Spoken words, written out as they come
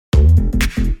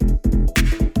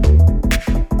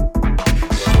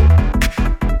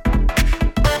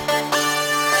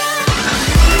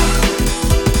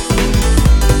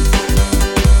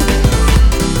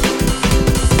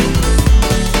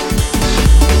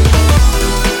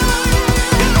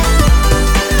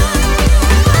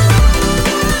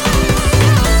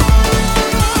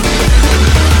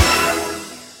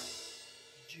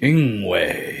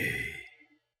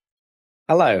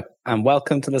Hello, and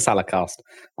welcome to the Salacast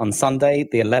on Sunday,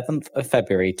 the 11th of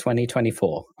February,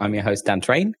 2024. I'm your host, Dan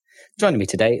Train. Joining me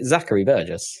today, Zachary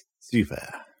Burgess. Super.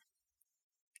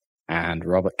 And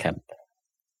Robert Kemp.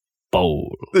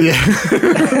 Bowl. Yeah.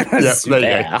 Yeah, Super.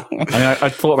 there you go. I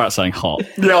thought about saying hot.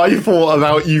 Yeah, I thought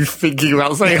about you thinking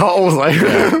about saying hot also.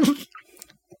 Yeah.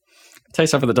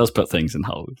 Taste something that does put things in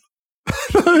holes.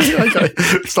 Okay.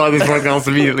 Start this podcast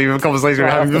immediately with a conversation we're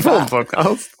having before the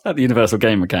podcast. At the universal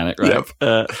game mechanic, right?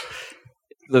 Yep.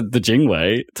 The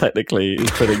Jingwei technically is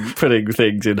putting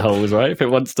things in holes, right? If it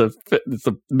wants to fit, it's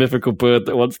a mythical bird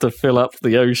that wants to fill up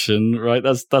the ocean, right?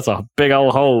 That's a big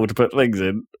old hole to put things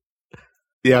in.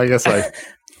 Yeah, I guess so.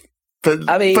 But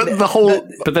I mean, but the whole.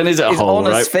 But then is it a hole, on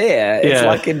a right? sphere. It's Yeah.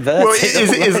 like inverted. Well,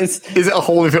 is it a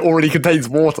hole if it already contains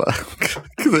water?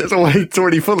 Because it's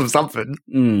already full of something.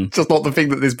 Just not the thing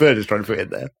that this bird is trying to put in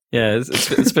there. Yeah,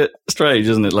 it's a bit strange,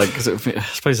 isn't it? Like, 'cause I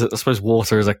suppose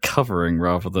water is a covering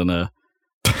rather than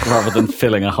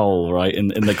filling a hole, right? In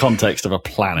the context of a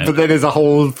planet. But then there's a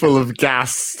hole full of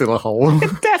gas, still a hole.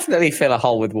 Definitely fill a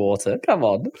hole with water. Come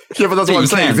on. Yeah, but that's Yeah, what I'm you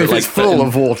saying. can, Is if but it's like, full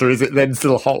of water, is it then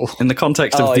still a hole? In the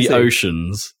context Oh, of I the see.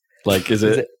 oceans, like, are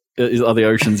the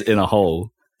oceans in a hole?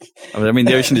 I mean,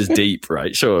 the ocean is deep,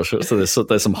 right? Sure. So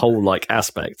there's some hole-like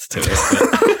aspects to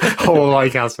it.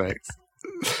 Hole-like aspects.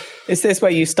 Is this where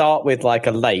you start with like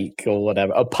a lake or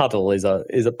whatever? A puddle is a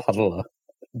puddler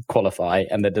qualify,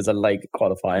 and then there's a lake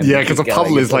qualify. And Yeah, because a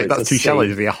puddle is like, it's that's a too sea. shallow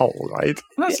to be a hole, right?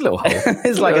 That's a little hole.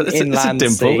 It's like an inland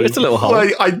it's a dimple. sea. It's a little hole.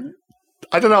 Like, I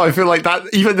don't know, I feel like that,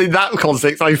 even in that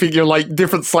context, I think you're like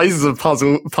different sizes of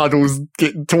puddles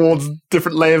get towards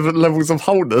different levels of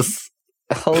wholeness.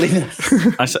 Holiness.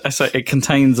 I say it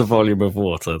contains a volume of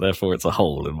water, therefore it's a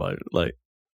hole in my like.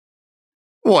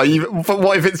 But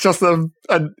what if it's just a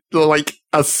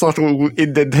subtle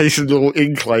indentation or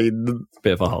incline?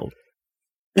 Bit of a hole.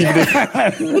 Even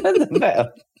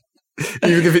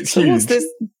if it's So huge.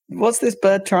 what's this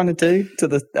bird trying to do to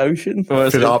the ocean?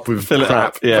 Well, Fill it up with fill it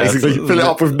crap, up, yeah. basically. Fill it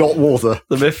up with not water.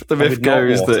 The myth with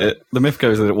goes not that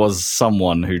water. it was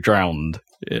someone who drowned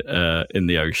in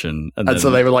the ocean, And then,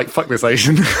 so they were like, fuck this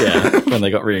ocean. yeah, when they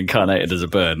got reincarnated as a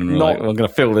bird, and were Not- like, well, I'm going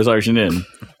to fill this ocean in.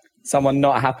 Someone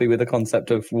not happy with the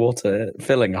concept of water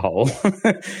filling a hole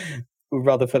would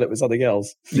rather fill it with something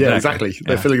else. Yeah, exactly.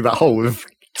 They're filling that hole with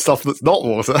stuff that's not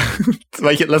water to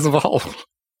make it less of a hole.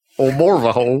 Or more of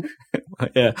a hole.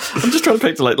 Yeah, I'm just trying to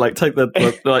picture like take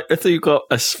the like if you've got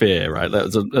a sphere, right? That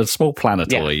was a small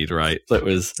planetoid, right? That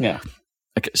was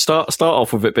Okay, start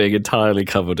off with it being entirely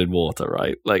covered in water,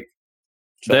 right? Like,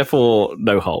 therefore,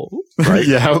 no hole, right?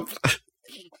 Yeah.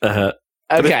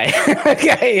 Okay.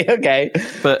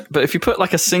 But if you put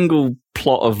like a single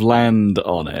plot of land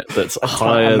on it that's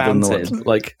higher than mountain.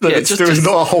 like, Then yeah, it's still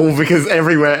not a hole because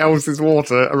everywhere else is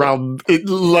water around it.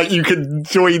 Like you can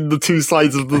join the two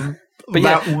sides of the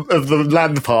of the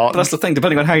land part. But that's the thing.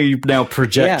 Depending on how you now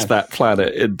project that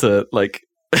planet into like,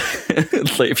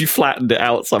 like if you flattened it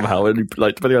out somehow, and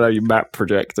like depending on how you map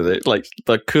projected it, like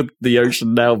could the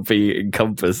ocean now be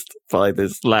encompassed by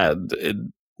this land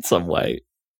in some way,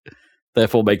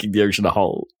 therefore making the ocean a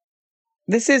hole?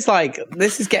 This is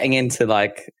getting into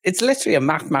like, it's literally a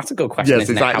mathematical question, Yes,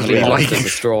 isn't it? How exactly. many Like, holes does a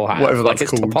straw have? whatever Like,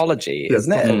 that's it's called. topology, Yes,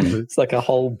 isn't it? topology. It's like a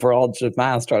whole branch of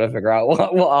maths trying to figure out what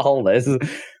a hole is.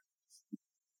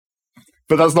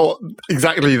 But that's not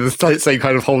exactly the same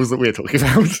kind of holes that we're talking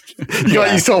about. You got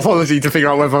to use topology to figure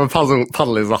out whether a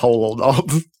puddle is a hole or not.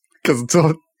 Because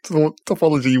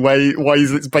topology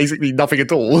ways it's basically nothing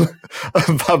at all.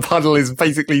 A puddle is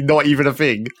basically not even a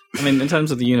thing. I mean, in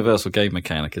terms of the universal game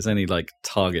mechanic, is any like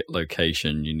target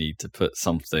location you need to put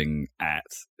something at?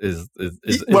 That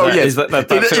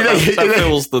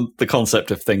fills the concept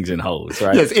of things in holes,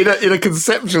 right? Yes, in a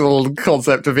conceptual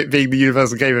concept of it being the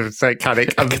universal game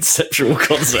mechanic. A conceptual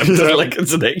concept, like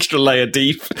it's an extra layer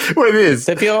deep. Well, it is.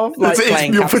 So if you're like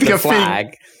playing you're capture putting the a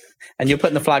flag, and you're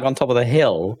putting the flag on top of the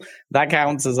hill, that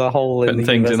counts as a hole in Putting the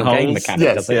things in universal game holes? mechanic.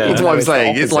 Yes, doesn't it? yeah. Even that's what though I'm it's the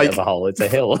saying. It's opposite like of a hole. It's a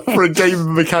hill. For a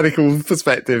game mechanical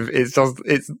perspective, it's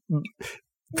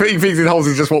putting things in holes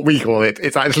is just what we call it.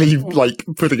 It's actually like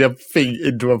putting a thing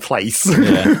into a place.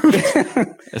 Yeah.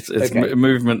 It's a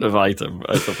movement of item,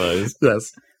 I suppose.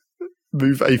 Yes.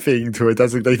 Move a thing to a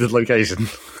designated location.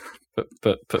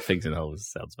 But put things in holes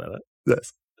sounds better.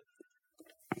 Yes.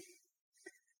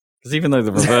 Because even though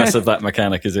the reverse of that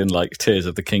mechanic is in like Tears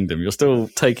of the Kingdom, you're still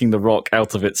taking the rock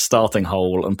out of its starting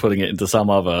hole and putting it into some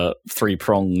other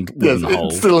three-pronged wooden hole.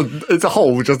 It's a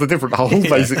hole, just a different hole,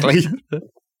 basically.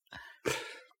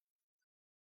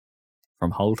 From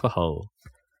hole to hole.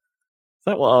 Is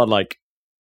that what our like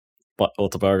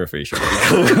autobiography should be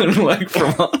called? Like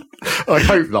from I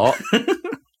hope not.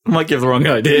 Might give the wrong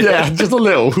idea. Yeah, just a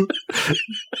little.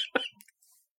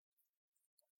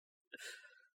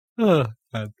 Oh,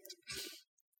 man.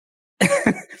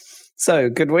 So,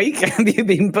 good week. Have you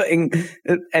been putting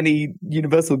any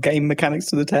universal game mechanics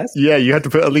to the test? Yeah, you had to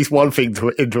put at least one thing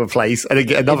into a place and then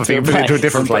get another thing and put it into a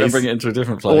different place. Bring it into a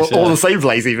different place. Or the same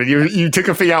place even. You took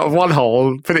a thing out of one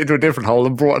hole, put it into a different hole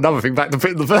and brought another thing back to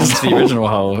put in the first hole. The original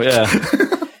hole, yeah.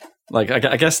 Like,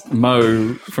 I guess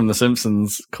Mo from The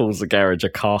Simpsons calls the garage a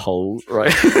car hole,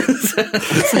 right?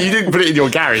 So you didn't put it in your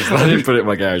garage, though. I didn't put it in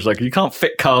my garage. Like, you can't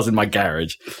fit cars in my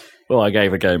garage. Well, I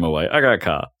gave a game away. I got a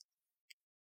car.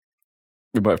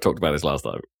 We might have talked about this last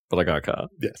time, but I got a car.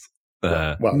 Yes.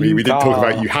 We didn't talk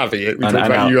about you having it. We talked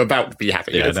about you about to be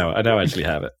having it. Yeah, I know I actually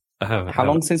have it. How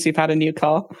long since you've had a new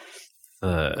car?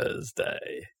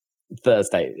 Thursday.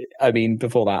 I mean,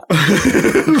 before that.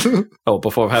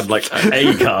 Before I've had like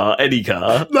a car, any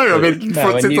car. No, I mean,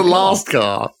 since the last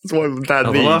car. That's what Dad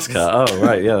needs. The last car. Oh,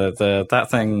 right. Yeah,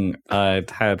 that thing I'd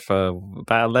had for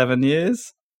about 11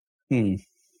 years.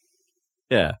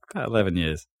 Yeah, about 11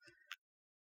 years.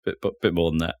 Bit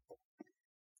more than that.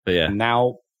 But yeah.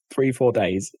 Now 3-4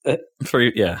 days.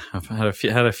 I've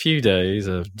had a few days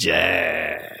of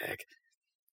Jag.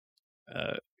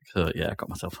 So yeah, I got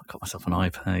myself an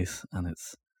iPace, and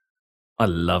I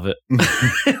love it.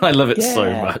 I love it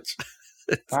so much.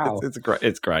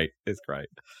 It's great.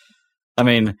 I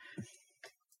mean,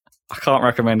 I can't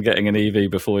recommend getting an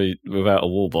EV without a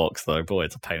wall box, though. Boy,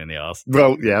 it's a pain in the ass.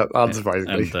 Well, yeah,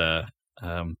 unsurprisingly.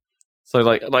 And so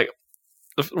like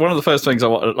one of the first things I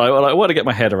want to get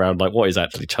my head around, like, what is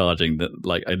actually charging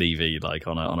like an EV like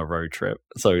on a road trip.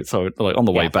 So like on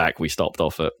the way back, we stopped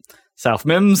off at South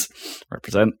Mims.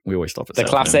 Represent. We always stop at the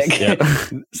South classic. Mims. Yeah.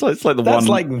 It's like that's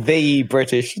like the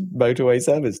British motorway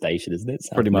service station, isn't it?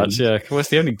 South pretty Mims. much. Yeah. Well, it's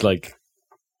the only like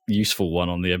useful one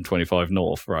on the M25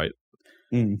 North, right?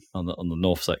 On the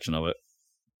north section of it.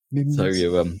 So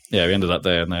we ended up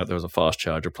there, and there was a fast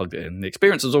charger, plugged it in. The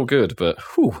experience was all good, but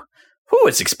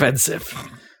it's expensive.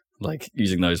 Like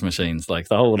using those machines, like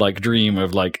the whole like dream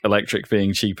of like electric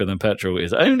being cheaper than petrol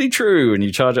is only true when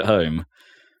you charge at home.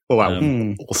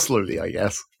 Or slowly, I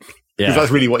guess. Because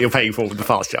that's really what you're paying for with the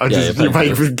fast charge. Yeah, you're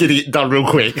paying for getting it done real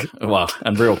quick. Well,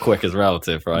 and real quick is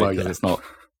relative, right? Because it's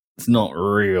not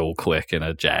real quick in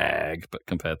a Jag, but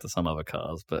compared to some other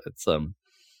cars, but it's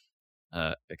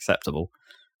acceptable.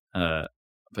 But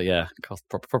yeah,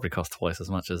 probably cost twice as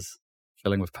much as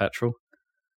filling with petrol.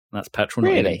 And that's petrol,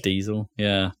 not even diesel.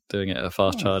 Yeah, doing it at a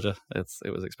fast charger,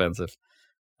 it was expensive.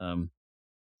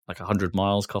 Like 100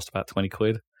 miles cost about 20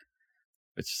 quid,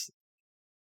 which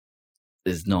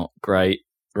is not great.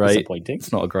 Right, disappointing.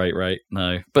 It's not a great rate,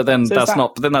 no. But then that's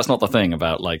not the thing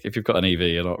about, like, if you've got an EV,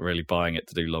 you're not really buying it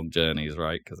to do long journeys,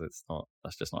 right? Because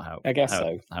that's just not how. I guess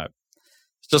so.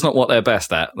 It's just not what they're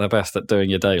best at. They're best at doing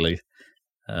your daily.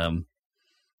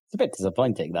 It's a bit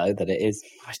disappointing, though, that it is.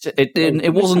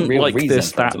 It wasn't like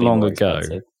this that long ago.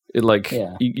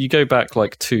 You go back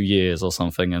like 2 years or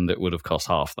something, and it would have cost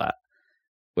half that,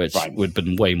 which would have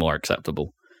been way more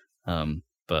acceptable.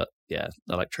 But yeah,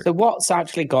 electric. So what's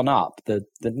actually gone up?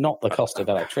 Not the cost of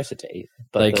electricity,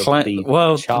 but that's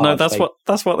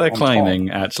what they're claiming.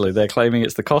 Top. Actually, they're claiming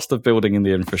it's the cost of building in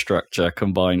the infrastructure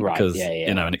combined because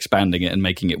and expanding it and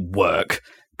making it work.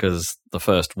 Because the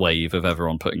first wave of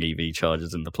everyone putting EV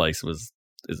chargers in the place was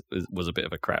a bit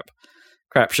of a crap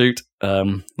shoot.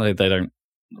 They don't,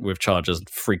 with chargers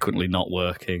frequently not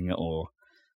working or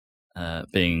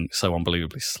being so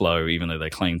unbelievably slow, even though they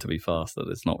claim to be fast, that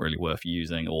it's not really worth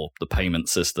using, or the payment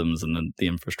systems and the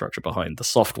infrastructure behind the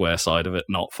software side of it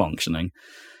not functioning.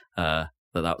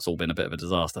 That's all been a bit of a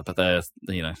disaster. But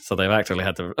so they've actually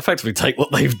had to effectively take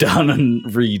what they've done and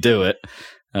redo it.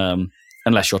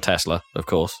 Unless you're Tesla, of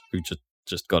course, who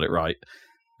just got it right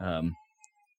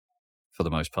for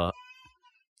the most part.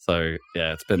 So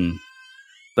yeah,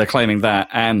 they're claiming that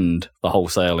and the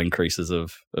wholesale increases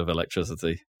of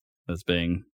electricity as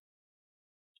being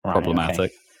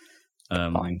problematic.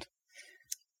 Okay.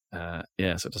 So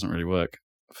it doesn't really work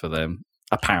for them,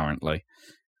 apparently.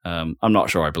 I'm not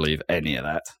sure I believe any of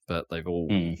that, but they've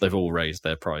all raised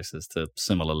their prices to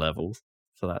similar levels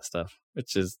for that stuff,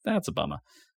 that's a bummer.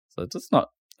 So it's not.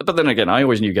 But then again, I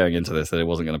always knew going into this that it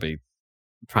wasn't going to be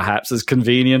perhaps as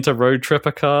convenient a road trip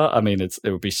a car. I mean, it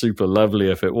would be super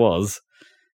lovely if it was,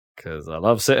 because I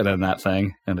love sitting in that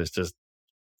thing, and it's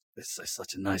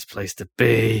such a nice place to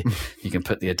be. You can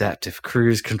put the adaptive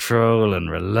cruise control and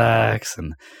relax,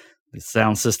 and The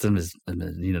sound system is,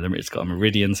 it's got a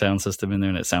Meridian sound system in there,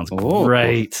 and it sounds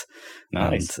great.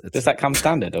 Nice. Does that come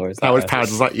standard, or is that how much power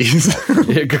does that use?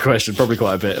 Yeah, good question. Probably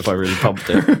quite a bit if I really pumped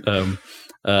it.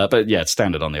 But yeah, it's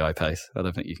standard on the iPace. I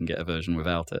don't think you can get a version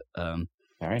without it.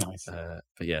 Very nice.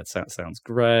 But yeah, it sounds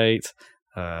great.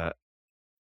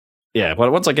 Yeah,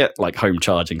 well, once I get like home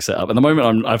charging set up, at the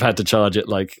moment I've had to charge it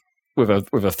like with a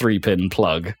 3-pin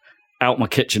plug out my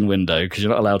kitchen window, because you're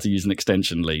not allowed to use an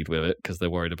extension lead with it because they're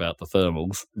worried about the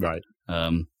thermals, right?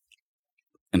 And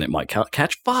it might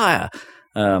catch fire.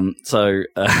 So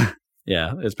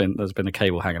yeah, there's been a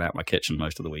cable hanging out my kitchen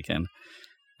most of the weekend,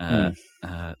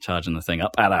 charging the thing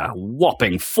up at a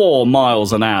whopping 4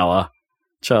 miles an hour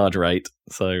charge rate.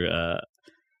 So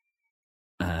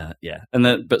yeah, and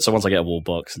then so once I get a wall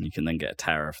box, and you can then get a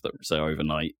tariff so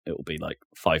overnight it will be like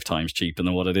 5 times cheaper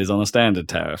than what it is on a standard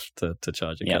tariff to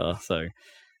charge a car. So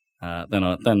then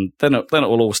it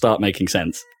will all start making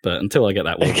sense. But until I get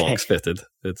that wall box fitted,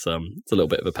 it's a little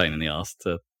bit of a pain in the ass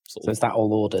to. So is that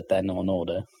all ordered then, on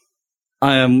order?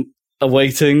 I am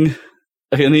awaiting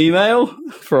an email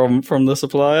from the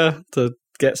supplier to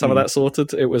get some of that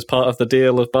sorted. It was part of the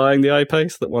deal of buying the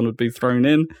iPace that one would be thrown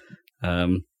in.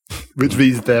 Which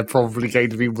means they're probably going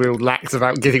to be real lax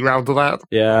about getting around to that.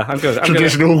 Yeah, I'm going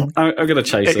to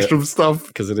chase extra stuff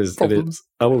because it is.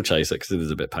 I will chase it because it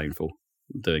is a bit painful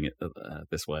doing it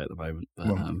this way at the moment.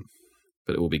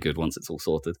 But it will be good once it's all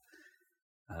sorted.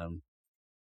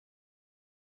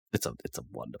 It's a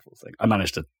wonderful thing. I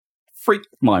managed to freak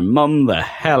my mum the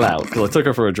hell out because I took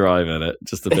her for a drive in it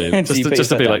just to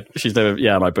be like she's never.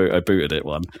 Yeah, and I booted it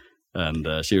one,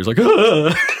 and she was like.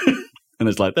 Ah! And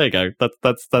it's like, there you go.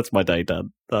 That's my day done.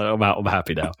 I'm out. I'm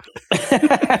happy now.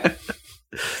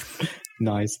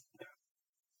 Nice.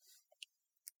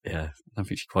 Yeah, I don't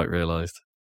think she quite realised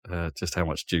just how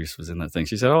much juice was in that thing.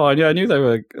 She said, "Oh, I knew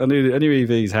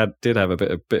EVs did have a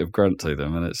bit of grunt to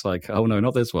them," and it's like, "Oh no,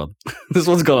 not this one. This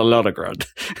one's got a lot of grunt."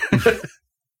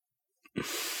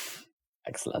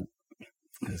 Excellent.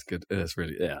 It's good. It's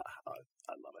really I love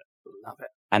it. Love it.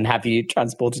 And have you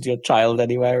transported your child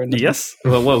anywhere? Yes.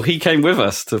 Well, he came with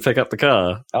us to pick up the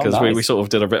car because we sort of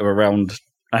did a bit of a round.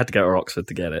 I had to go to Oxford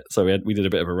to get it, so we did a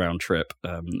bit of a round trip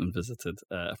and visited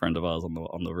a friend of ours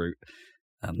on the route.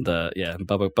 And and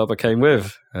Bubba came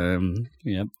with.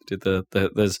 Did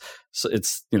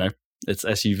it's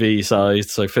SUV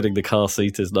sized, so fitting the car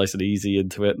seat is nice and easy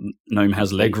into it. Gnome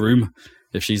has leg room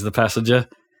if she's the passenger.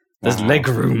 There's leg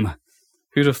room.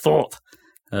 Who'd have thought?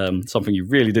 Something you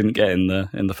really didn't get in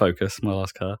the Focus, my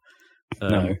last car.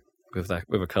 No, with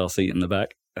a car seat in the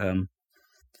back.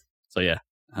 So yeah,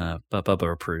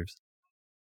 Bubba approves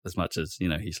as much as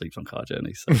he sleeps on car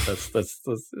journeys. So that's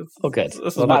oh good.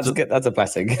 That's good. That's a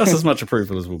blessing. That's as much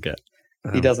approval as we'll get.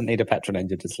 He doesn't need a petrol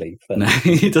engine to sleep. No,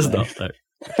 he does not.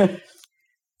 No.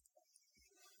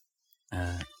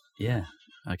 Yeah,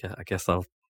 I guess I'll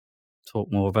talk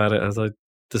more about it as I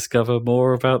discover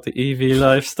more about the EV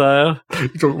lifestyle. You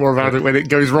talk more about it when it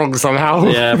goes wrong somehow.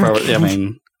 Yeah, probably. I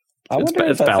mean, I wonder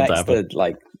if it affects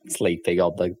the sleeping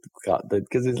on the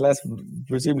because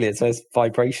presumably it's less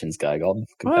vibrations going on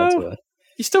compared to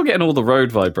you're still getting all the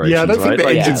road vibrations. Yeah, I don't think the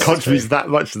engine Yeah, contributes that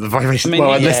much to the vibration. I mean,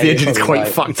 unless the engine's quite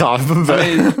fucked up. But.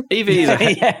 I mean, EVs are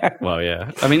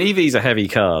I mean, EVs are heavy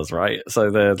cars, right?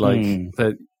 So they're like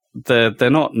they're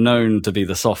not known to be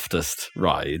the softest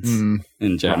rides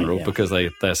in general because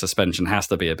their suspension has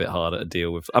to be a bit harder to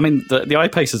deal with. I mean, the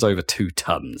iPace is over 2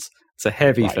 tons. It's a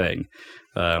heavy thing.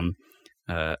 And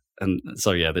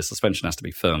so, the suspension has to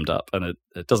be firmed up. And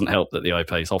it doesn't help that the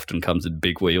iPace often comes in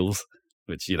big wheels,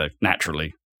 which,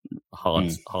 naturally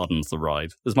hardens the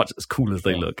ride. As cool as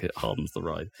they look, it hardens the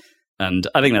ride. And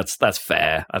I think that's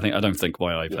fair. I don't think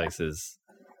my iPace is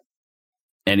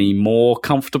any more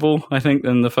comfortable, I think,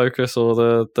 than the Focus or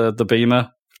the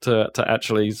Beamer to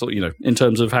actually sort of, in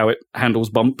terms of how it handles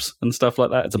bumps and stuff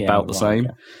like that. It's about the same.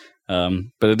 Yeah.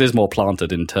 But it is more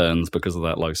planted in turns because of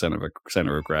that low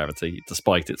center of gravity,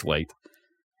 despite its weight.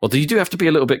 Although you do have to be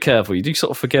a little bit careful. You do sort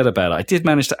of forget about it. I did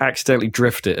manage to accidentally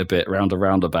drift it a bit round a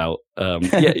roundabout.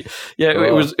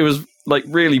 It was like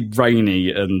really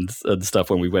rainy and stuff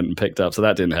when we went and picked up, so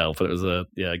that didn't help. And it was a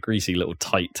greasy little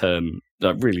tight turn,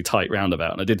 really tight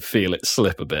roundabout, and I did feel it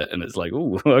slip a bit. And it's like,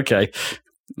 oh, okay,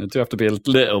 I do have to be a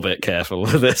little bit careful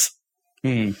with this.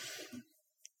 But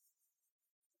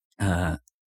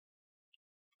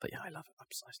yeah, I love it.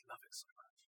 I love it so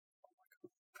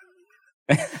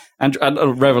much. And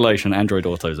revelation, Android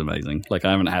Auto is amazing. Like,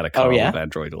 I haven't had a car with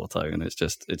Android Auto, and it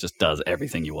just does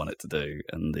everything you want it to do.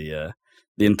 And the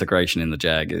integration in the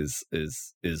Jag is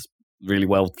really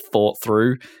well thought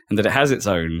through, and that it has its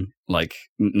own like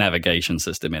navigation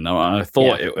system in. I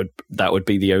thought that would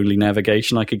be the only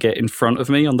navigation I could get in front of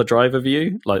me on the driver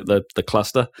view, like the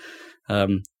cluster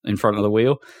in front of the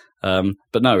wheel.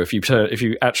 But no, if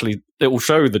you actually, it will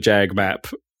show the Jag map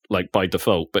like by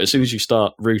default. But as soon as you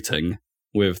start routing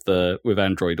with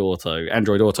Android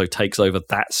Auto takes over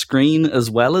that screen as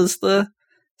well as the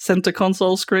center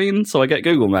console screen. So I get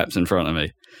Google Maps in front of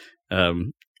me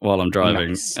while I'm driving,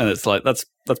 nice. And it's like that's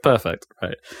perfect,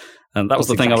 right? And that was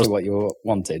the thing I was what you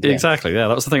wanted. Exactly, yeah.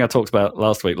 That was the thing I talked about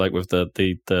last week, like with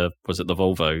the was it the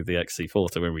Volvo, the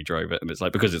XC40 when we drove it, and it's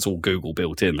like because it's all Google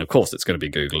built in. Of course, it's going to be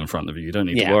Google in front of you. You don't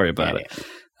need to worry about it.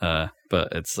 But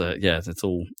it's it's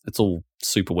all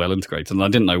super well integrated, and I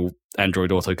didn't know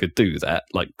Android Auto could do that,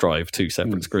 like drive two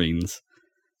separate screens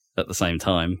at the same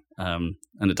time, and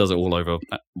it does it all over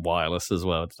wireless as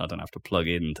well. I don't have to plug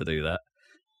in to do that.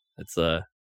 It's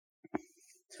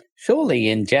Surely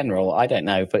in general, I don't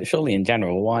know, but surely in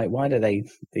general, why do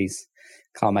these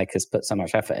car makers put so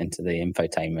much effort into the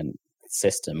infotainment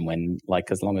system when, like,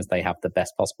 as long as they have the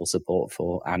best possible support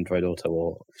for Android Auto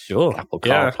or Apple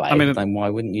CarPlay, then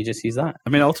why wouldn't you just use that? I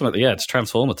mean, ultimately, it's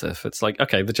transformative. It's like,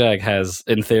 okay, the Jag has,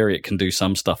 in theory, it can do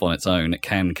some stuff on its own. It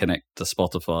can connect to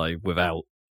Spotify without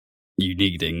you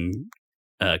needing,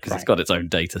 because it's got its own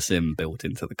data SIM built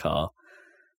into the car.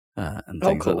 And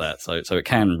things like that, so it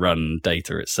can run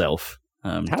data itself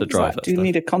to drive that. Do you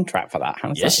need a contract for that?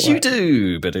 Yes, you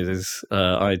do, but it is.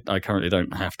 I currently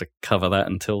don't have to cover that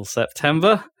until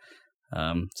September.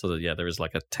 There is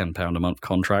like a £10 a month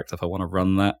contract if I want to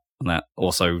run that, and that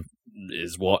also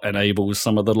is what enables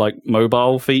some of the like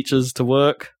mobile features to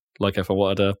work. Like if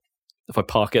I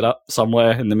park it up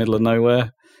somewhere in the middle of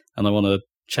nowhere and I want to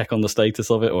check on the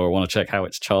status of it, or I want to check how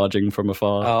it's charging from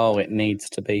afar. Oh, it needs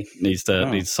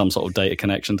some sort of data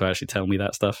connection to actually tell me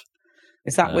that stuff.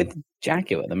 Is that with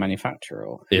Jaguar, the manufacturer?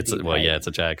 Or it's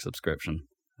a Jag subscription.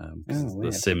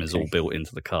 The SIM is all built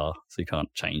into the car, so you can't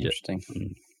change it.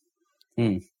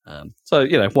 So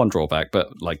one drawback, but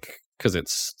like because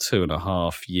it's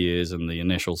 2.5 years and the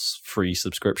initial free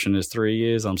subscription is 3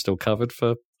 years, I'm still covered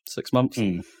for 6 months.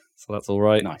 So that's all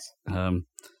right. Nice.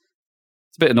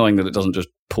 It's a bit annoying that it doesn't just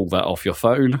pull that off your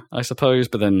phone, I suppose.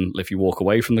 But then if you walk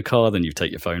away from the car, then you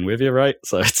take your phone with you, right?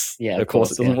 So it's of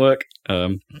course it doesn't work.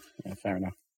 Fair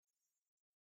enough.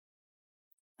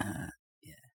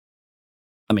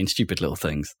 I mean, stupid little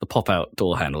things. The pop-out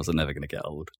door handles are never going to get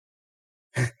old.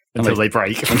 Until they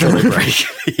break. Until they break.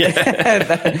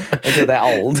 Until they're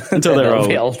old. Until they're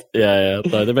old. Yeah.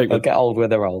 No, they'll get old when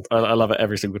they're old. I love it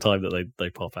every single time that they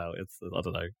pop out. It's, I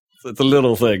don't know. It's a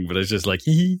little thing, but it's just like,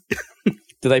 hee.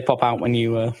 Do they pop out when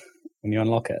you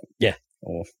unlock it? Yeah.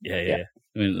 Or yeah.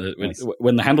 I mean,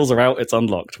 when the handles are out, it's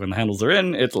unlocked. When the handles are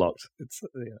in, it's locked. It's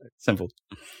simple.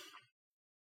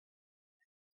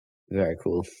 Very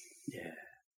cool. Yeah.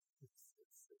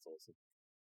 It's awesome.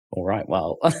 All right.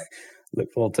 Well,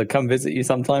 look forward to come visit you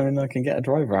sometime and I can get a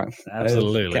drive around.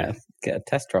 Absolutely. Get a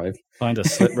test drive. Find a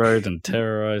slip road and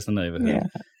terrorize the neighborhood.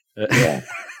 Yeah.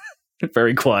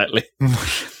 Very quietly.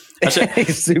 Actually,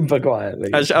 super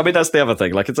quietly. Actually, I mean, that's the other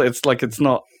thing. Like, it's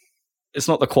not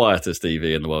the quietest EV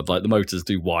in the world. Like the motors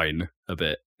do whine a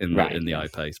bit in the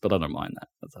I-Pace, but I don't mind that.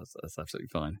 That's absolutely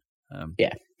fine.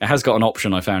 It has got an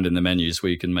option I found in the menus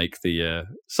where you can make the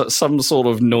some sort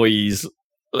of noise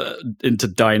into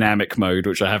dynamic mode,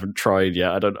 which I haven't tried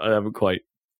yet. I haven't quite.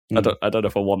 I don't know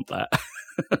if I want that.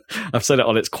 I've set it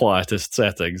on its quietest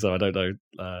setting, so I don't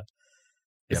know.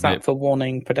 Is that for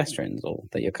warning pedestrians or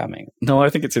that you're coming? No, I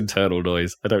think it's internal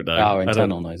noise. I don't know. Oh,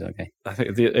 internal noise. Okay. I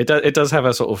think it does have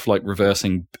a sort of like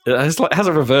reversing. It has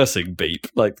a reversing beep.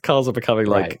 Like cars are becoming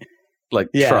like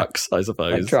trucks, I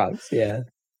suppose. Like trucks, yeah.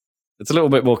 It's a little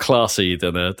bit more classy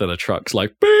than a truck's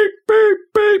like beep beep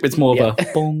beep. It's more of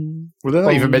a boom. Well, they're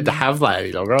not even meant to have that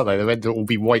any longer, are they? They're meant to all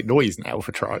be white noise now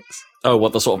for trucks. Oh,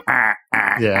 what the sort of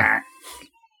yeah.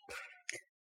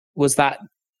 Was that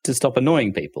to stop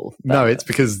annoying people? No, it's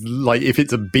because like if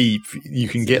it's a beep, you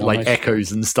can get like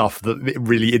echoes and stuff that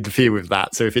really interfere with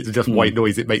that. So if it's just white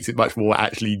noise, it makes it much more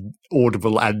actually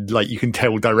audible and like you can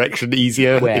tell direction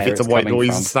easier if it's a white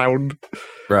noise sound.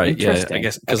 Right. Yeah. I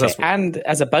guess because that's and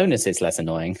as a bonus, it's less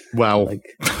annoying. Well,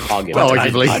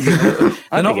 arguably,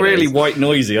 they're not really white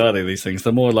noisy, are they? These things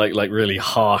they're more like really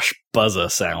harsh buzzer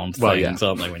sound things,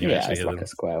 aren't they? When you actually hear like them. A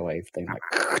square wave thing. Like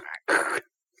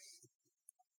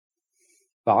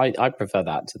but I prefer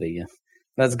that to the.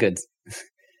 That's good.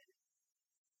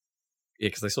 Yeah,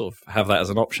 because they sort of have that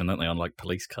as an option, don't they, on like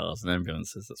police cars and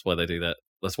ambulances? That's why they do that.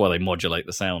 That's why they modulate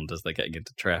the sound as they're getting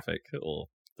into traffic, or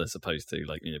they're supposed to,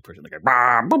 like pushing. They go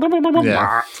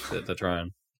to try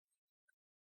and.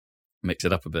 mix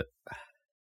it up a bit,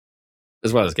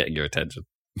 as well as getting your attention.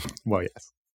 Well,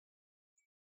 yes.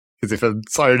 Because if a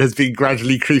siren has been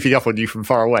gradually creeping up on you from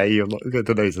far away, you're not going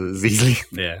to notice it as easily.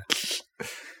 Yeah.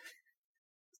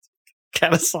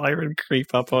 Can a siren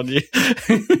creep up on you?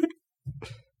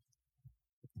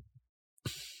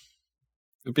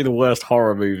 It'd be the worst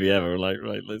horror movie ever. Like,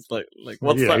 right? It's like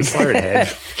what's that? Siren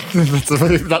Head.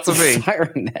 That's a thing.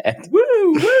 Siren Head. Woo,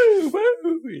 woo,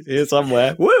 woo. He's here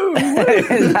somewhere. Woo, woo.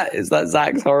 is that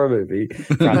Zach's horror movie?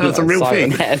 That's a real Siren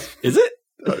thing. Head. Is it?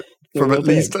 From at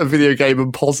least a video game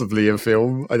and possibly a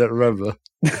film. I don't remember.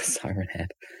 Siren Head.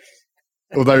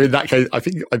 Although in that case,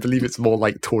 I believe it's more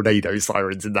like tornado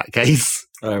sirens in that case.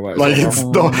 Oh, right. Like it's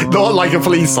not like a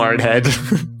police siren head.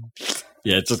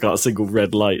 Yeah, it's just got a single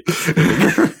red light.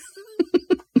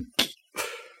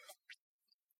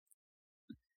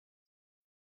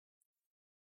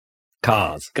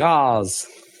 Cars.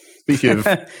 Speaking of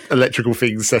electrical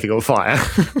things setting on fire.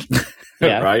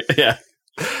 Yeah. Right, yeah.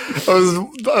 So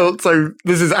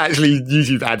this is actually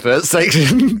YouTube advert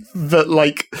section, but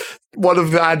like one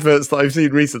of the adverts that I've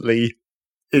seen recently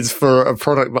is for a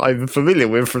product that I'm familiar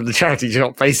with from the charity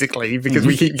shop, basically, because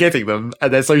we keep getting them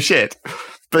and they're so shit.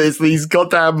 But it's these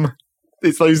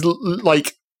it's those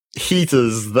like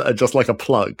heaters that are just like a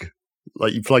plug.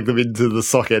 Like you plug them into the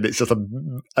socket, it's just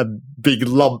a big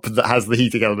lump that has the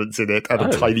heating elements in it and a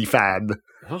tiny fan.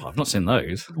 Oh, I've not seen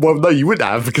those. Well, no, you wouldn't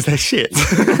have because they're shit.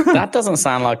 That doesn't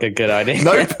sound like a good idea.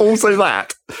 Nope, also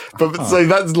that. But so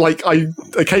that's like I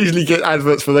occasionally get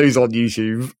adverts for those on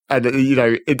YouTube, and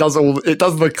it does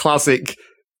the classic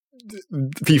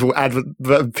people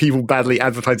badly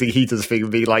advertising heaters thing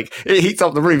and being like, it heats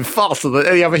up the room faster than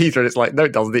any other heater, and it's like, no,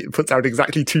 it doesn't. It puts out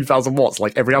exactly 2,000 watts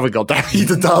like every other goddamn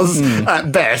heater does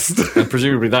at best. And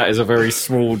presumably that is a very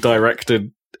small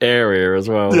directed area as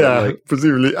well. Yeah,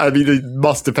 presumably. I mean, it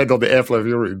must depend on the airflow of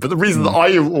your room. But the reason that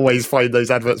I always find those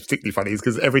adverts particularly funny is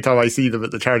because every time I see them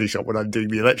at the charity shop when I'm doing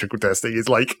the electrical testing, it's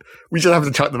like, we just have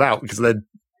to chuck them out because then,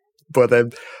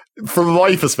 from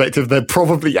my perspective, they're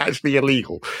probably actually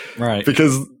illegal. Right.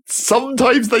 Because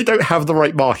sometimes they don't have the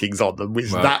right markings on them, which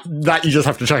that you just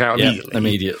have to check out immediately.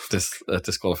 Immediate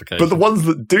disqualification. But the ones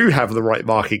that do have the right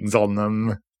markings on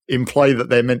them imply that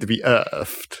they're meant to be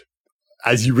earthed,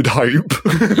 as you would hope.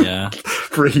 Yeah.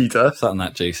 For a heater. Something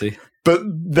that juicy. But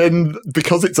then,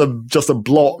 because it's just a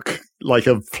block, like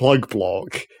a plug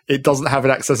block, it doesn't have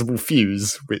an accessible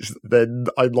fuse, which then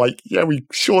I'm like, yeah, we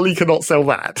surely cannot sell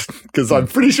that. Because I'm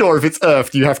pretty sure if it's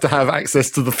earthed, you have to have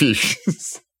access to the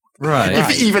fuse. Right.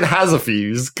 If it even has a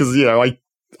fuse, because,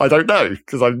 I don't know,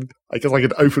 because I guess I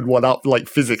could open one up, like,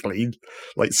 physically,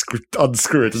 like,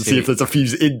 unscrew it and see if there's a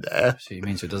fuse in there. So you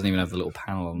mean so it doesn't even have the little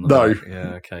panel on the No. back?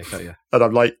 Yeah, okay, got you. And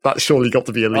I'm like, that's surely got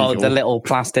to be illegal. Oh, the little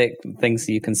plastic things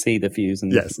so you can see the fuse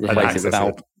and Yes, and replace it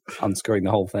without it. unscrewing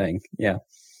the whole thing. Yeah.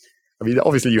 I mean,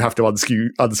 obviously you have to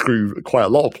unscrew quite a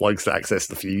lot of plugs to access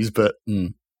the fuse, but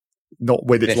not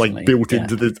when it's like built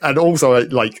into the. And also,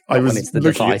 like Not when it's the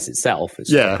device itself. It's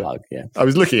just a plug. Yeah. I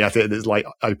was looking at it, and it's like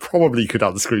I probably could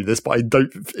unscrew this, but I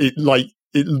don't. It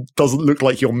doesn't look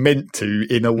like you're meant to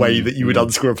in a way that you would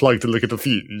unscrew a plug to look at a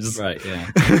fuse. Right. Yeah.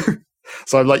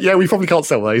 So I'm like, yeah, we probably can't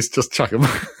sell those. Just chuck them.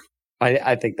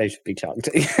 I think they should be chucked.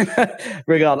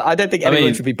 Regardless, I don't think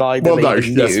anyone should be buying them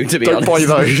new, to be don't honest.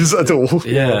 buy those at all.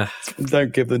 Yeah.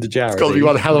 Don't give them to charity. It's got to be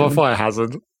one hell of a fire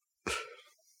hazard.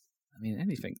 I mean,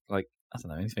 anything like, I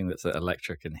don't know, anything that's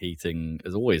electric and heating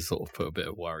has always sort of put a bit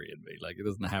of worry in me. Like, it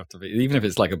doesn't have to be, even if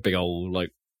it's like a big old,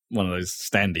 like, one of those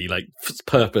standy, like,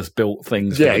 purpose-built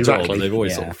things for the job, they've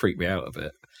always sort of freaked me out a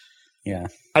bit. Yeah.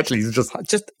 Actually, it's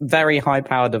just very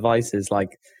high-power devices, like...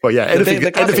 Well, yeah, anything in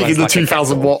the like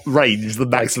 2,000 watt range, the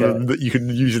maximum that you can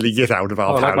usually get out of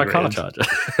our power like my car range.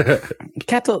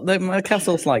 charger. My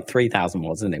kettle's like 3,000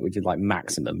 watts, isn't it? Which is like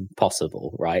maximum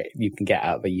possible, right? You can get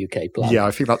out of a UK plug. Yeah,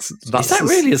 I think that's Is that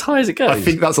really as high as it goes? I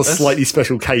think that's a slightly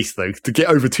special case, though. To get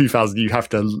over 2,000, you have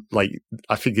to, like,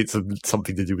 I think it's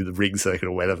something to do with the ring circuit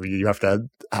or whatever. You have to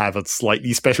have a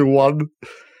slightly special one.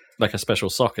 Like a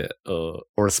special socket? Or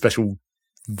a special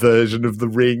version of the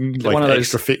ring, like one of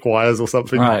extra thick wires or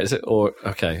something. Right, is it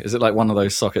like one of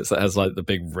those sockets that has like the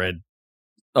big red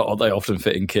they often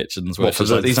fit in kitchens where for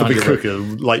the cooker,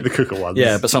 like the cooker ones.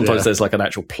 Yeah, but sometimes there's like an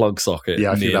actual plug socket.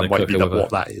 Yeah, I think that might be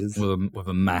what that is. With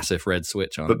a massive red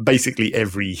switch on. But basically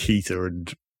every heater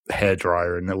and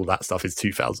hairdryer and all that stuff is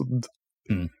 2,000.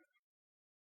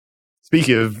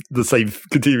 Speaking of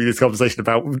continuing this conversation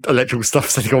about electrical stuff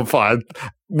setting on fire,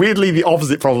 weirdly the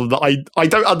opposite problem that I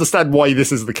don't understand why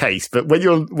this is the case, but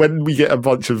when we get a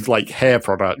bunch of like hair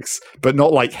products, but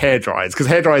not like hair dryers, because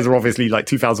hair dryers are obviously like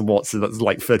 2000 watts, so that's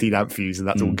like 13 amp fuse, and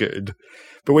that's all good.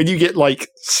 But when you get like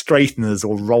straighteners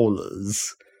or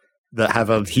rollers that have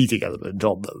a heating element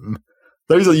on them,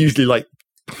 those are usually like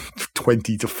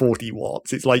 20 to 40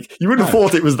 watts. It's like you wouldn't have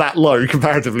thought it was that low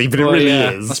comparatively, but it really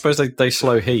is. I suppose they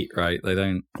slow heat, right? They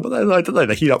don't. Well, I don't know.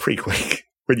 They heat up pretty quick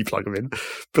when you plug them in,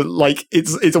 but like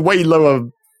it's a way lower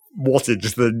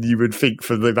wattage than you would think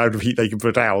for the amount of heat they can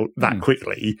put out that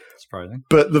quickly. Surprising.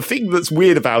 But the thing that's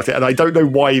weird about it, and I don't know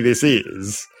why this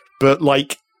is, but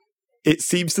like it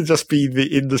seems to just be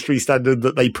the industry standard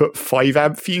that they put 5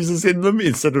 amp fuses in them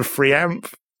instead of 3 amp,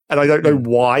 and I don't know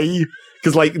why.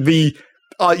 Because like the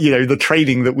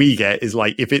training that we get is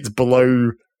like if it's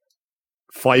below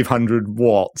 500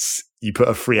 watts, you put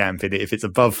a 3 amp in it. If it's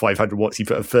above 500 watts, you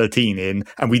put a 13 in,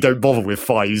 and we don't bother with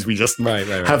 5s. We just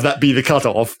have that be the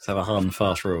cutoff. Let's have a hard and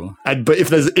fast rule. But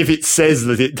if it says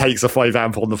that it takes a 5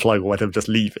 amp on the plug or whatever, just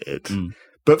leave it.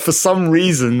 But for some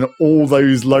reason, all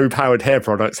those low powered hair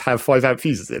products have 5 amp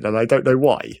fuses in, and I don't know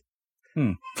why.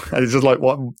 And it's just like,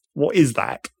 what is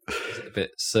that? Is it a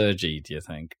bit surgy, do you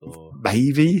think? Or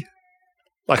maybe.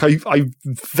 Like I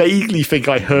vaguely think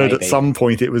I heard at some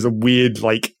point it was a weird,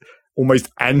 like almost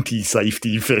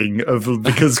anti-safety thing of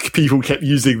because people kept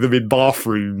using them in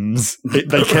bathrooms,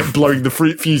 they kept blowing the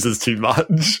fuses too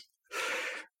much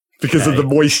because of the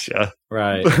moisture,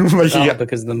 right?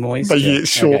 Because of the moisture, making it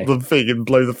short the thing and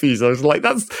blow the fuse. I was like,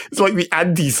 it's like the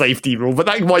anti-safety rule, but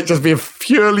that might just be a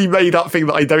purely made-up thing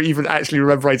that I don't even actually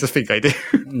remember. I just think I do.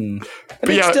 But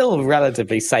it's still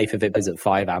relatively safe if it goes at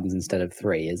 5 amps instead of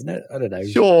 3, isn't it? I don't know.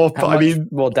 Sure, but I mean,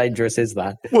 more dangerous is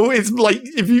that? Well, it's like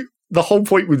the whole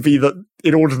point would be that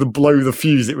in order to blow the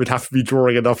fuse, it would have to be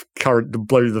drawing enough current to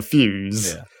blow the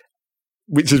fuse,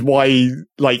 which is why,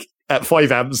 like, at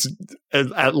 5 amps,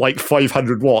 at like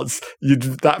 500 watts,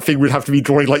 that thing would have to be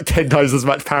drawing like 10 times as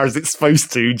much power as it's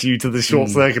supposed to due to the short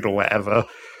circuit or whatever.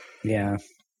 Yeah.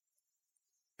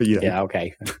 But yeah,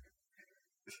 okay.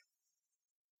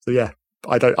 So yeah,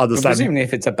 I don't understand. Presumably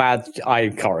if it's a bad, I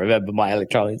can't remember my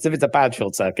electronics, if it's a bad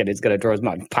short circuit, it's going to draw as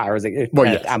much power as it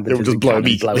will just blow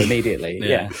immediately.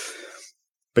 Yeah.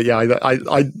 But yeah,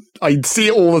 I see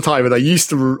it all the time, and I used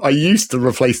to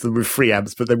replace them with 3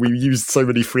 amps, but then we used so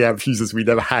many 3 amp fuses we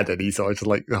never had any. So I was just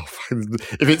like,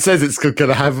 if it says it's going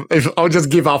to have, I'll just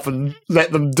give up and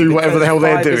let them do whatever the hell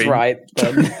they're doing. Is right,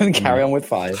 then carry on with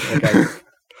 5. Okay.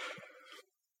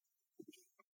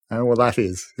 Oh, well, that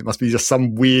is. It must be just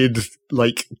some weird,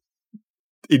 like,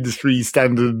 industry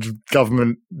standard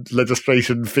government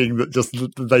legislation thing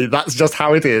that that's just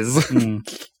how it is.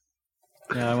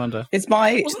 Yeah, I wonder.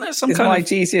 Wasn't there some kind of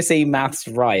GCSE maths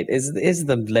right? Is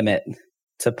the limit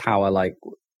to power like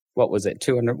what was it?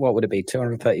 200? What would it be?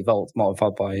 230 volts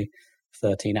multiplied by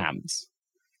 13 amps,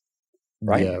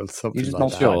 right? Yeah, something just like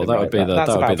not that. Sure, that would be the that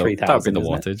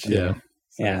wattage. Yeah.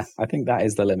 Yeah, I think that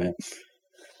is the limit.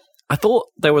 I thought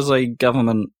there was a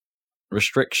government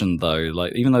restriction though,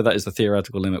 like even though that is the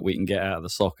theoretical limit we can get out of the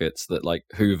sockets, that like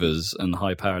Hoovers and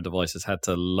high power devices had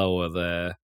to lower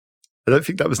their. I don't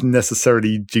think that was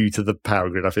necessarily due to the power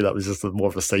grid. I think that was just more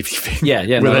of a safety thing. Yeah,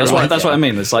 that's what I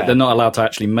mean. It's like they're not allowed to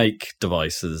actually make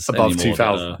devices above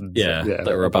 2,000. That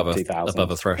are above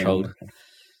a threshold.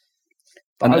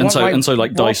 But and so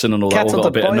like Dyson and all that all got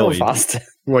a bit annoyed. Fast.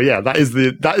 Well, yeah, that is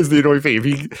the annoying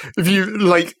thing. If you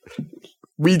like,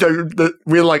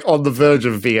 we're like on the verge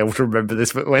of being able to remember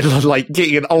this, but we're like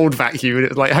getting an old vacuum, and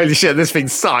it's like, holy shit, this thing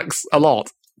sucks a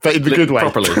lot, but in the good way.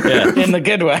 Properly, yeah, in the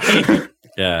good way.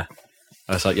 Yeah.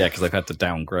 It's like, because they've had to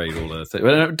downgrade all the things.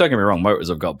 Well, don't get me wrong, motors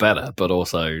have got better, but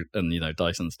also, and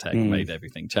Dyson's tech made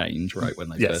everything change, right? When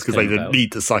they first because they didn't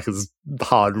need to suck as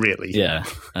hard, really. Yeah,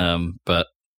 but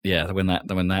yeah, when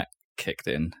that kicked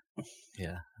in,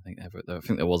 yeah, I think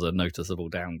there was a noticeable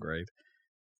downgrade.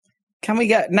 Can we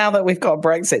get, now that we've got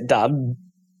Brexit done,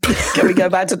 can we go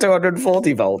back to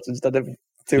 240 volts instead of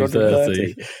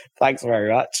 230? Thanks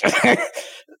very much. I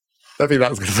don't think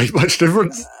that's going to make much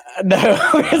difference. No,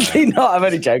 obviously not. I'm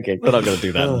only joking. They're not going to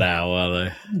do that now, are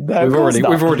they? No,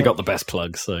 we've already got the best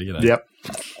plugs, so Yep.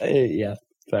 Yeah,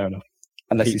 fair enough.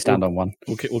 Unless you stand on one,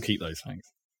 we'll keep those things.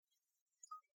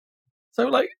 So,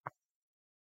 like,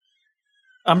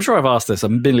 I'm sure I've asked this a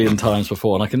million times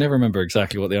before, and I can never remember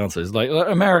exactly what the answer is. Like,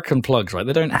 American plugs, right?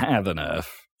 They don't have an earth.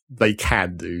 They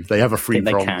can do. They have a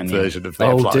free-prong version of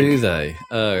their plug. Oh, do they?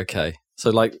 Oh, okay. So,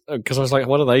 like, because I was like,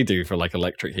 what do they do for like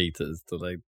electric heaters? Do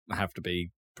they have to be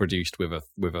produced with a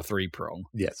 3-prong.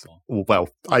 Yes. Well,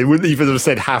 I wouldn't even have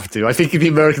said have to. I think in the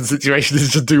American situation is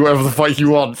just do whatever the fuck you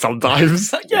want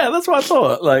sometimes. Yeah, that's what I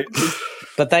thought. Like,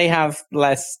 but they have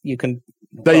less. You can.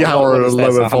 They are a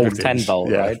lower 110 voltage.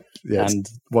 volt, right? Yeah, And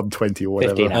 120 or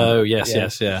whatever. 15 amp. oh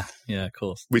yes, yeah, of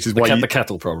course. Which is why the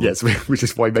kettle problem. Yes, which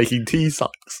is why making tea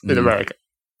sucks in America.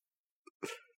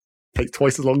 Takes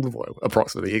twice as long to boil,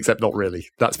 approximately, except not really.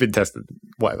 That's been tested.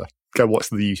 Whatever. Go watch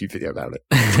the YouTube video about it.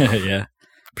 Yeah.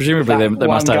 Presumably they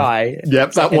must have. Guy.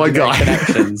 Yep, that one guy.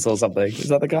 Connections or something. Is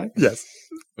that the guy? Yes.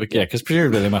 Yeah, because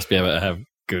presumably they must be able to have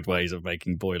good ways of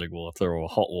making boiling water or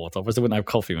hot water. Otherwise, they wouldn't have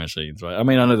coffee machines, right? I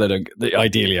mean, I know they don't.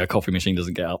 Ideally, a coffee machine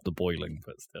doesn't get up to boiling,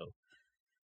 but still.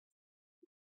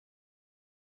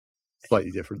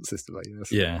 Slightly different system, I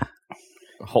guess. Yeah.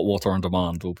 Hot water on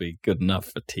demand will be good enough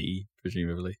for tea,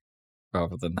 presumably,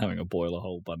 rather than having to boil a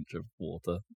whole bunch of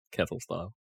water kettle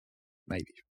style. Maybe.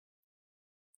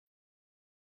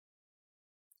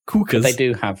 Cookers. They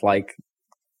do have like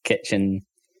kitchen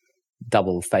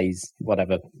double phase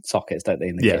whatever sockets, don't they,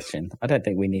 in the kitchen? I don't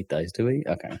think we need those, do we?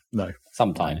 Okay. No.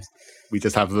 Sometimes. We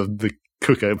just have the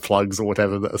cooker plugs or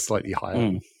whatever that are slightly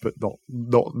higher, but not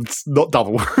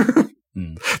double.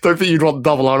 Don't think you'd want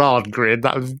double on our grid.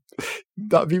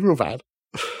 That'd be real bad.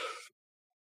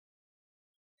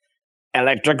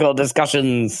 Electrical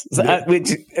discussions,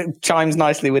 which chimes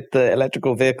nicely with the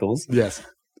electrical vehicles. Yes.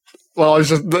 Well, I was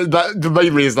just the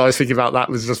main reason I was thinking about that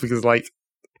was just because, like,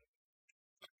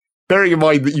 bearing in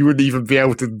mind that you wouldn't even be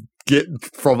able to get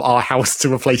from our house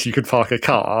to a place you could park a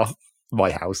car, my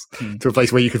house, to a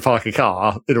place where you could park a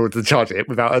car in order to charge it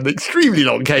without an extremely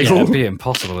long cable. Yeah, it'd be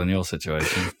impossible in your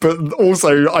situation. But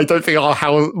also, I don't think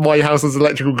my house's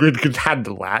electrical grid could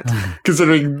handle that,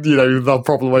 considering, the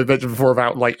problem I mentioned before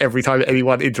about, like, every time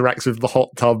anyone interacts with the hot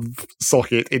tub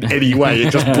socket in any way,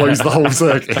 it just blows the whole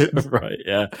circuit. Right,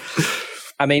 yeah.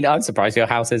 I mean, I'm surprised your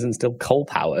house isn't still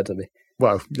coal-powered. I mean.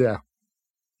 Well, yeah.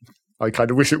 I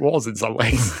kind of wish it was in some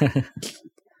ways.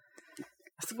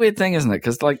 That's the weird thing, isn't it?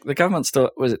 Because like the government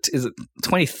still is it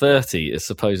 2030 is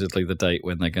supposedly the date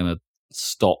when they're going to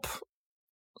stop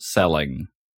selling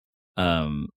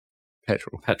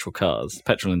petrol cars,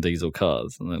 petrol and diesel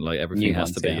cars, and then like everything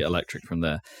has to be electric from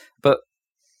there. But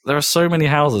there are so many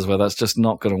houses where that's just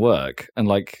not going to work, and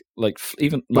like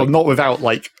even not without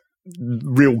like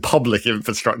real public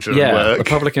infrastructure. Yeah, work. The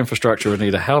public infrastructure would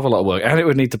need a hell of a lot of work, and it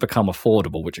would need to become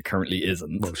affordable, which it currently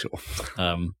isn't. Well, sure.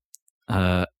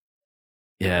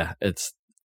 Yeah, it's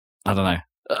I don't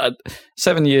know.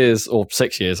 7 years or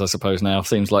 6 years, I suppose. Now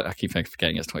seems like I keep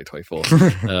forgetting it's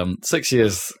 2024. 6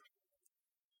 years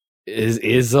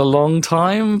is a long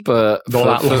time, but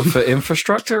for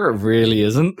infrastructure, it really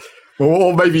isn't. Well,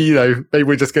 or maybe maybe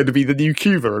we're just going to be the new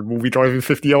Cuba, and we'll be driving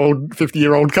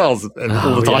 50-year-old cars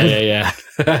all the time.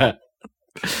 Yeah.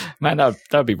 Man,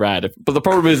 that'd be rad. But the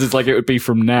problem is like it would be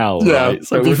from now. Yeah, right?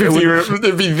 So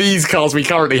it'd be these cars we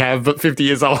currently have, but 50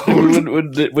 years old.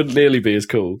 It wouldn't nearly be as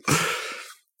cool.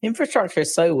 Infrastructure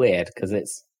is so weird because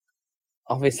it's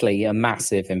obviously a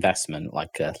massive investment,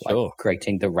 like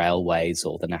creating the railways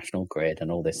or the national grid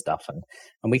and all this stuff, and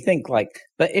we think but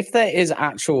if there is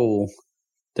actual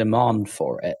demand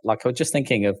for it, like I was just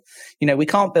thinking of, we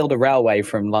can't build a railway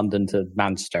from London to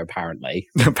Manchester. Apparently,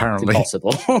 it's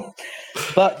impossible.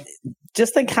 But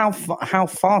just think how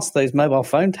fast those mobile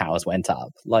phone towers went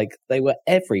up. Like they were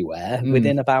everywhere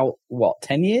within about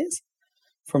 10 years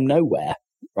from nowhere,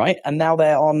 right? And now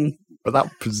they're on. But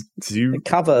that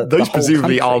cover those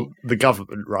presumably are the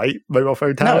government, right? Mobile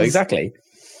phone towers. No, exactly.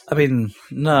 I mean,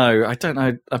 no, I don't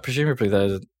know. Presumably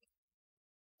there's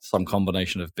some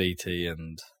combination of BT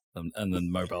and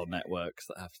then mobile networks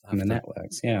that have the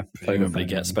networks, yeah. Presumably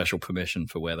get special permission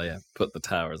for where they have put the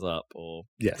towers up, or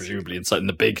presumably in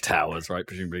the big towers, right?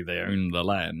 Presumably they own the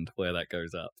land where that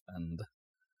goes up,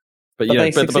 but the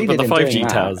 5G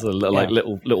towers are like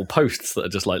little posts that are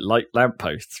just like light lamp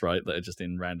posts, right? That are just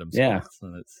in random spots,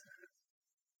 and it's.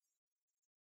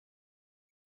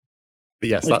 But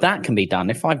yes, if that can be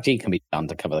done, if 5G can be done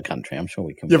to cover the country, I'm sure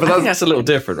we can. Yeah, but I think that's a little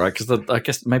different, right? Because I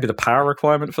guess maybe the power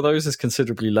requirement for those is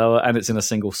considerably lower, and it's in a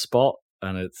single spot,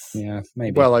 and it's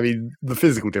maybe. Well, I mean, the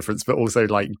physical difference, but also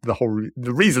like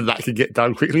the reason that can get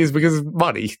done quickly is because of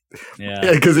money.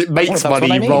 Yeah, because it makes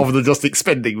money rather than just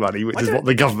expending money, which is what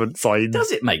the government side.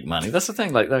 Does it make money? That's the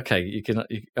thing. Like, okay, you can.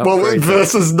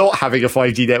 Versus not having a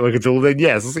 5G network at all, then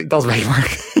yes, it does make money.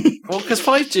 Well, because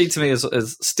 5G to me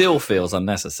is still feels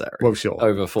unnecessary. Well, sure.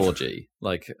 Over 4G.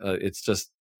 Like, it's just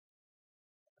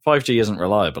 5G isn't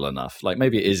reliable enough. Like,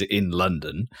 maybe it is in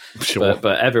London, sure.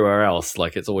 But everywhere else,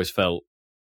 like, it's always felt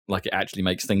like it actually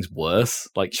makes things worse.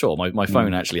 Like, sure, my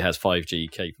phone actually has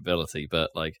 5G capability,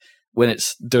 but like when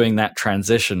it's doing that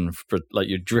transition for like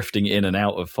you're drifting in and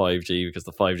out of 5G because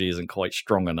the 5G isn't quite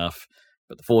strong enough,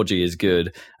 but the 4G is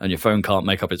good, and your phone can't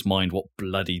make up its mind what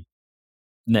bloody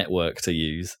network to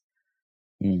use.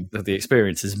 The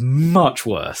experience is much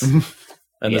worse.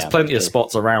 And there's plenty of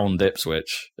spots around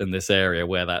Ipswich in this area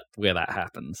where that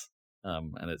happens,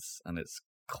 and it's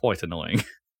quite annoying.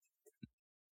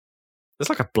 There's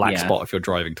like a black spot if you're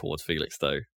driving towards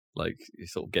Felixstowe. Like you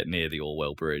sort of get near the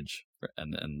Orwell Bridge,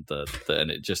 and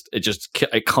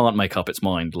it can't make up its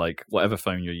mind. Like whatever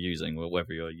phone you're using, or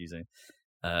whatever you're using,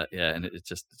 and it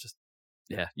just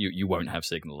you won't have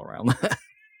signal around there.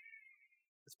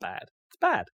 It's bad. It's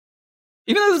bad.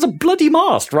 Even though there's a bloody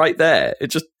mast right there, it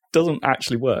just doesn't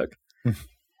actually work.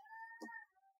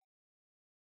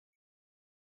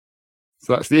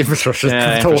 So that's the infrastructure.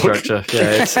 Infrastructure.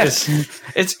 Yeah,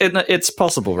 it's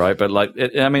possible, right? But like,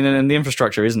 and the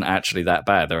infrastructure isn't actually that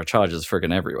bad. There are charges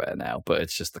friggin' everywhere now, but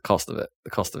it's just the cost of it. The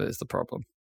cost of it is the problem.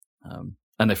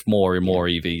 And if more and more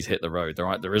EVs hit the road,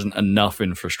 there isn't enough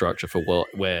infrastructure for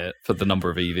the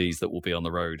number of EVs that will be on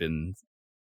the road in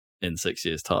 6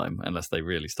 years' time, unless they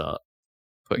really start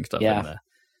putting stuff in there.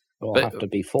 Or have to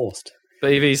be forced.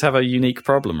 But EVs have a unique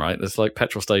problem, right? There's like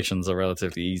petrol stations are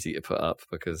relatively easy to put up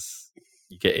because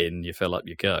you get in, you fill up,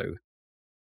 you go.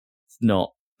 It's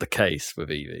not the case with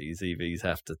EVs. EVs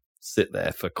have to sit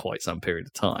there for quite some period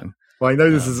of time. Well, I know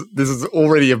this is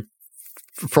already a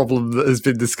problem that has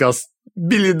been discussed a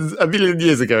million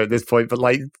years ago at this point, but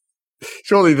like,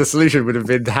 surely the solution would have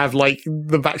been to have like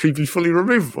the battery be fully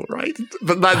removable, right?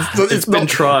 But it's been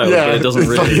trialed, but it doesn't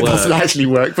really work. It doesn't actually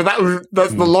work. But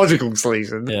that's the logical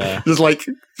solution. Yeah, just like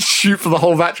shoot for the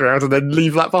whole battery out and then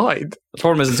leave that behind. The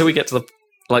problem is until we get to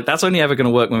that's only ever going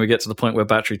to work when we get to the point where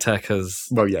battery tech has.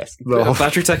 Well, yes,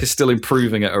 battery tech is still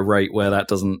improving at a rate where that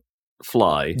doesn't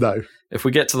fly. No, if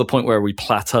we get to the point where we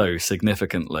plateau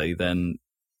significantly, then.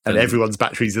 And everyone's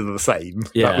batteries are the same.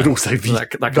 Yeah, that would also be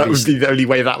that would be the only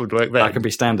way that would work. Then. That could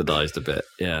be standardized a bit.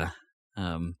 Yeah.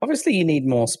 Obviously, you need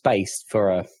more space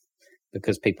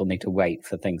because people need to wait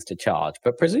for things to charge.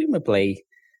 But presumably,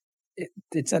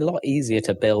 it's a lot easier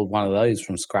to build one of those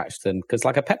from scratch because,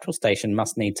 like, a petrol station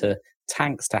must need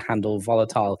tanks to handle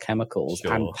volatile chemicals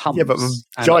and pumps. Yeah, but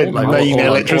giant main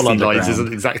electricity lines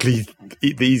isn't exactly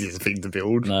the easiest thing to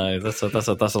build. No, that's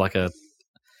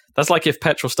like if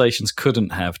petrol stations couldn't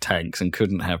have tanks and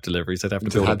couldn't have deliveries, they'd have to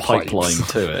build a pipeline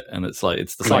to it, and it's like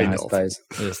it's the same. I suppose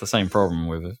it's the same problem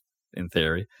with it, in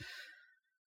theory.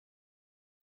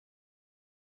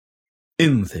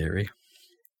 In theory,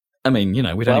 I mean,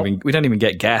 we don't even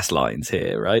get gas lines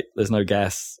here, right? There's no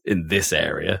gas in this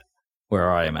area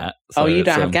where I am at. So you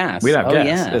don't have gas. We don't have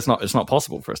gas. Yeah. It's not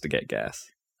possible for us to get gas.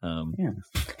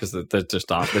 Because there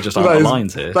just aren't the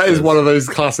lines here. That is one of those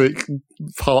classic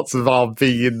parts of our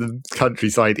being in the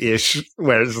countryside-ish,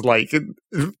 where it's like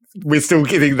we're still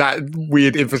getting that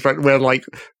weird infrastructure where, like,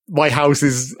 my house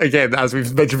is, again, as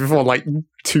we've mentioned before, like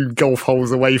 2 golf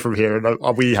holes away from here,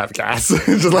 and we have gas.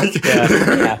 Just like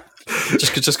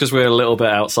just because we're a little bit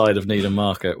outside of Needham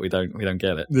Market, we don't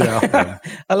get it. Yeah.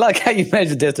 I like how you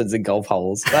measure distance in golf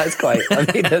holes. That's quite. I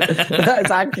mean,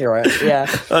 that's accurate. Yeah.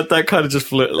 That kind of just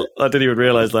flew. I didn't even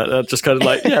realize that. That just kind of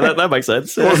like, that makes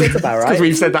sense. Well, it's about right. Because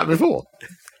we've said that before.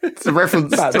 It's a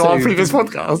reference to our previous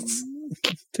podcasts.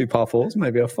 2 par 4s,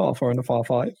 maybe a par 4 and a par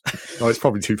 5. Oh, it's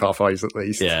probably 2 par 5s at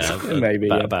least. Yeah, maybe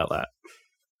about that.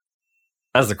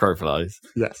 As the crow flies.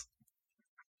 Yes.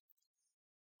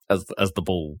 As the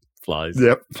ball flies.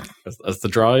 Yep. As the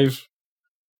drive.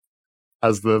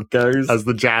 As the goes. As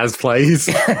the jazz plays.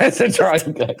 As the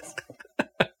drive goes.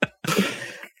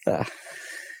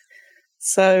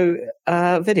 So,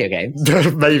 video games.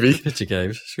 Maybe. Video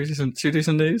games. Should we do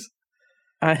some news?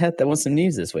 I heard there was some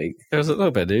news this week. There was a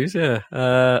little bit of news, yeah.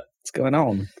 What's going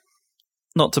on?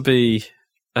 Not to be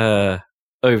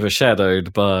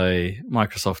overshadowed by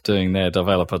Microsoft doing their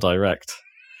Developer Direct,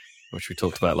 which we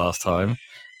talked about last time.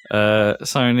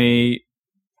 Sony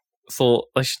thought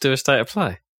they should do a state of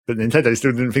play. But Nintendo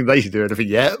still didn't think they should do anything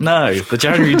yet. No, the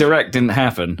January Direct didn't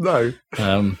happen. No.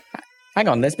 Hang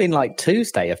on, there's been like 2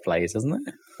 state of plays, hasn't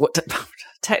there? What?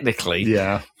 Technically,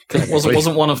 yeah.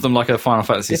 Wasn't one of them like a Final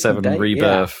Fantasy VII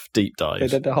Rebirth deep dive? They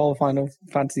did the whole Final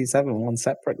Fantasy VII one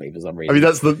separately for some reason. I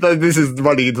mean, this is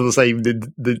running into the same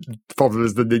the problem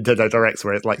as the Nintendo Directs,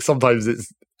 where it's like sometimes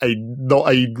it's not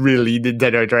a really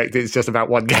Nintendo Direct; it's just about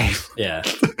one game. Yeah,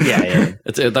 yeah.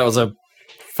 That was a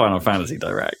Final Fantasy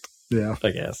Direct. Yeah,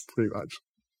 I guess pretty much.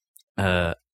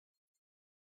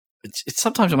 It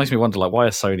sometimes it makes me wonder, like, why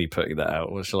is Sony putting that out?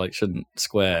 Shouldn't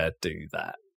Square do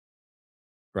that?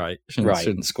 right?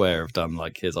 Shouldn't Square have done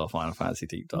like here's our Final Fantasy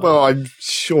deep dive? Well, I'm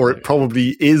sure it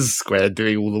probably is Square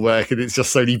doing all the work, and it's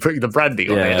just Sony putting the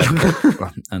branding on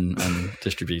it and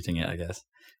distributing it. I guess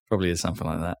probably is something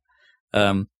like that.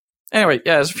 Anyway,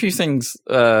 there's a few things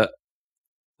that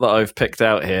I've picked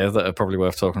out here that are probably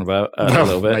worth talking about a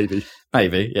little bit.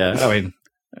 Maybe, yeah. I mean,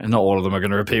 not all of them are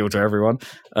going to appeal to everyone.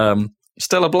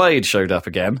 Stellar Blade showed up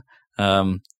again,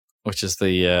 which is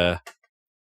the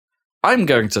I'm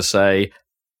going to say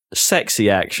sexy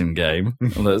action game.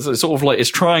 It's sort of like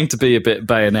it's trying to be a bit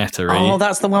Bayonetta-y. Oh,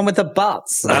 that's the one with the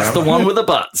butts. That's the one with the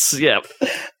butts. Yep.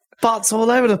 Butts all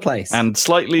over the place. And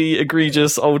slightly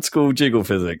egregious old school jiggle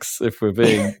physics, if we're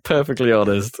being perfectly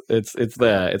honest. It's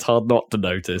there. It's hard not to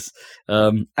notice.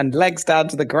 And legs down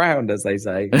to the ground, as they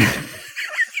say.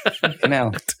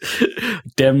 Now,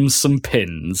 dem some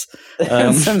pins.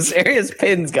 Some serious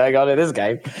pins going on in this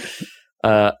game.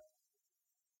 I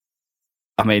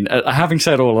mean, having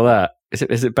said all of that,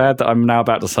 is it bad that I'm now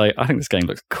about to say I think this game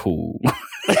looks cool?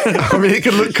 I mean, it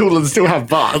can look cool and still have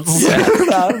butts.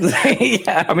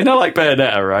 Yeah. I mean, I like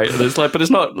Bayonetta, right? But it's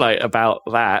not like about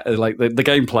that. Like the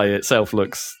gameplay itself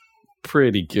looks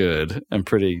pretty good and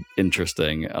pretty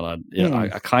interesting, and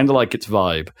I kind of like its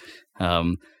vibe.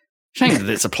 Shame that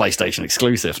it's a PlayStation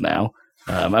exclusive now.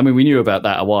 I mean, we knew about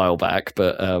that a while back,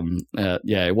 but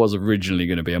it was originally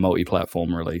going to be a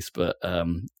multi-platform release, but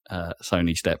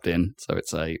Sony stepped in, so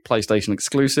it's a PlayStation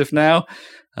exclusive now.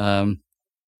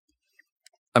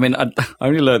 I mean, I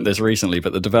only learned this recently,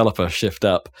 but the developer Shift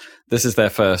Up, this is their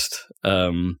first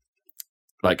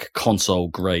console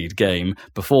grade game.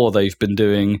 Before they've been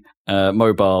doing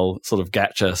mobile sort of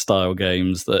gacha style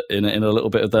games that in a little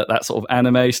bit of that sort of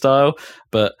anime style.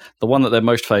 But the one that they're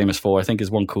most famous for, I think,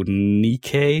 is one called Nick,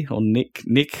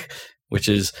 which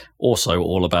is also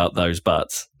all about those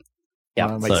butts.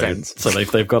 Yeah, makes sense. So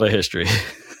they've got a history.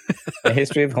 A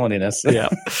history of horniness. Yeah.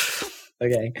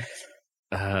 Okay.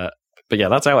 But yeah,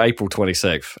 that's out April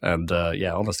 26th. And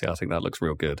honestly, I think that looks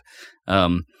real good.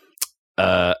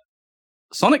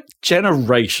 Sonic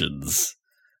Generations.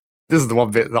 This is the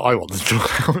one bit that I wanted to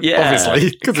talk about, yeah.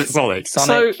 obviously, because it's Sonic.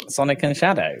 Sonic and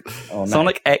Shadow. No?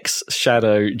 Sonic X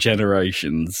Shadow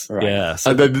Generations. Right. Yeah.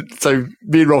 So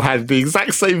me and Rob had the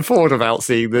exact same thought about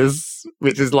seeing this,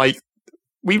 which is like,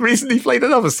 we recently played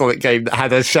another Sonic game that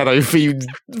had a Shadow-themed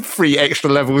 3 extra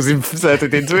levels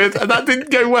inserted into it, and that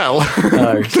didn't go well.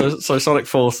 No, so Sonic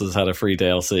Forces had a free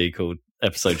DLC called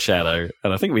Episode Shadow,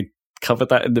 and I think we covered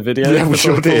that in the video. Yeah, we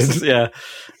sure did. Yeah.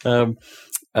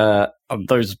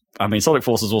 Sonic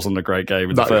Forces wasn't a great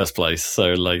game in the first place,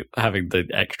 so like having the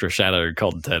extra Shadow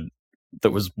content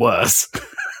that was worse.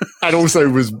 And also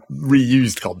was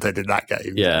reused content in that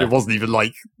game. Yeah. It wasn't even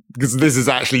like, because this is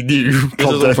actually new content. This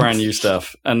is all brand new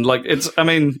stuff. And like,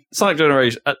 Sonic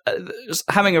Generation,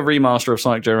 having a remaster of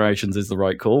Sonic Generations is the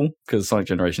right call, because Sonic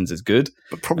Generations is good.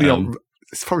 But probably not.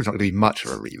 It's probably not going to be much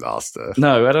of a remaster.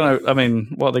 No, I don't know. I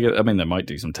mean, what are they going to? I mean, they might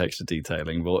do some texture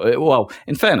detailing, but well,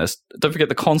 in fairness, don't forget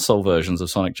the console versions of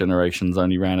Sonic Generations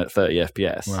only ran at 30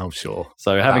 FPS. Well, sure.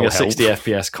 So having a 60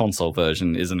 FPS console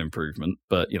version is an improvement.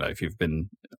 But if you've been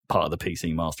part of the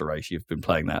PC master race, you've been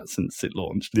playing that since it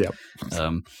launched. Yeah.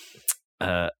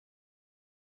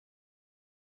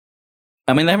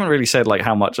 I mean, they haven't really said like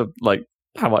how much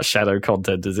Shadow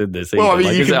content is in this either. Well, I mean,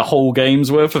 is it a whole game's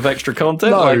worth of extra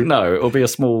content? No, it'll be a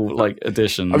small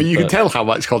addition. I mean, you can tell how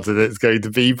much content it's going to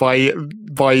be by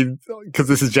because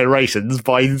this is Generations,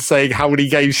 by saying how many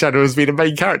games Shadow has been a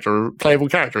main character, a playable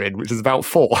character in, which is about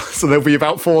 4. So there'll be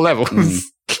about 4 levels.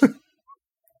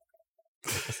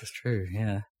 This is true,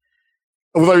 yeah.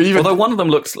 Although one of them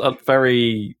looks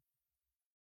very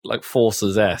like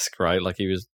Forces-esque, right? Like he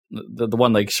was the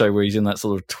one they show where he's in that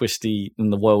sort of twisty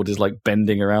and the world is like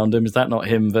bending around him. Is that not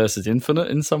him versus Infinite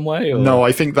in some way? Or? No,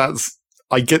 I think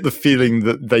I get the feeling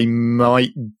that they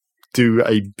might do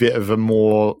a bit of a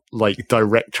more like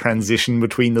direct transition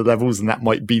between the levels, and that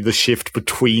might be the shift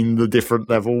between the different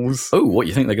levels. Oh, what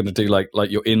you think they're going to do? Like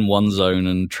you're in one zone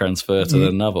and transfer to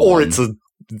another, or one? It's a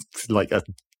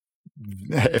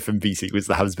FMV sequence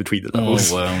that happens between the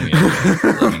levels. Oh, well,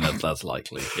 yeah. I mean, that's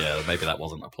likely. Yeah, maybe that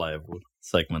wasn't a playable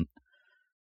segment.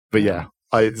 But yeah,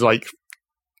 it's like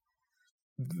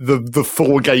the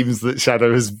 4 games that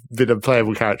Shadow has been a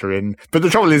playable character in. But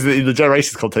the trouble is that in the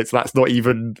Generations context, that's not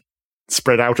even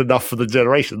spread out enough for the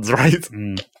Generations, right?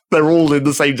 Mm. They're all in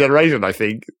the same generation, I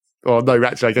think. Or no,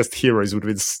 actually, I guess Heroes would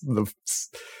have been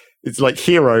it's like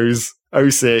Heroes,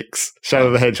 06, Shadow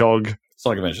the Hedgehog,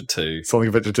 Sonic Adventure 2. Sonic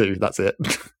Adventure 2, that's it.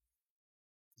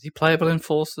 Is he playable in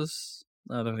Forces?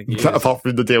 No, I don't think he is. Apart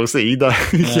from the DLC, no.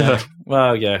 Yeah.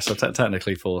 Well, yeah, so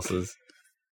technically Forces.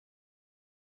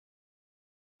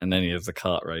 in any of the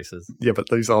kart races. Yeah, but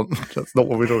those aren't. That's not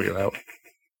what we're talking about.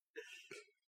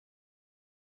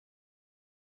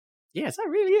 Yeah, is that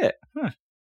really it? Huh.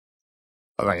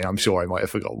 I mean, I'm sure I might have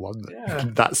forgotten one. But Yeah.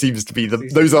 that seems to be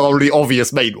those are the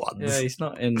obvious main ones. Yeah, he's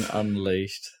not in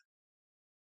Unleashed.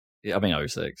 Yeah, I mean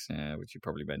 06, yeah, which you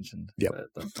probably mentioned. Yep. But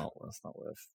that's not worth.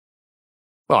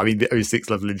 Well, I mean, the 06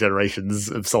 level in Generations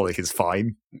of Sonic is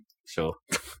fine. Sure.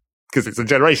 Because it's a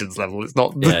Generations level. It's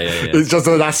not. Yeah. It's just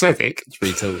an aesthetic. It's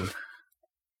retooled.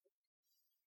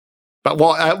 But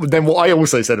what I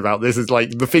also said about this is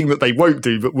like the thing that they won't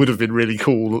do, but would have been really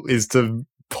cool, is to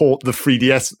port the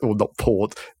 3DS, or not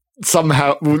port,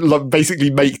 somehow basically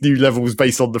make new levels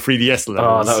based on the 3DS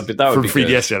levels. That would be from good.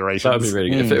 3DS generations. That would be really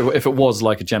good. If it was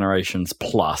like a Generations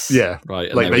Plus. Yeah.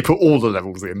 Right. Like they put all the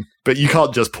levels in, but you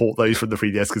can't just port those from the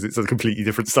 3DS because it's a completely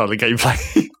different style of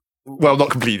gameplay. Well,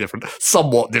 not completely different,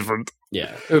 somewhat different.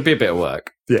 Yeah. It would be a bit of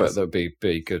work. Yes. But that would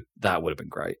be good. That would have been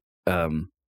great.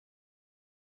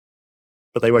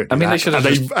 But they won't. I mean, that. they should have.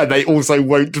 And they also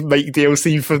won't make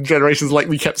DLC for Generations like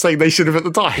we kept saying they should have at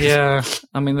the time. Yeah,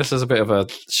 I mean, this is a bit of a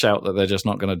shout that they're just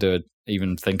not going to do it.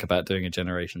 Even think about doing a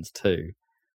Generations 2.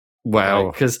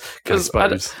 Well, because I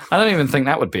don't even think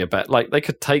that would be a bet. Like they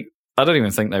could take. I don't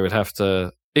even think they would have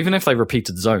to. Even if they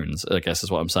repeated zones, I guess is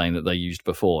what I'm saying, that they used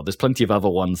before. There's plenty of other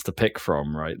ones to pick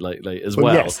from, right? Like as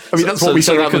well. Yes. I mean, that's what we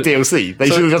said about the DLC. They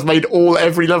should have just made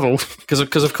every level. Because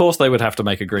of course they would have to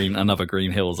make another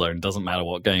Green Hill Zone. Doesn't matter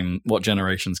what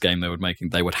Generations game they would make.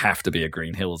 They would have to be a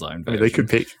Green Hill Zone. I mean, they could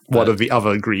pick one of the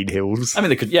other Green Hills. I mean,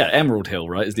 they could. Yeah, Emerald Hill,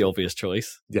 right, is the obvious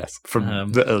choice. Yes,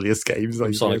 from the earliest games,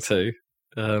 from Sonic 2.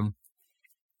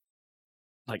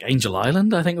 Like Angel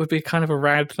Island, I think would be kind of a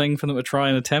rad thing for them to try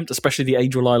and attempt, especially the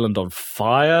Angel Island on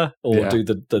fire, or do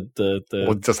the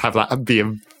or just have that be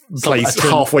a place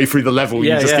halfway through the level.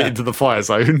 You just get into the fire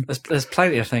zone. There's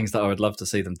plenty of things that I would love to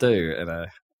see them do. I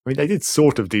mean, they did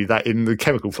sort of do that in the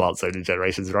chemical plant zone in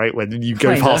Generations, right? When you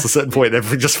go past a certain point,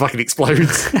 everything just fucking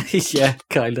explodes. Yeah,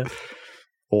 kind of.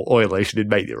 Or Oil Ocean in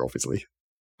Mania, obviously.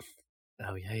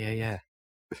 Oh yeah.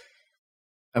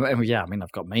 I mean,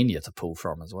 I've got Mania to pull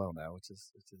from as well now, which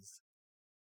is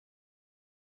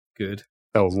good.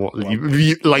 Oh, what?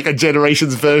 Like a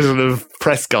Generations version of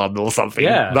Press Gun or something?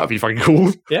 Yeah. That'd be fucking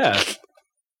cool. Yeah.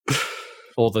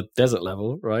 Or the desert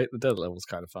level, right? The desert level's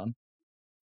kind of fun.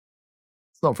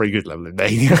 It's not a very good level in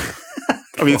Mania.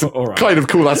 I mean, it's kind of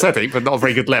cool aesthetic, but not a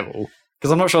very good level.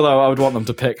 Because I'm not sure, though, I would want them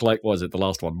to pick, like, what was it, the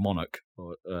last one? Monarch?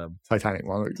 Or, Titanic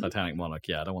Monarch. Titanic Monarch,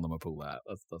 yeah. I don't want them to pull that.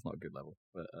 That's not a good level.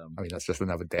 But, I mean, that's just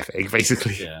another Death Egg,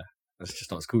 basically. Yeah. That's just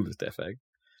not as cool as Death Egg.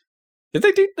 They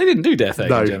didn't do Death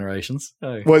Egg in Generations.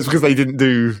 No. Well, it's because they did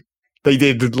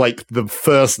like the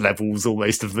first levels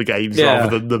almost of the games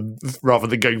rather than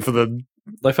going for the end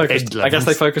levels. I guess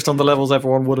they focused on the levels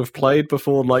everyone would have played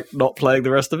before, like, not playing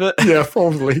the rest of it. Yeah,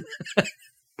 probably.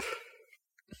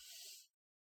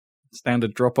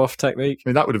 Standard drop-off technique. I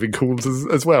mean, that would have been cool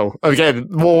as well. Again,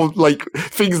 more like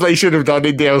things they should have done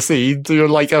in DLC, do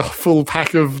like a full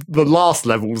pack of the last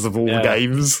levels of all the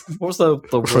games. What was the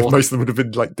most of them would have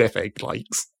been like Death Egg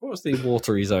likes. What was the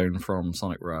watery zone from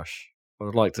Sonic Rush? I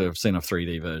would like to have seen a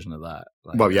 3D version of that.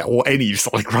 Like, well, yeah, or any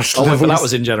Sonic Rush levels. But that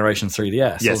was in Generation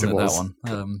 3DS. Yes, it was. That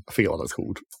one. I forget what that's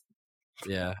called.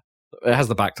 Yeah, it has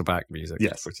the back-to-back music.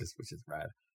 Yes, which is rad.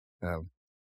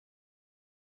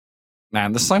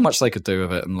 Man, there's so much they could do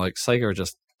with it, and like Sega are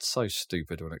just so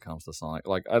stupid when it comes to Sonic.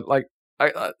 It's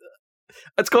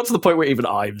got to the point where even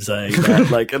I'm saying that,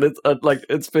 like, and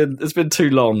it's been too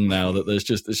long now that it's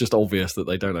just obvious that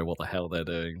they don't know what the hell they're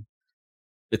doing.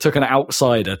 It took an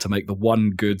outsider to make the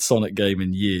one good Sonic game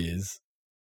in years,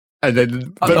 and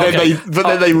then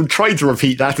then they tried to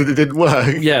repeat that and it didn't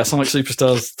work. Yeah, Sonic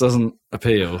Superstars doesn't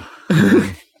appeal.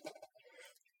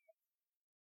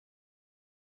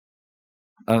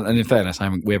 And in fairness,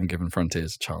 we haven't given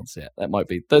Frontiers a chance yet.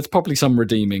 There's probably some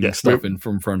redeeming stuff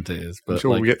from Frontiers, but I'm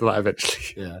sure we'll get to that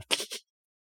eventually. Yeah,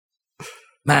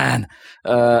 man,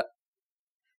 that's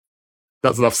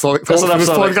enough Sonic talk for this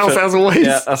podcast, as always.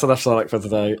 Yeah, that's enough Sonic for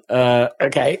today.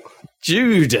 Okay,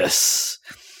 Judas.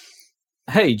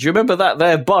 Hey, do you remember that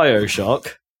there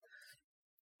BioShock?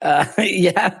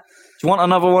 Yeah. Do you want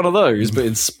another one of those, but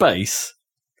in space?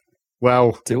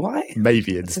 Well, do I?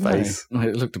 Maybe in space.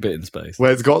 It looked a bit in space.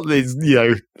 Where it's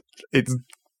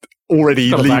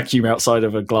already got a vacuum outside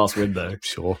of a glass window.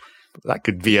 Sure, that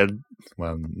could be I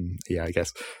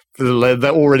guess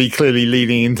they're already clearly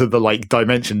leaning into the like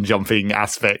dimension jumping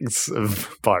aspects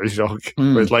of BioShock.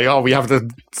 Where it's like, oh, we have to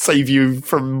save you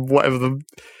from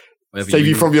save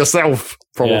you from yourself,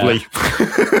 probably.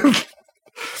 Yeah.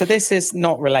 So this is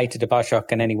not related to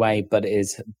BioShock in any way, but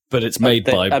it's made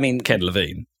by Ken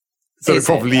Levine. So it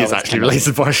probably is actually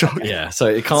related to Bioshock. Yeah, so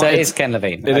it can't. So it is Ken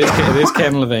Levine. It is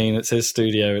Ken Levine. It's his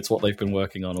studio. It's what they've been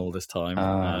working on all this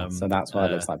time. So that's why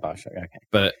it looks like Bioshock. Okay,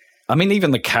 but I mean,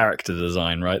 even the character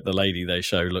design, right? The lady they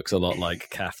show looks a lot like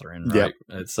Catherine, right?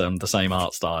 Yep. It's the same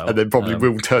art style, and then probably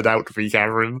will turn out to be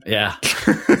Catherine. Yeah,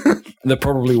 there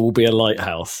probably will be a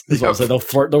lighthouse. Yep. So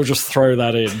they'll just throw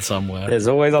that in somewhere. There's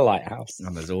always a lighthouse,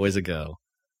 and there's always a girl.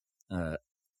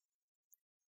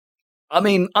 I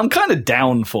mean, I'm kind of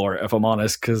down for it, if I'm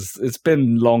honest, because it's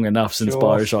been long enough since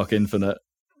Bioshock Infinite.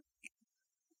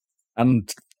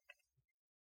 And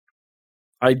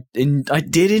I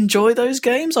did enjoy those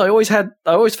games. I always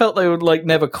felt they would like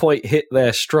never quite hit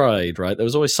their stride, right? There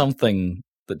was always something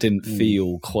that didn't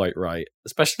feel quite right.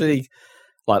 Especially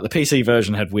like the PC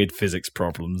version had weird physics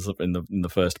problems in the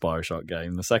first Bioshock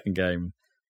game. The second game,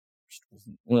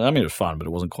 well, I mean, it was fun, but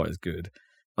it wasn't quite as good.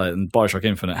 And Bioshock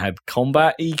Infinite had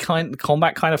combat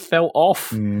kind of fell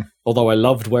off. Although I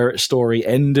loved where its story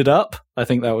ended up. I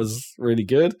think that was really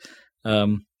good.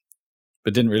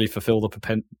 But didn't really fulfill the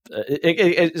potential.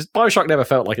 Bioshock never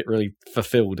felt like it really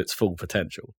fulfilled its full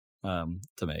potential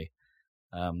to me.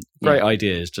 Great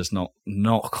ideas, just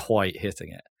not quite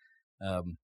hitting it.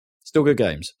 Still good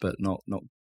games, but not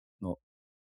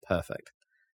perfect.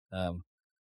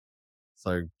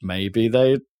 So maybe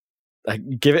they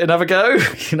give it another go.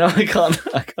 I can't.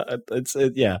 It's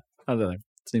yeah. I don't know.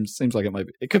 Seems like it might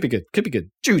be. It could be good. Could be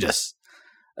good. Judas.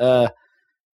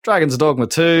 Dragon's Dogma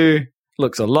 2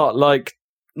 looks a lot like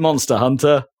Monster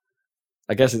Hunter.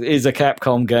 I guess it is a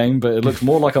Capcom game, but it looks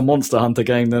more like a Monster Hunter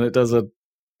game than it does a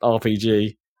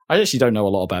RPG. I actually don't know a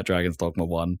lot about Dragon's Dogma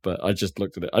 1, but I just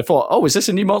looked at it. I thought, oh, is this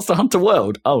a new Monster Hunter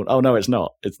world? Oh no, it's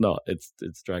not. It's not. It's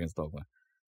Dragon's Dogma.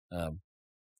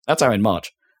 That's out in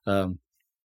March.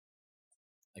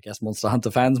 I guess Monster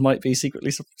Hunter fans might be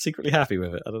secretly happy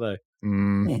with it. I don't know.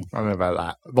 I don't know about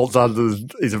that. Monster Hunter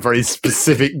is a very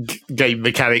specific game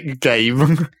mechanic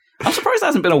game. I'm surprised there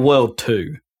hasn't been a World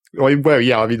 2. Well,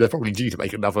 yeah, I mean, they're probably due to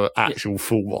make another actual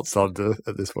full Monster Hunter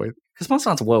at this point. Because Monster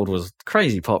Hunter World was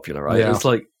crazy popular, right? Yeah. It's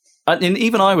like, and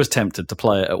even I was tempted to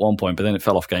play it at one point, but then it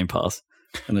fell off Game Pass.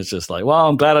 And it's just like, well,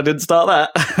 I'm glad I didn't start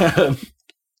that.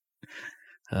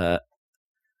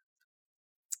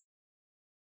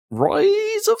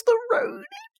 Rise of the Ronin.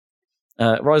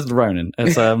 Rise of the Ronin.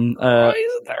 It's Rise of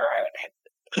the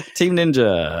Ronin. Team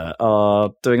Ninja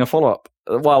are doing a follow-up.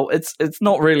 Well, it's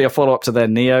not really a follow-up to their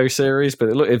Neo series, but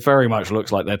it very much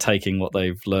looks like they're taking what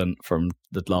they've learned from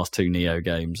the last two Neo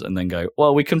games and then go,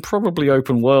 well, we can probably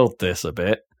open world this a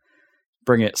bit,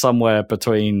 bring it somewhere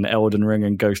between Elden Ring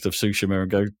and Ghost of Tsushima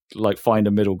and go like find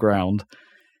a middle ground.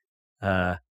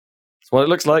 That's what it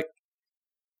looks like.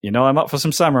 I'm up for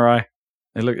some samurai.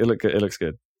 It looks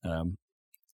good.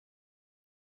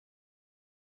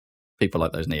 People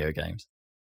like those Neo games.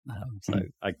 So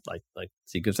I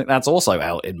see good things. That's also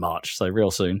out in March, so real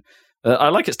soon. I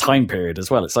like its time period as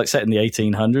well. It's like set in the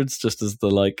 1800s, just as the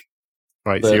like.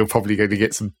 Right, so you're probably going to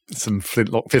get some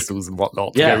flintlock pistols and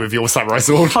whatnot to go with your samurai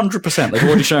sword. 100%. They've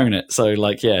already shown it. So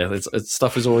like, yeah, it's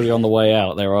stuff is already on the way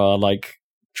out. There are like,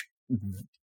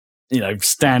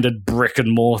 standard brick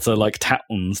and mortar like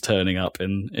towns turning up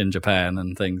in Japan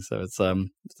and things. So it's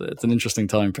an interesting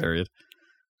time period.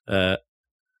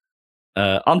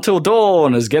 Until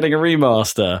Dawn is getting a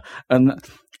remaster, and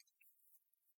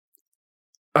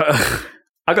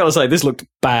I gotta say this looked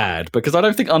bad because I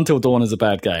don't think Until Dawn is a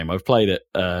bad game. I've played it.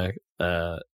 I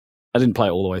didn't play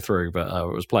it all the way through, but I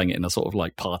was playing it in a sort of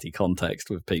like party context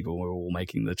with people. We were all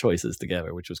making the choices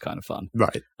together, which was kind of fun.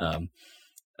 Right.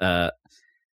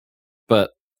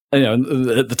 But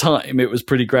at the time, it was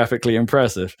pretty graphically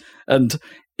impressive. And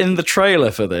in the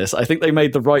trailer for this, I think they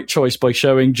made the right choice by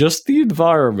showing just the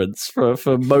environments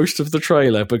for most of the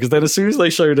trailer, because then as soon as they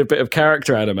showed a bit of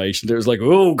character animation, it was like,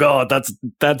 oh god,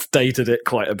 that's dated it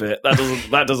quite a bit.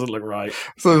 That doesn't look right.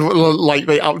 So like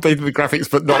they updated the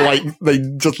graphics, but not like they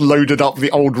just loaded up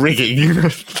the old rigging.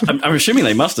 I'm assuming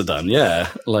they must have done, yeah.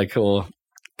 Like, or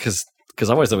because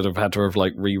otherwise they would have had to have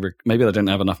like maybe they didn't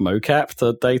have enough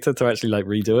mocap data to actually like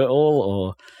redo it all,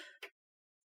 or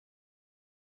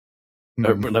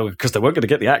because they weren't going to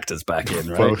get the actors back in,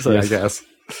 right? Well, so, yeah, I guess.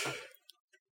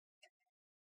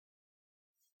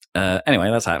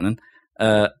 Anyway, that's happening.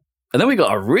 And then we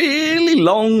got a really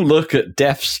long look at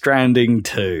Death Stranding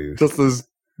 2. Just as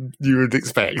you would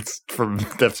expect from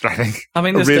Death Stranding. I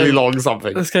mean, long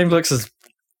something. This game looks as...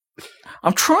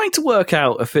 I'm trying to work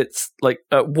out if it's like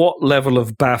at what level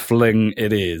of baffling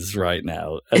it is right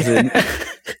now.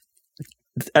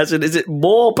 As in, is it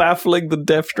more baffling than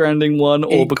Death Stranding 1,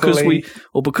 or because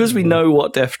we know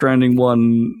what Death Stranding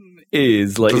 1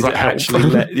 is. Like, does it actually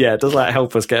does that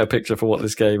help us get a picture for what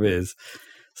this game is?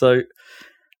 So,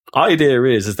 idea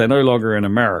is they're no longer in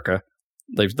America.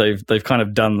 They've kind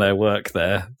of done their work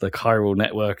there. The chiral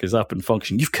network is up and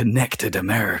functioning. You've connected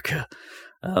America,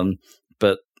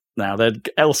 but now they're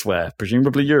elsewhere,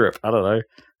 presumably Europe. I don't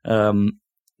know,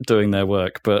 doing their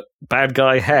work. But bad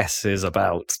guy Hess is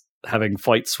about having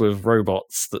fights with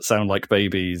robots that sound like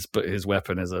babies, but his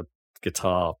weapon is a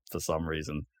guitar for some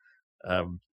reason.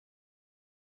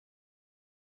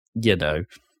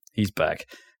 He's back.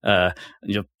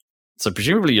 So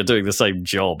presumably you're doing the same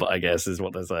job, I guess, is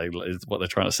what they're saying, is what they're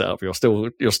trying to set up. You're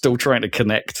still trying to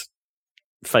connect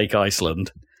fake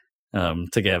Iceland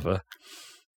together,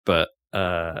 but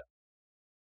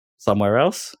somewhere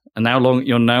else. And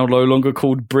you're now no longer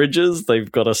called Bridges.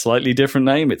 They've got a slightly different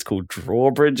name. It's called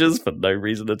Drawbridges for no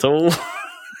reason at all.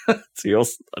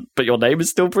 But your name is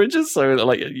still Bridges. So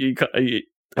like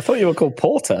I thought you were called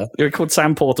Porter. You were called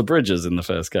Sam Porter Bridges in the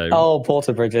first game. Oh,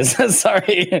 Porter Bridges.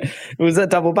 Sorry. Was that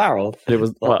double-barreled? It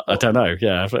was, well, I don't know.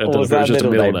 Yeah. Or was that just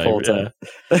middle a middle name, Porter?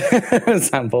 Yeah.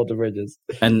 Sam Porter Bridges.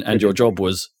 And your job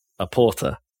was a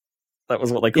porter. That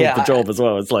was what they called the job as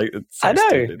well. It's like, it's so I know.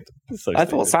 Stupid. So I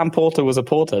thought Sam Porter was a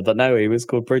porter, but no, he was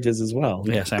called Bridges as well.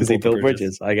 Yeah, Sam because he built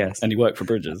Bridges, I guess. And he worked for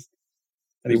Bridges.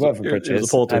 And he worked for Bridges. He was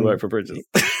a porter who worked for Bridges.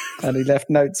 And he left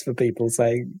notes for people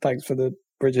saying, thanks for the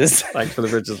Bridges. Thanks for the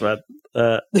Bridges, man.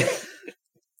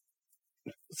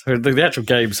 So the actual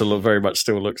game very much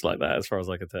still looks like that, as far as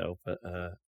I can tell. But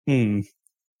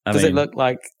does it look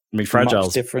like Fragile's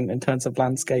much different in terms of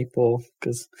landscape, or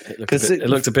because it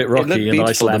looked a bit rocky and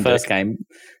Icelandic? The first game,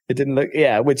 it didn't look,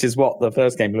 which is what the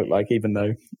first game looked like, even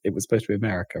though it was supposed to be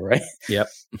America, right? Yep,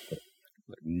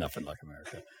 nothing like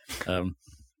America.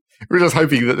 We're just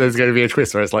hoping that there's going to be a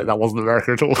twist where it's like that wasn't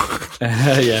America at all.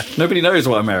 Yeah, nobody knows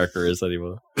what America is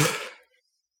anymore.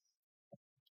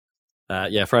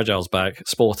 Fragile's back,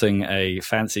 sporting a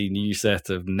fancy new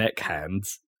set of neck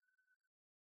hands.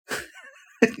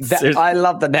 I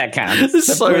love the neck hands.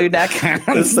 The blue neck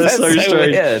hands. They're so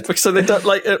strange. Weird. So they don't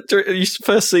like. You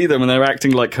first see them and they're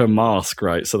acting like her mask,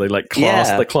 right? So they like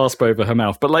clasp over her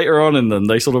mouth. But later on in them,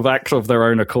 they sort of act of their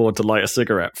own accord to light a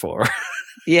cigarette for her.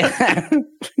 Yeah,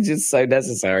 which is so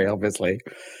necessary, obviously.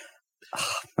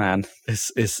 Oh, man,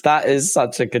 that is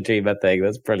such a Kojima thing.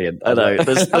 That's brilliant. I know.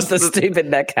 There's the stupid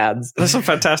neck hands. There's some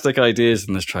fantastic ideas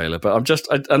in this trailer, but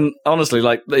and honestly,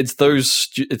 like it's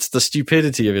the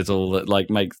stupidity of it all that like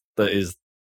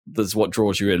that's what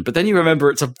draws you in. But then you remember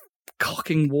it's a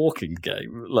cocking walking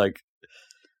game, like,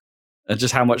 and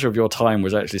just how much of your time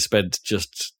was actually spent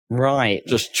just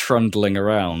trundling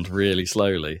around really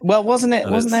slowly. Well, wasn't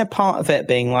there part of it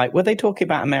being like, were they talking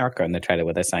about America in the trailer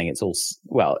where they're saying it's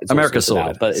America's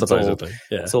sorted out, but supposedly,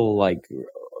 it's all like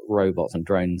robots and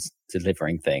drones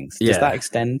delivering things. Does that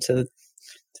extend to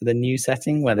the new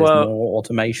setting where there's more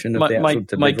automation of the actual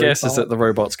delivery my guess part? is that the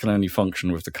robots can only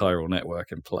function with the chiral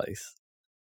network in place.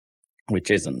 Which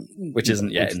isn't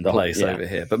yet in place over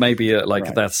here. But maybe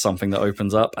that's something that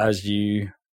opens up as you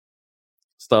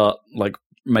start like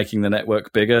making the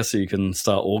network bigger, so you can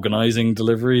start organizing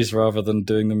deliveries rather than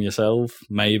doing them yourself.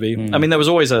 Maybe. I mean, there was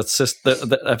always a system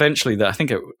that eventually that I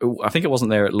think it wasn't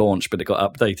there at launch, but it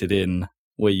got updated in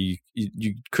where you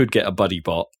could get a buddy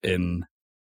bot in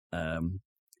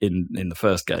the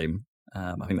first game.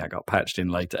 I think that got patched in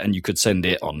later, and you could send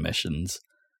it on missions.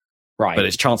 Right. But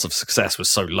its chance of success was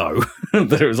so low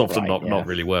that it was often not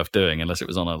really worth doing unless it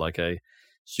was on a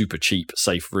super cheap,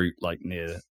 safe route, like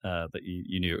near that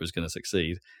you knew it was going to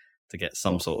succeed to get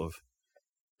some sort of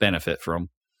benefit from.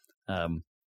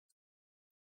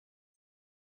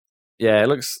 It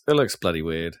looks bloody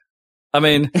weird. I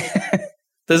mean,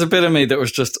 there's a bit of me that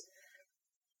was just,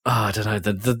 I don't know,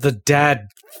 the dad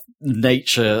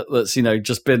nature that's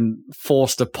just been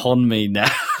forced upon me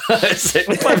now. You're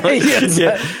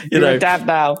a dad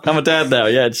now. I'm a dad now.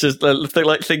 Yeah, it's just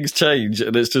like things change,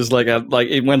 and it's just like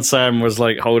when Sam was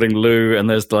like holding Lou, and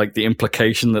there's like the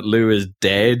implication that Lou is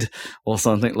dead or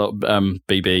something. Like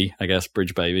BB, I guess,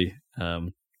 Bridge Baby.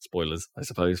 Spoilers, I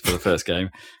suppose, for the first game.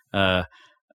 And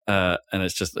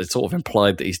it's sort of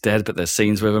implied that he's dead, but there's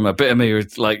scenes with him. A bit of me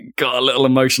was like got a little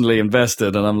emotionally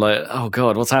invested, and I'm like, oh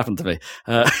god, what's happened to me?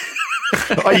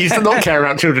 I used to not care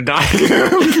about children dying.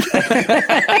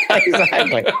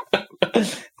 Exactly.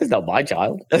 It's not my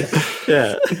child.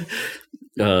 Yeah.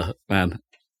 Man.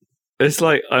 It's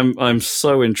like I'm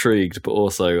so intrigued, but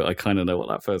also I kind of know what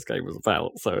that first game was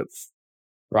about, so it's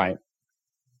right.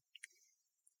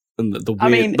 And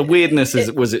the weirdness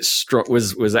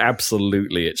was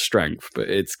absolutely its strength, but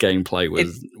its gameplay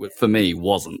for me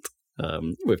wasn't.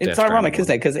 With it's ironic,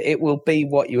 isn't it? Because it will be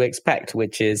what you expect,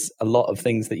 which is a lot of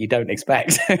things that you don't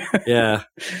expect. Yeah.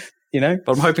 But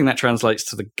I'm hoping that translates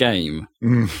to the game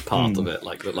part of it.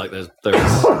 Like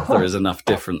there is enough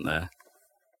different there.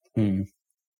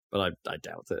 But I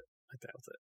doubt it.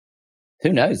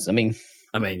 Who knows? I mean,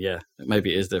 yeah,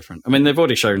 maybe it is different. I mean, they've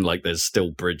already shown like there's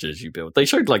still bridges you build. They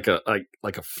showed like a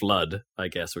flood, I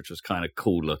guess, which was kind of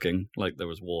cool looking. Like there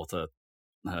was water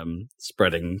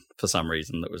spreading for some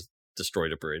reason that was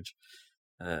destroyed a bridge.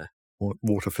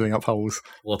 Water filling up holes.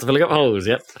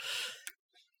 Yep.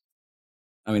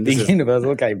 I mean, the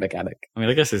universal game mechanic. I mean,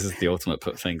 I guess this is the ultimate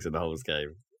put things in the holes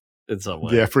game in some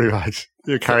way. Yeah, pretty much.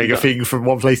 You're carrying a thing from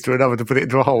one place to another to put it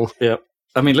into a hole. Yep.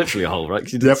 I mean, literally a hole, right?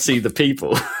 Because you didn't see the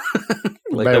people.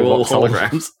 Like they were all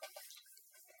holograms.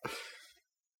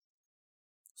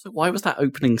 So why was that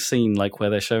opening scene, like where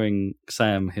they're showing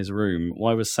Sam his room?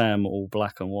 Why was Sam all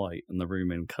black and white and the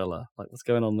room in colour? Like, what's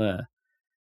going on there?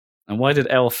 And why did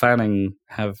Elle Fanning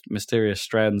have mysterious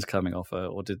strands coming off her?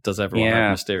 Or does everyone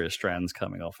have mysterious strands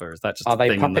coming off her? Is that just Are a they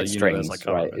thing puppet in the strings, universe?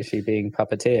 right? Is she being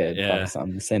puppeteered by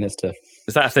some sinister...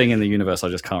 Is that a thing in the universe I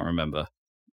just can't remember?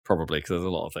 Probably, because there's a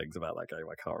lot of things about that game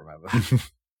I can't remember.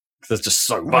 Because there's just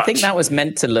so much. I think that was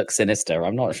meant to look sinister.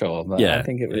 I'm not sure. But I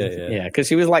think it was. Yeah, because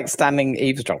she was like standing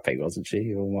eavesdropping, wasn't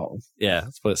she? Or what? Yeah,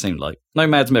 that's what it seemed like. No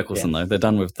Mads Mikkelsen, though. They're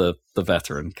done with the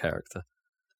veteran character.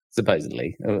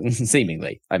 Supposedly.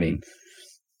 Seemingly. I mean,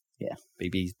 yeah.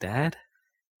 BB's dad?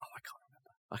 Oh,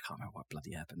 I can't remember what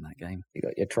bloody happened in that game. You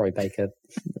got your Troy Baker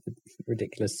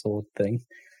ridiculous sword thing.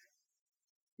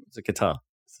 It's a guitar.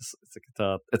 It's a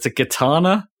guitar. It's a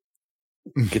katana?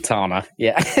 Katana,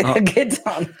 yeah.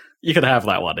 Katana. You could have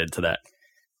that one, internet.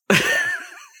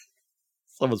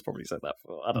 Someone's probably said that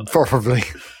before. I don't know. Probably.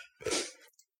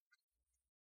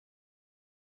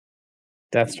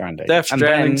 Death Stranding. Death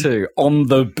Stranding 2 on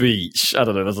the beach. I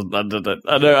don't know.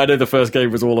 I know the first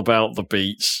game was all about the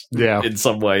beach in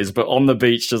some ways, but on the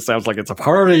beach just sounds like it's a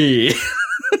party.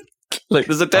 Like,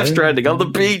 there's a Death Stranding on the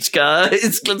beach,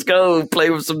 guys. Let's go play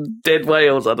with some dead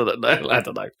whales. I don't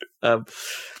know.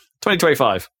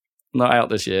 2025. Not out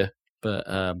this year, but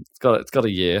it's got a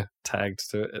year tagged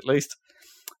to it at least.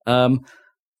 And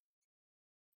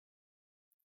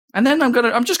then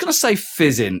I'm just gonna say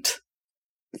Fizzint.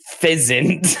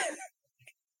 Fizzint.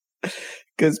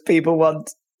 Because people want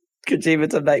Kojima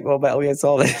to make more Metal Gear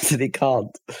Solid and he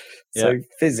can't. So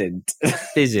Fizzint.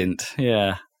 Fizzint,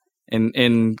 yeah.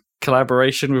 In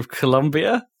collaboration with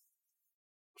Columbia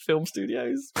Film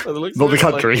Studios. Not the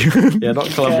country. Not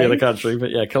Columbia the country, but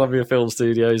Columbia Film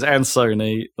Studios and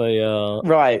Sony. They are...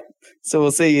 Right. So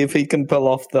we'll see if he can pull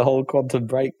off the whole Quantum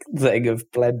Break thing of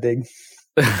blending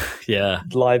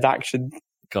live action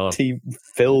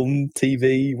film,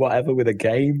 TV, whatever, with a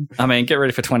game. I mean, get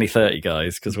ready for 2030,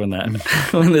 guys, because when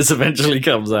this eventually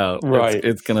comes out,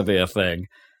 it's going to be a thing.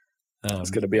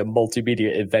 It's going to be a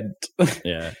multimedia event.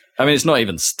 Yeah. I mean, it's not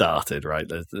even started, right?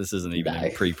 This isn't even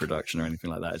in pre-production or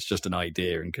anything like that. It's just an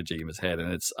idea in Kojima's head,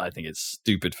 and I think it's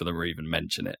stupid for them to even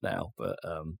mention it now. But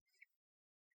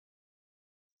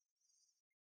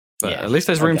at least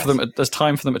there's room for them. There's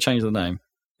time for them to change the name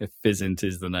if Fizzint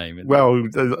is the name. Well,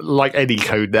 like any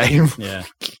code name. Yeah.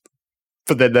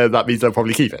 But then that means they'll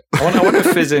probably keep it. I wonder if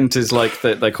Fizzint is like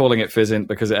they're calling it Fizzint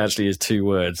because it actually is two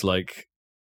words, like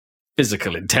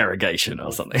physical interrogation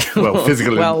or something. Well,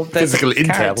 physical intel.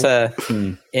 Character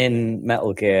in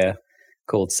Metal Gear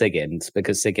called SIGINT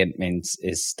because SIGINT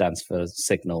stands for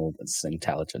signal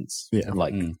intelligence. Yeah,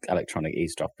 like electronic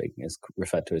eavesdropping is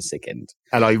referred to as SIGINT.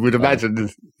 And I would imagine,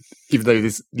 even though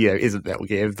this isn't Metal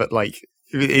Gear, but like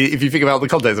if you think about the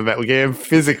context of Metal Gear,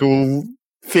 physical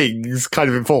things kind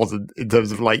of important in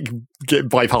terms of like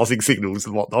bypassing signals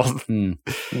and whatnot.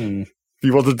 If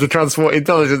you wanted to transport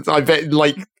intelligence, I bet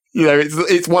like.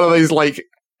 It's one of those like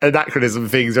anachronism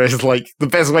things where it's like the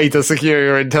best way to secure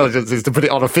your intelligence is to put it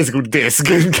on a physical disc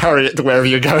and carry it to wherever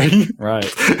you're going. Right.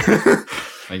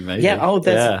 Maybe. Yeah.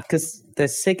 Because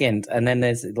there's SIGINT and then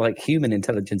there's like human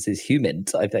intelligence is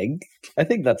humint. I think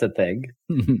that's a thing.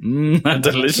 A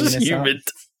delicious humint.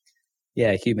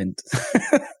 Yeah, humint.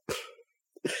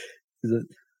 Is it?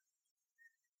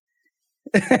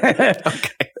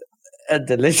 Okay. A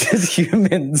delicious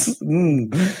humans.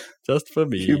 Just for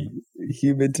me.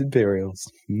 Human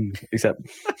Imperials. Except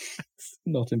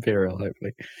not Imperial,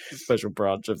 hopefully. A special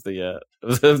branch of the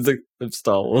of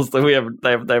Star Wars that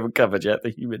they haven't covered yet, the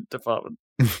human department.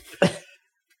 It's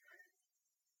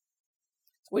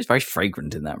always very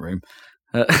fragrant in that room.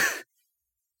 That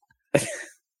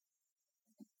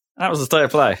was the state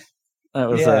of play. That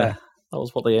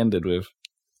was what they ended with.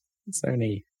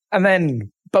 Sony. And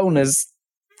then bonus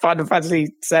Final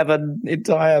Fantasy VII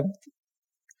entire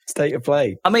state of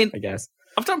play. I mean, I guess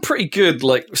I've done pretty good,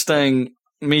 like staying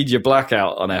media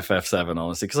blackout on FF7,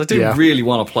 honestly, because I do really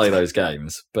want to play those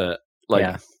games. But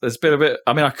there's been a bit.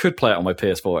 I mean, I could play it on my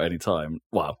PS4 at any time.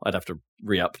 Well, I'd have to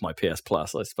re-up my PS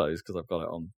Plus, I suppose, because I've got it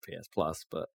on PS Plus,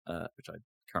 but which I'm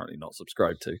currently not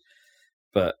subscribed to.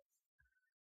 But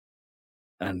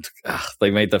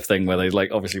they made the thing where they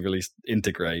obviously released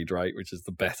Intergrade, right, which is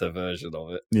the better version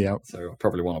of it. Yeah. So I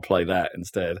probably want to play that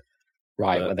instead.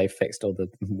 Right, where they fixed all the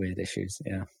weird issues.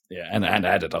 Yeah. Yeah, and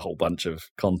added a whole bunch of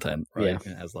content, right?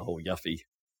 Yeah. It has the whole Yuffie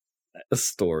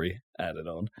story added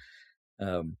on.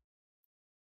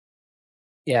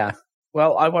 Yeah.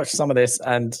 Well, I watched some of this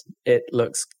and it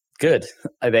looks good.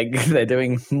 I think they're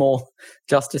doing more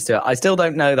justice to it. I still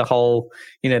don't know the whole,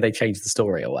 they changed the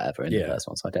story or whatever in the first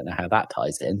one, so I don't know how that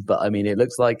ties in. But I mean, it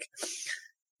looks like,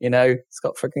 it's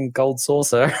got freaking gold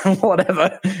saucer or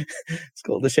whatever. It's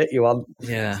got all the shit you want.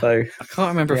 Yeah. So I can't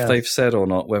remember if they've said or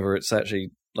not whether it's actually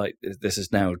this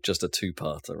is now just a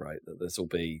two-parter, right? That this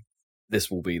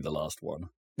will be the last one.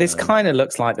 This kind of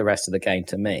looks like the rest of the game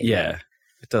to me. Yeah,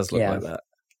 it does look like that.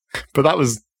 But that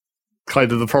was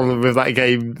kind of the problem with that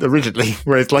game originally,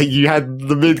 where it's you had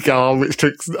the Midgar, which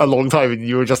took a long time, and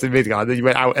you were just in Midgar, and then you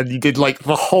went out and you did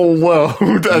the whole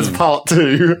world as part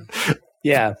 2.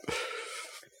 Yeah.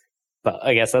 But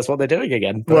I guess that's what they're doing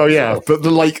again. But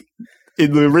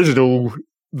in the original,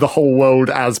 the whole world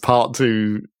as part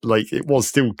 2, it was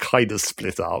still kind of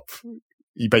split up.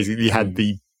 You basically had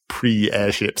the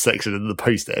pre-airship section and the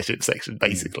post-airship section,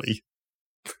 basically.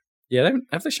 Yeah,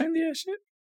 have they shown the airship?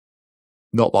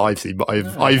 Not that I've seen, but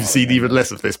I've seen even less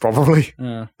of this, probably.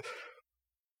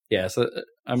 Yeah, so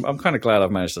I'm kind of glad I've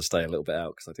managed to stay a little bit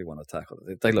out, because I do want to tackle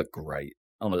it. They look great.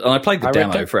 And I played the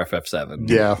demo for FF7.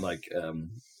 Yeah.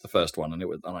 The first one, and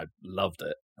I loved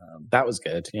it. That was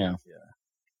good, yeah.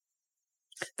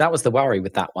 That was the worry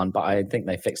with that one, but I think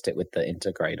they fixed it with the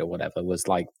Intergrade or whatever, was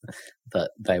that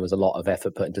there was a lot of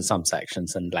effort put into some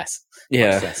sections and less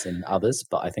in others,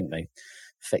 but I think they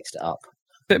fixed it up.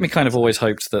 Bit me kind of always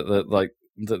hoped that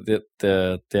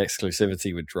the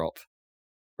exclusivity would drop,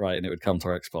 right, and it would come to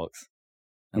Xbox,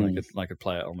 and I could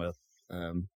play it on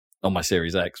my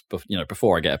Series X,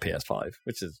 before I get a PS5,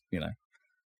 which is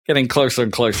getting closer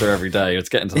and closer every day. It's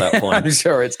getting to that point. I'm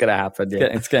sure it's going to happen. Yeah.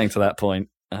 It's getting to that point.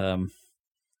 I've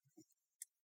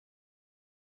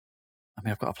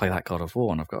got to play that God of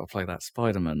War, and I've got to play that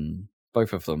Spider-Man,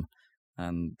 both of them,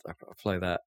 and I've got to play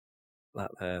that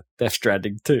Death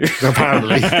Stranding too.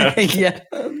 Apparently. Yeah.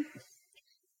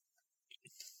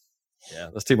 Yeah,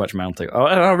 there's too much mounting.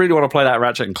 I really want to play that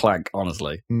Ratchet and Clank,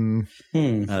 honestly.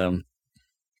 There's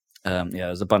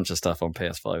a bunch of stuff on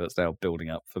PS5 that's now building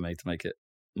up for me to make it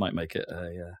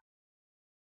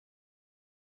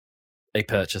a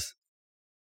purchase.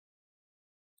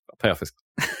 I'll pay off this.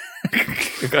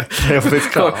 Got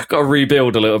to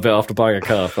rebuild a little bit after buying a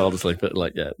car, honestly. But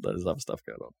there's other stuff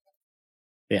going on.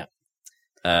 Yeah.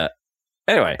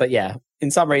 Anyway, but yeah,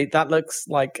 in summary, that looks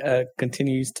like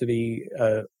continues to be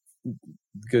a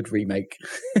good remake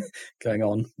going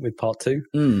on with part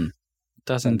 2.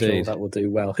 Does I'm indeed. sure that will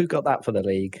do well. Who got that for the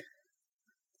League?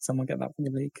 Someone get that from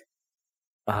the League?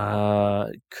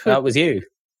 That was you.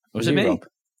 Was it me? Rob?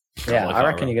 Yeah, I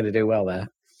reckon you're going to do well there.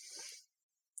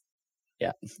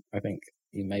 Yeah, I think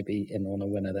you may be in on a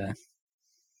winner there.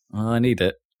 I need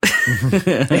it.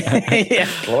 Yeah,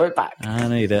 claw it back. I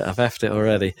need it. I've effed it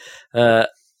already. I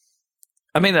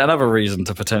mean, another reason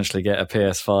to potentially get a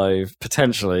PS5,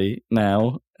 potentially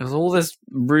now, is all this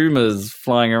rumours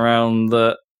flying around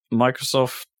that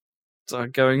Microsoft are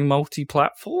going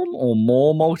multi-platform or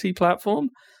more multi-platform.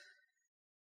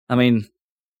 I mean,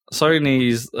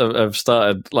 Sony's have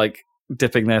started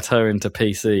dipping their toe into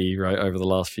PC right over the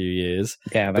last few years.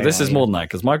 Yeah, but this is more than that,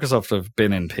 because Microsoft have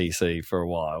been in PC for a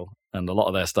while, and a lot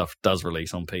of their stuff does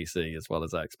release on PC as well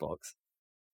as Xbox.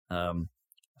 I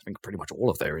think pretty much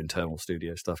all of their internal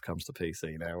studio stuff comes to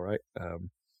PC now, right?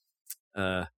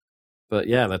 But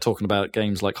yeah, they're talking about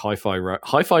games like Hi-Fi Rush.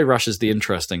 Hi-Fi Rush is the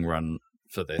interesting run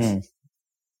for this,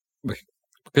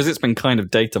 because it's been kind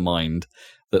of data mined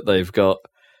that they've got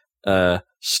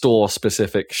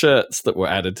store-specific shirts that were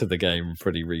added to the game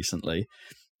pretty recently,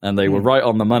 and they were right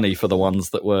on the money for the ones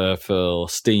that were for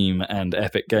Steam and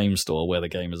Epic Game Store, where the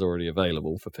game is already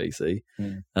available for PC.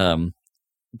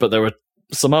 But there were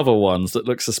some other ones that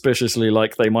look suspiciously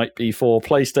like they might be for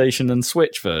PlayStation and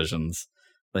Switch versions.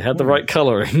 They had the right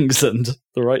colorings and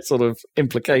the right sort of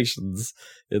implications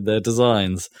in their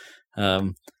designs.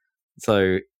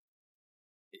 So,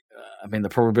 I mean, the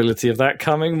probability of that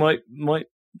coming might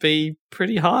be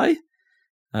pretty high.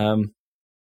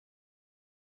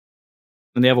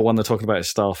 And the other one they're talking about is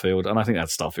Starfield, and I think that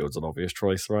Starfield's an obvious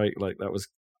choice, right? Like that was,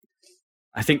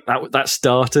 I think that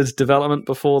started development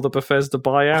before the Bethesda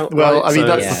buyout. Well, right? I mean,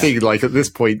 that's the thing. Like at this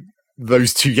point,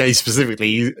 those two games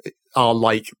specifically are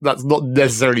like, that's not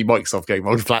necessarily Microsoft going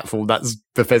multi-platform. That's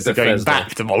Bethesda going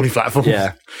back to multi-platform.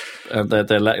 Yeah,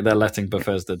 they're letting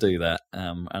Bethesda do that.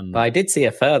 And I did see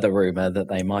a further rumor that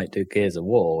they might do Gears of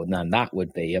War, and then that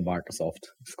would be a Microsoft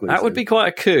exclusive. That would be quite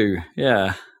a coup,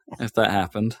 yeah, if that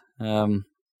happened.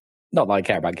 Not that I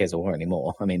care about Gears of War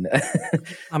anymore. I mean,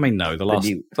 no,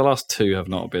 the last two have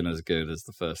not been as good as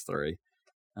the first three,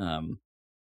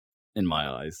 in my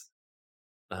eyes.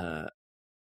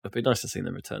 It'd be nice to see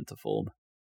them return to form,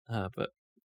 but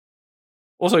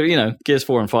also, Gears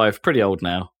 4 and 5 pretty old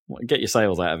now. Get your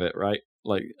sales out of it, right?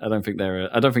 Like, I don't think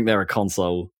they're a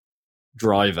console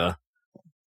driver.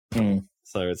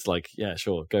 So it's like, yeah,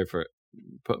 sure, go for it.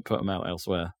 Put them out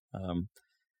elsewhere.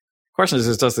 Question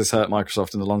is, does this hurt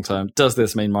Microsoft in the long term? Does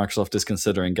this mean Microsoft is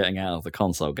considering getting out of the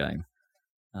console game?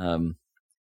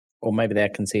 Or maybe they're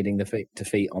conceding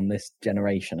defeat on this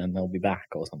generation and they'll be back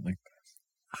or something.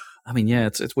 I mean, yeah,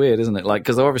 it's weird, isn't it? Like,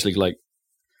 because obviously, like,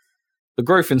 the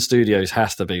growth in studios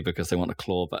has to be because they want to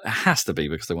claw back. It has to be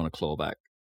because they want to claw back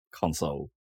console.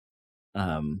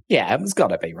 Yeah, it's got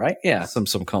to be, right? Yeah, some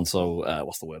console.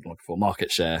 What's the word I'm looking for?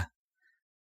 Market share.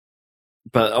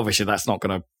 But obviously, that's not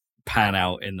going to pan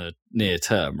out in the near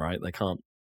term, right? They can't.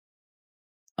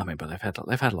 I mean, but they've had a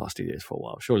lot of studios for a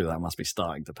while. Surely that must be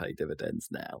starting to pay dividends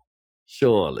now.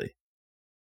 Surely.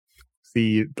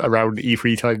 See, around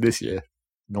E3 time this year.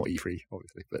 Not E3,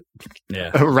 obviously, but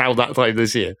yeah, around that time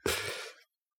this year.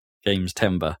 Games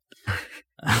Timber.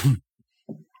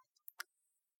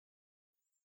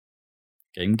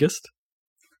 Gamegust?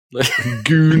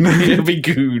 Goon. It'll be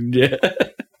Goon, yeah.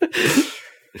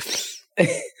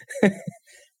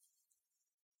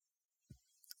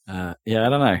 Yeah, I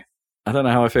don't know. I don't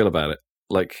know how I feel about it.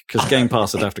 Like, because Game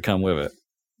Pass would have to come with it.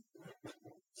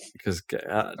 Because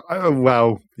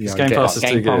well, yeah, Game Pass is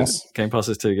too Pass. good. Game Pass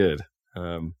is too good.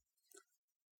 And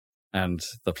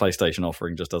the PlayStation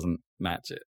offering just doesn't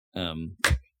match it.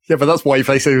 Yeah, but that's why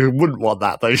PlayStation wouldn't want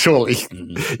that, though. Surely,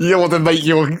 you don't want to make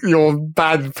your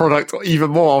bad product even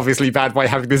more obviously bad by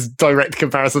having this direct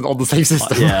comparison on the same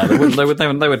system. Yeah,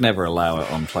 they would never allow it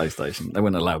on PlayStation. They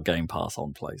wouldn't allow Game Pass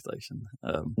on PlayStation.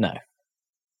 No,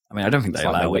 I mean, I don't think they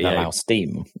allow EA. Allow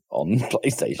Steam on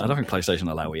PlayStation. I don't think PlayStation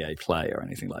allow EA Play or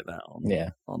anything like that on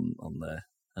there,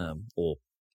 or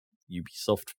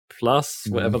Ubisoft Plus,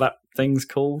 whatever that thing's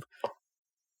called.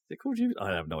 Is it called Ubisoft?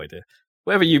 I have no idea.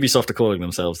 Whatever Ubisoft are calling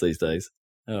themselves these days.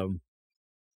 Yeah,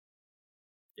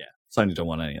 Sony don't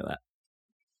want any of that.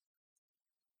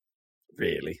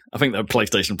 Really, I think that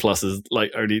PlayStation Plus is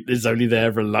like only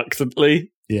there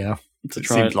reluctantly. Yeah, to it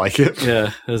try seems like it.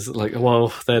 Yeah, it's like,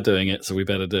 well, they're doing it, so we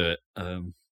better do it.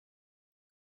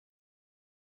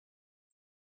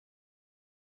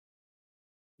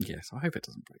 Yeah, so I hope it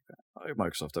doesn't break that. I hope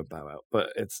Microsoft don't bow out.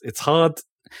 But it's hard.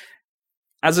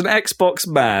 As an Xbox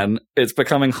man, it's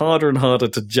becoming harder and harder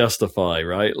to justify,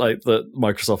 right? Like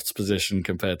Microsoft's position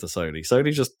compared to Sony.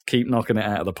 Sony just keep knocking it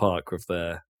out of the park with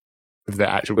their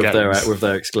actual games. With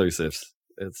their exclusives.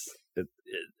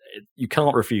 You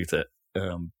can't refute it.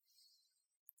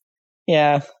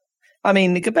 Yeah. I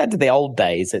mean, compared to the old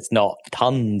days, it's not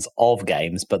tons of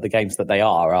games, but the games that they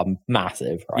are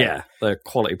massive, right? Yeah, they're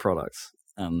quality products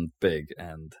and big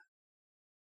and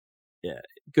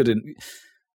good.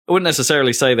 I wouldn't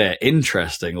necessarily say they're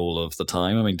interesting all of the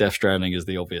time. I mean, Death Stranding is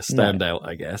the obvious standout,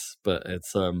 I guess, but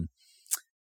it's but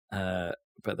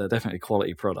they're definitely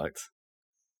quality products.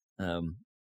 I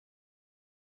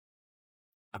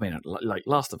mean, like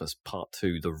Last of Us Part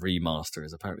 2, the remaster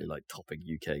is apparently like topping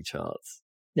UK charts.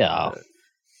 Yeah.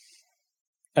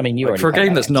 I mean, for a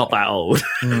game that's not that old.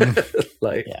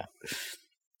 Yeah.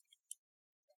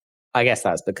 I guess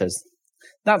that's because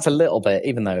that's a little bit,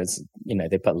 even though it's,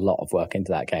 they put a lot of work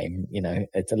into that game,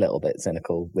 it's a little bit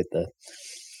cynical with the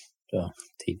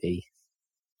TV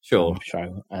show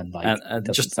and like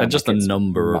and just the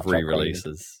number of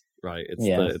re-releases, right?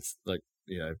 It's like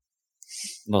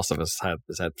Last of Us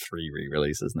has had 3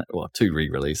 re-releases now, well, 2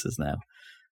 re-releases now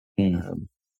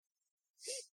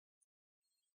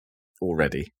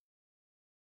already.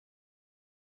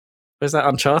 Where's that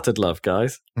Uncharted love,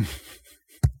 guys?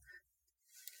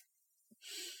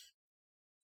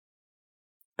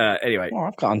 Anyway,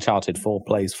 I've got Uncharted 4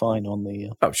 plays fine on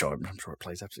the. I'm sure it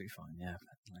plays absolutely fine. Yeah,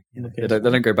 they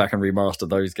don't go back and remaster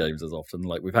those games as often.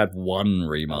 Like we've had one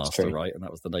remaster, right, and that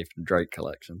was the Nathan Drake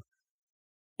collection.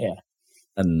 Yeah,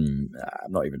 and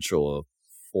I'm not even sure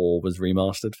 4 was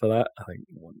remastered for that. I think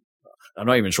I'm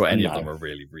not even sure any of them are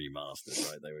really remastered.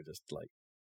 Right, they were just like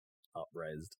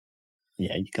up-resed.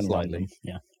 Yeah, you can run them.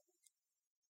 Yeah.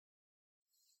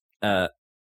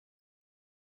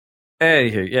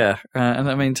 Anywho, yeah. And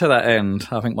I mean, to that end,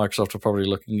 I think Microsoft are probably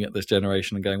looking at this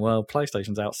generation and going, well,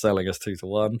 PlayStation's outselling us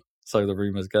 2-1, so the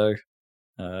rumours go.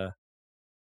 So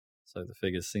the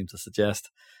figures seem to suggest.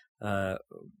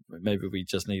 Maybe we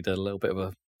just need a little bit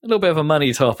of a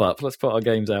money top up. Let's put our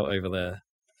games out over there.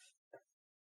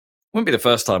 Wouldn't be the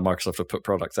first time Microsoft have put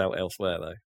products out elsewhere,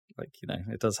 though. Like,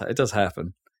 it does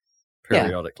happen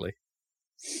periodically.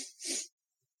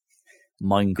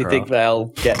 Minecraft. Do you think they'll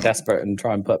get desperate and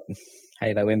try and put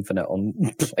Halo Infinite on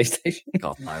PlayStation?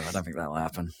 God, no, I don't think that'll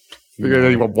happen. Because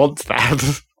anyone wants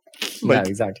that. No,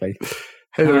 exactly.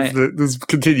 There's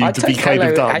continued to be kind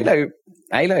of done.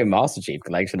 Halo Master Chief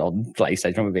Collection on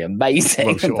PlayStation would be amazing,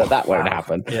 well, sure. but that won't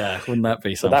happen. Yeah, wouldn't that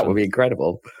be something? That would be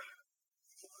incredible.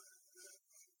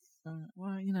 Well,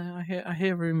 I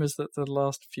hear rumors that the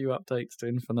last few updates to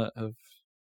Infinite have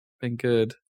been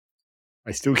good.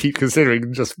 I still keep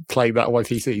considering just playing that on my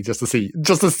PC just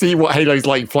to see what Halo's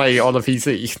like playing on a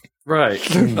PC. Right.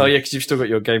 Oh yeah, because you've still got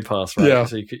your Game Pass, right? Yeah.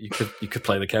 So you could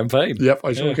play the campaign. Yep,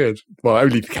 I sure could. Well,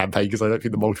 only the campaign because I don't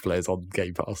think the multiplayer's on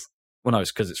Game Pass. Well, no,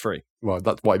 it's because it's free. Well,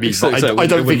 that's what I mean. So I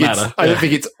don't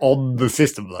think it's on the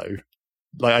system though.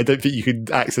 Like, I don't think you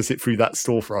can access it through that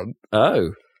storefront.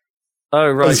 Oh,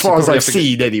 right. As far as I've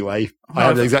seen, anyway. I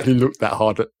haven't exactly looked that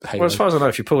hard at Halo. Well, as far as I know,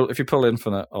 if you pull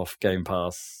Infinite off Game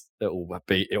Pass, it'll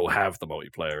have the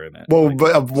multiplayer in it. Well,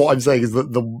 but what I'm saying is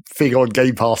that the thing on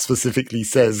Game Pass specifically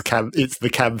says it's the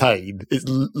campaign. It's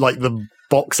like the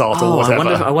box art or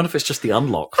whatever. I wonder if it's just the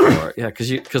unlock for it. Yeah,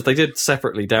 because they did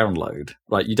separately download.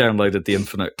 Like, you downloaded the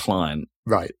Infinite client,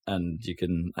 right? And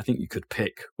I think you could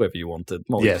pick whether you wanted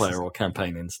multiplayer or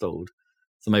campaign installed.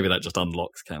 So maybe that just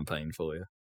unlocks campaign for you.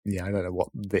 Yeah, I don't know what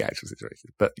the actual situation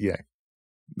is, but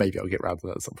maybe I'll get around to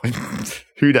that at some point.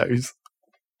 Who knows?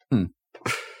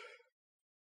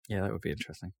 Yeah, that would be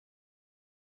interesting.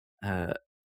 I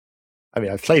mean,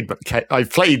 I've played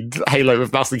Halo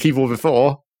with mouse and keyboard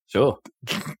before. Sure.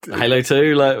 Halo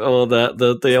 2, or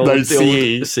the old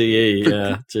CE.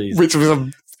 Yeah, jeez. Which was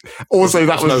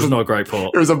that was not a great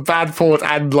port. It was a bad port,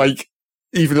 and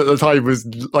even at the time was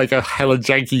like a hella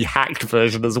janky hacked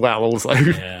version as well. Also,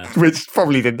 which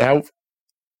probably didn't help.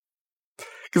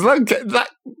 Because that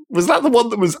was the one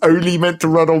that was only meant to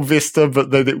run on Vista,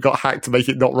 but then it got hacked to make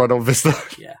it not run on Vista.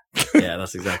 Yeah,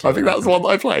 that's exactly. I think that's the one that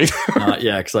I played.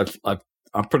 Yeah, because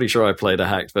I'm pretty sure I played a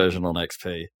hacked version on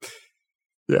XP.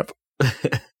 Yep. I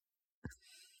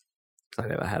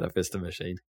never had a Vista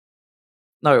machine.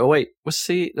 No, wait.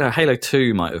 Halo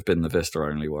 2 might have been the Vista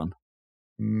only one.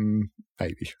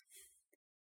 Maybe.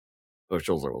 Which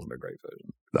also wasn't a great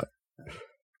version. No.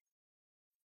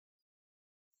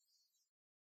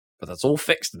 But that's all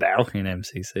fixed now in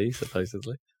MCC,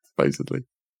 supposedly.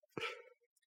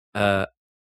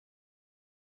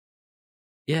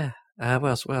 Yeah.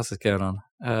 What else is going on?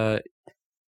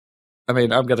 I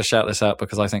mean, I'm going to shout this out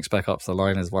because I think Spec Ops: The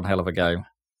Line is one hell of a game.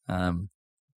 And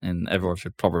everyone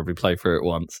should probably play through it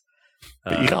once.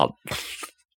 But you can't.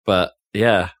 But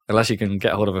yeah, unless you can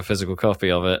get hold of a physical copy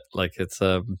of it, it's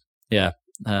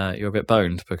you're a bit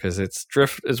boned because it's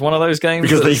one of those games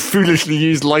because they foolishly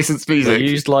used licensed music. They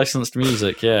used licensed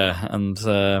music, yeah, and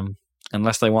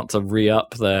unless they want to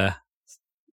re-up their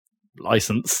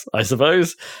license, I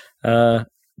suppose, it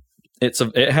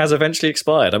has eventually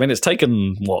expired. I mean, it's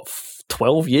taken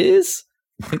 12 years.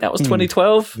 I think that was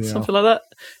 2012, something like that.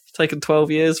 It's taken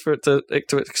 12 years for it to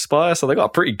expire, so they got a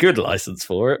pretty good license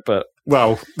for it. But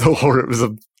or it was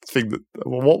a thing that.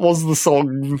 What was the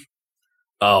song?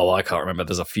 Oh, I can't remember.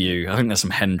 There's a few. I think there's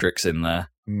some Hendrix in there.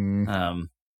 No,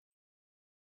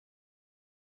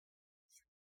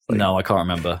 I can't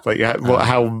remember.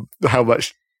 How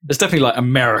much? It's definitely like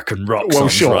American rock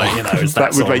songs, sure. right? It's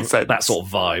that would make sense. That sort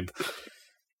of vibe.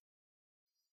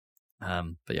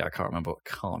 But yeah, I can't remember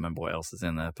what else is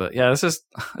in there. But yeah, this is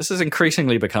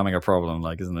increasingly becoming a problem,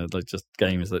 isn't it? Like, just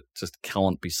games that just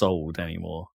can't be sold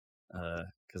anymore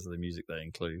because of the music they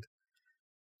include.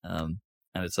 And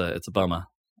it's a bummer.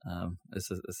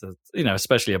 It's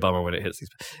especially a bummer when it hits these.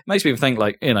 It makes people think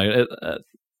it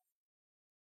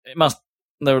must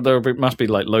be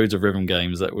like loads of rhythm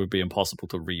games that would be impossible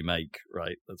to remake,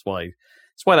 right? That's why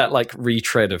that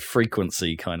retread of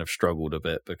Frequency kind of struggled a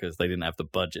bit because they didn't have the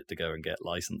budget to go and get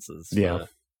licenses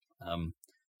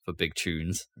for big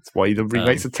tunes. That's why the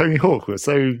remakes of Tony Hawk were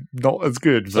so not as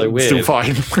good, but weird. Still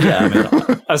fine. Yeah, I mean,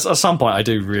 at some point I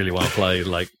do really want to play,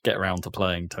 get around to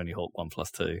playing Tony Hawk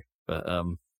 1+2, but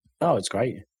it's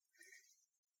great. I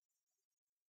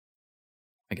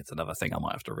think it's another thing I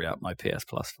might have to re-up my PS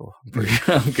Plus for.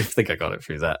 I think I got it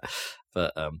through that,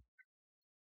 but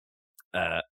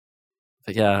But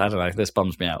yeah, I don't know. This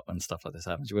bums me out when stuff like this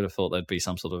happens. You would have thought there'd be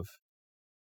some sort of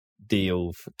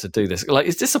deal to do this. Like,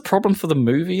 is this a problem for the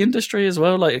movie industry as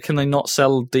well? Like, can they not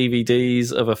sell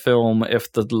DVDs of a film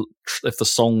if the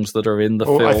songs that are in the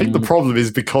film? I think the problem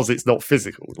is because it's not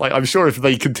physical. Like, I'm sure if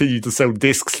they continue to sell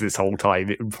discs this whole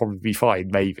time, it would probably be fine,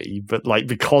 maybe. But like,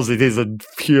 because it is a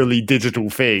purely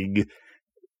digital thing,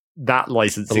 that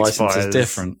license expires. The license is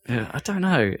different. Yeah, I don't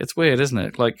know. It's weird, isn't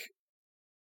it? Like,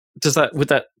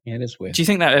 Yeah, it is weird. Do you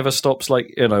think that ever stops, like,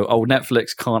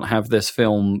 Netflix can't have this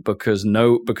film because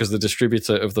the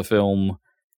distributor of the film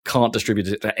can't distribute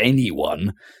it to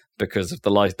anyone because of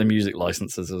the music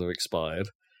licenses have expired?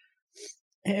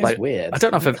 It is weird. I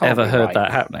don't know if I've ever heard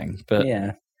that happening, but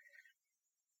yeah.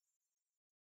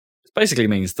 It basically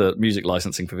means that music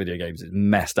licensing for video games is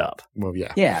messed up. Well,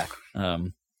 yeah. Yeah.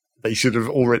 They should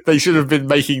have been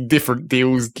making different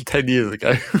deals 10 years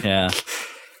ago. Yeah.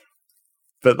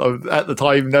 But at the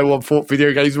time, no one thought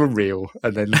video games were real,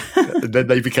 and then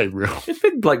they became real. It's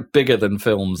been like bigger than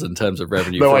films in terms of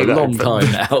revenue for a long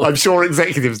time now. I'm sure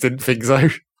executives didn't think so.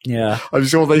 Yeah, I'm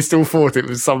sure they still thought it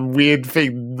was some weird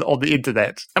thing on the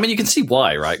internet. I mean, you can see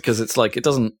why, right? Because it's like it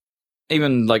doesn't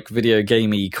even like video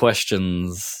gamey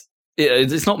questions.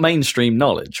 It's not mainstream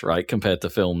knowledge, right? Compared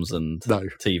to films and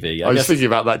TV. I was thinking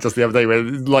about that just the other day.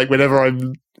 Whenever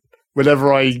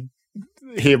I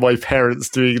hear my parents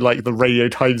doing like the Radio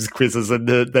Times quizzes and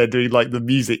they're doing like the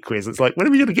music quiz, it's like, when are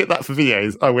we going to get that for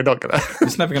videos? Oh, we're not going to.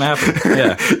 It's never going to happen.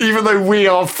 Yeah. Even though we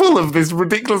are full of this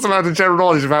ridiculous amount of general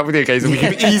knowledge about video games, and we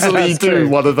can easily do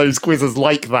one of those quizzes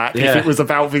like that if it was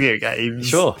about video games.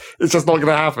 Sure. It's just not going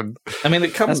to happen. I mean,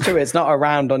 that's true. It's not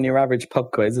around on your average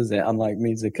pub quiz, is it? Unlike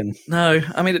music and... No,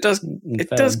 I mean, it does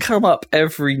come up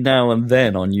every now and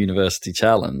then on University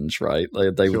Challenge, right?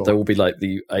 There will be like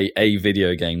a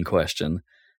video game question.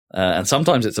 And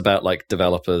sometimes it's about like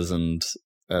developers and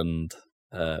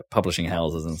publishing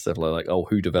houses and stuff like, oh,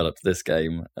 who developed this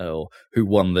game, or who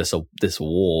won this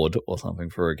award or something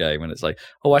for a game, and it's like,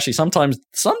 oh, actually, sometimes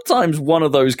one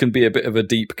of those can be a bit of a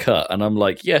deep cut, and I'm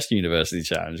like, yes, University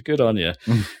Challenge, good on you.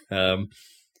 But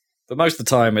most of the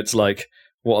time, it's like,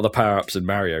 what are the power ups in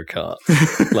Mario Kart?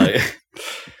 Like,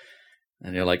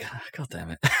 and you're like, God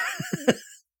damn it,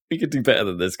 we could do better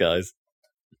than this, guys.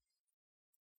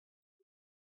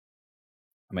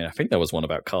 I mean, I think there was one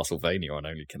about Castlevania on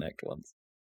Only Connect once.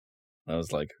 I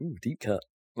was like, ooh, deep cut.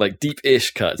 Like,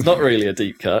 deep-ish cut. It's not really a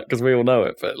deep cut, because we all know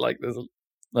it, but, like,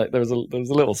 there was a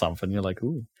little something. You're like,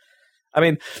 ooh. I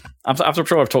mean, I'm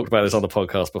sure I've talked about this on the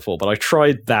podcast before, but I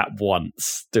tried that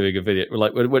once, doing a video.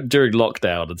 Like, during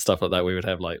lockdown and stuff like that, we would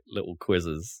have, like, little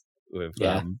quizzes with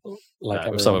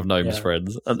some of Gnome's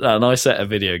friends. And I set a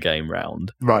video game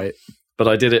round. Right. But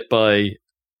I did it by...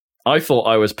 I thought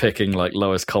I was picking like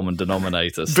lowest common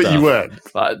denominator stuff. But you weren't.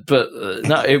 But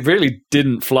no, it really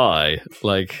didn't fly.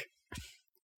 Like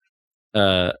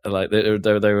they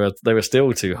were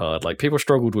still too hard. Like, people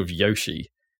struggled with Yoshi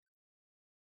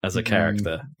as a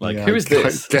character. Like, who is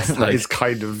this? I guess that is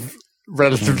kind of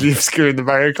relatively obscure in the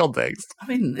Mario context. I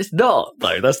mean, it's not,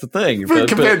 though. That's the thing. But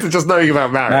compared to just knowing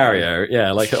about Mario,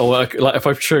 yeah. Like if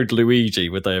I showed Luigi,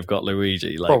 would they have got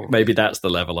Luigi? Like, maybe that's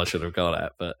the level I should have gone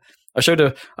at. But I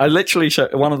literally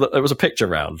showed it was a picture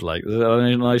round, like,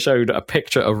 and I showed a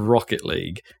picture of Rocket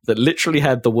League that literally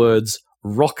had the words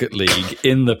Rocket League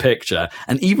in the picture,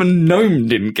 and even Gnome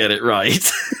didn't get it right.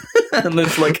 And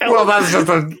it's like, well, that's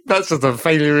just a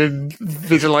failure in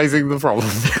visualizing the problem.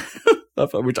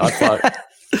 Which I thought.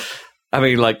 I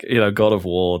mean, like, God of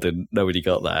War nobody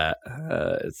got that.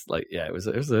 It's like, yeah, it was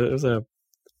a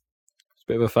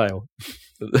bit of a fail.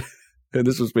 And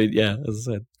this was me, yeah, as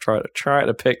I said, try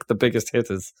to pick the biggest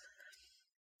hitters.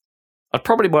 I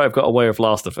probably might have got away with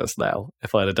Last of Us now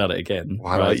if I'd have done it again.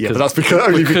 Wow, right? Yeah, but that's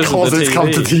because it's come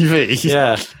to TV.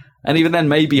 Yeah, and even then,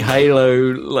 maybe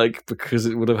Halo, like, because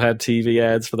it would have had TV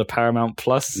ads for the Paramount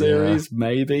Plus series,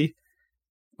 maybe.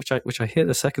 Which I hear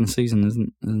the second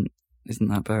season isn't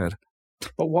that bad.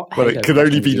 But what? Well, it could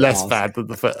only be less bad than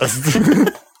the first.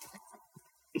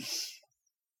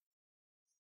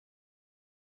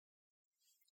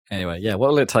 Anyway, yeah,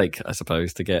 what will it take, I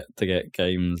suppose, to get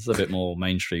games a bit more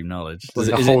mainstream knowledge?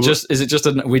 Is it just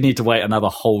we need to wait another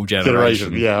whole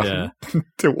generation? Yeah.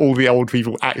 Till all the old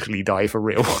people actually die for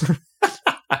real.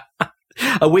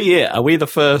 Are we it? Are we the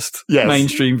first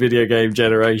mainstream video game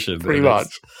generation? Pretty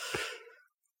much.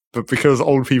 But because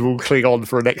old people cling on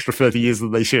for an extra 30 years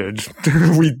than they should,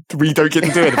 we don't get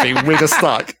to do anything. We're just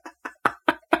stuck.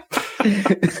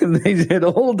 They should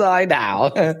all die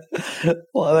now.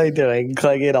 What are they doing?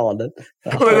 Clinging on. Well,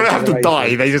 they don't have to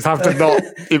die. They just have to not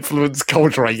influence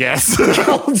culture, I guess.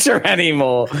 Culture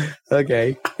anymore.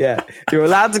 Okay, yeah. You're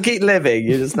allowed to keep living.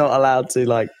 You're just not allowed to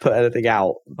like put anything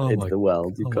out into the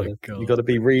world. You've got to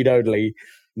be read only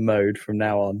mode from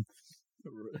now on.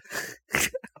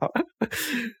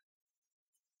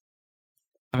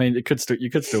 I mean, you could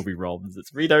still be ROMs.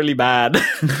 It's read only, man.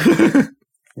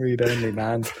 Read only,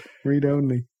 man. Read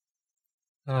only.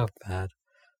 Oh, bad.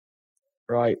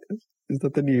 Right. Is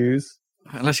that the news?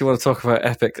 Unless you want to talk about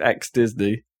Epic X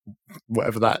Disney.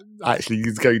 Whatever that actually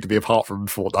is going to be apart from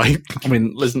Fortnite. I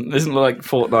mean, isn't like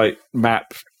Fortnite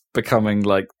map becoming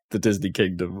like the Disney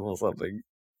Kingdom or something?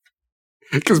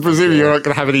 Because presumably you're not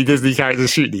going to have any Disney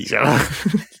characters shooting each other.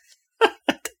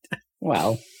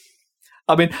 Well,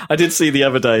 I mean, I did see the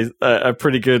other day a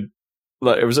pretty good.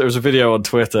 Like it was a video on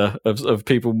Twitter of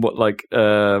people like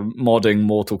modding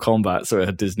Mortal Kombat, so it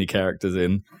had Disney characters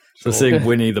in. So seeing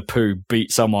Winnie the Pooh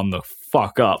beat someone the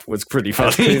fuck up was pretty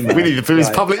funny. Winnie the Pooh is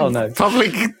public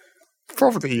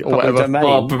property or whatever. Domain,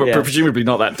 well, presumably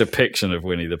not that depiction of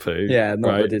Winnie the Pooh. Yeah,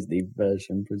 not the Disney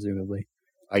version, presumably.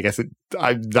 I guess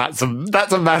that's a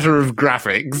matter of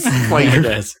graphics. Like, I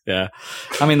guess, yeah.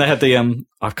 I mean, they had the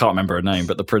I can't remember her name,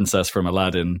 but the princess from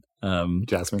Aladdin,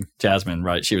 Jasmine,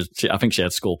 right? I think she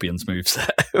had Scorpion's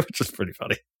moveset, which is pretty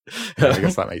funny. Yeah, I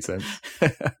guess that makes sense.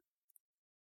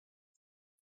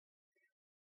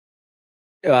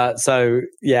 So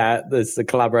yeah, there's the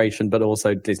collaboration, but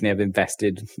also Disney have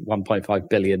invested $1.5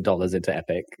 billion into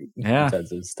Epic in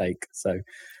terms of stake. So.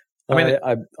 I mean,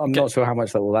 I'm not sure how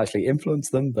much that will actually influence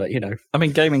them, but I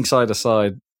mean, gaming side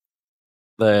aside,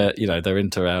 they're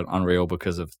into Unreal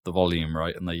because of the volume,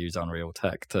 right? And they use Unreal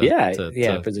tech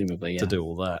presumably to do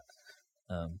all that.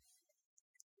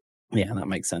 Yeah, that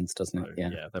makes sense, doesn't it?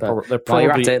 Yeah, they're probably while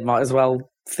you're at it, might as well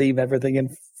theme everything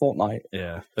in Fortnite.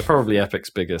 Yeah, they're probably Epic's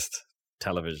biggest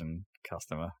television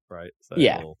customer, right? So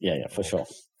for sure.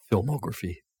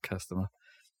 Filmography customer.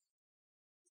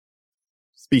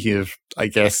 Speaking of, I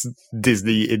guess,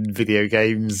 Disney in video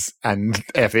games and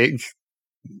Epic,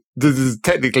 this is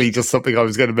technically just something I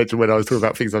was going to mention when I was talking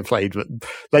about things I've played, but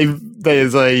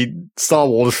there's a Star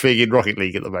Wars thing in Rocket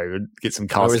League at the moment, get some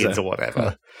car skins or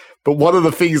whatever. But one of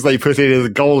the things they put in is a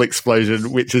goal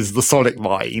explosion, which is the Sonic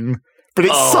Mine. But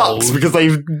it sucks because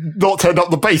they've not turned up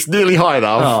the base nearly high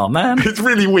enough. Oh, man. It's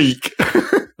really weak.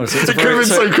 So it could have been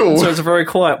so cool. So it's a very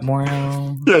quiet.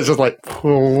 Yeah, it's just like,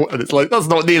 and it's like, that's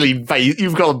not nearly base.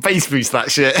 You've got to base boost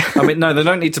that shit. I mean, no, they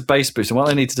don't need to base boost. And what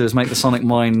they need to do is make the Sonic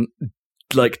Mine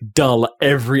like dull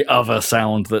every other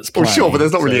sound that's playing. Well, sure, but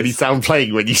there's not really any sound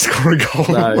playing when you score a goal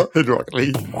in Rocket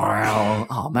League. Wow.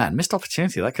 Oh, man, missed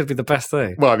opportunity. That could be the best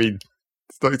thing. Well, I mean,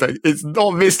 it's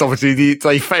not a missed opportunity, it's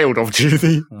a failed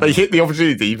opportunity. Oh. They hit the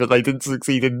opportunity, but they didn't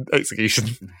succeed in execution.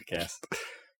 I guess.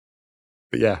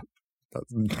 But yeah.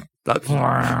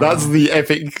 That's the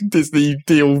Epic Disney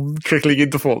deal trickling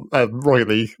into Rocket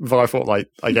League via Fortnite,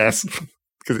 I guess,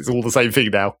 because it's all the same thing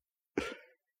now.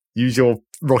 Use your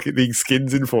Rocket League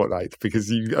skins in Fortnite because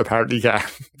you apparently can.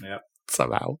 Yeah.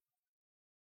 Somehow.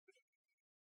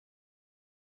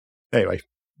 Anyway.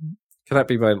 Can that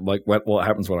be like what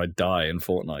happens when I die in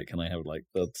Fortnite? Can I have like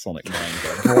the Sonic Mine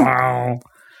going, wow?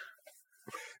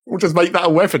 We'll just make that a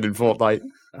weapon in Fortnite.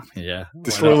 Yeah.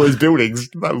 Destroy all those buildings.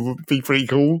 That would be pretty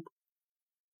cool.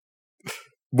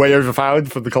 Way overpowered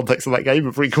for the context of that game,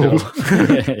 but pretty cool.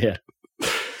 Sure.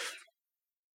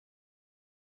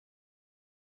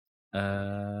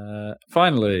 Yeah.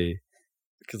 Finally,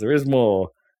 because there is more,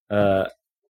 a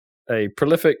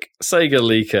prolific Sega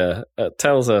leaker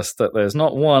tells us that there's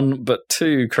not one but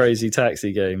two Crazy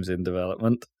Taxi games in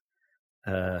development.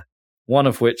 One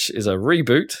of which is a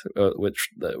reboot, which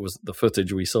was the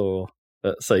footage we saw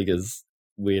at Sega's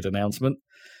weird announcement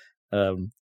of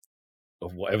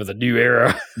whatever the new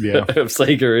era of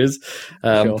Sega is.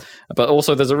 Sure. But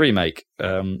also there's a remake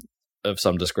of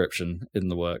some description in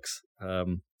the works.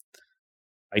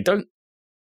 I don't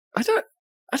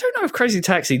know if Crazy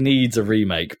Taxi needs a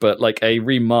remake, but like a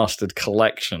remastered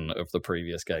collection of the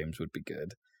previous games would be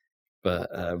good. But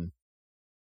I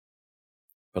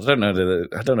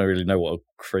don't really know what a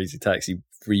Crazy Taxi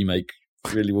remake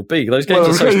really would be. Those games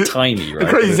are so tiny, right? A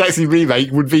Crazy Taxi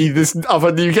remake would be this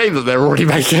other new game that they're already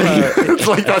making.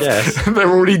 They're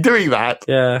already doing that.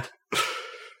 Yeah.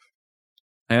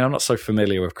 And I'm not so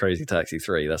familiar with Crazy Taxi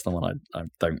 3. That's the one I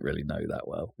don't really know that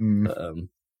well. But,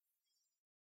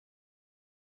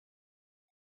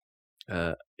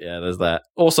 there's that.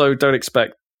 Also, don't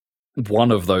expect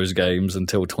one of those games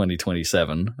until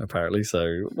 2027, apparently.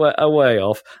 So we're a way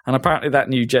off. And apparently that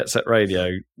new Jet Set Radio,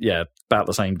 about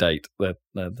the same date. They're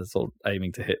sort of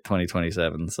aiming to hit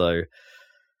 2027. So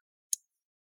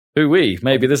ooh-wee,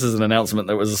 maybe this is an announcement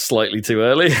that was slightly too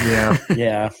early. Yeah.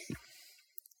 Yeah.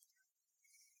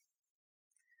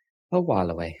 A while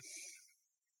away.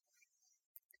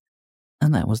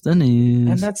 And that was the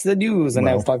news. And that's the news. And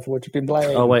now it's time for what you've been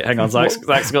playing. Oh, wait, hang on.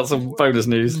 Zach's got some bonus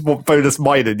news. What bonus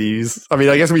minor news? I mean,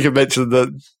 I guess we could mention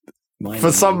that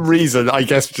for some reason, I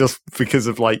guess just because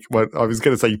of I was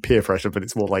going to say peer pressure, but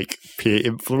it's more like peer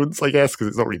influence, I guess, because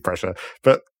it's not really pressure.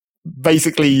 But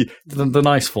basically... The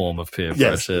nice form of peer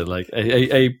pressure, like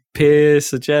a peer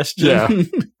suggestion. Yeah.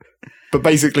 But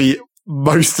basically...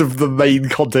 most of the main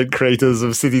content creators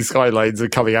of City Skylines are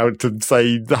coming out to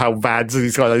say how bad City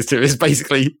Skylines 2 is.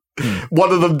 Basically,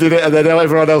 one of them did it, and then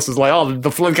everyone else was like, "Oh, the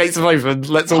floodgates have opened.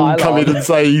 Let's all come in and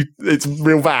say it's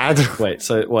real bad." Wait,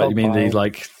 so what? You mean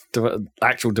the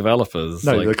actual developers?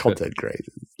 No, the content creators,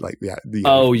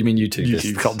 you mean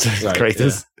YouTube content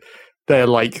creators? Yeah.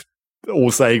 They're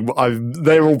all saying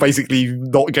they're all basically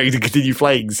not going to continue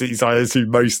playing City Skylines 2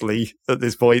 mostly at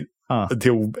this point.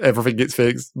 Until everything gets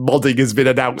fixed. Modding has been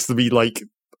announced to be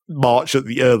March at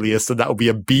the earliest, and that will be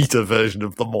a beta version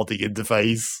of the modding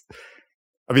interface.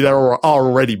 I mean, there are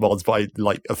already mods by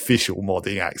official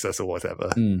modding access or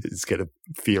whatever. It's going to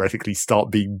theoretically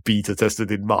start being beta tested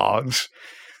in March.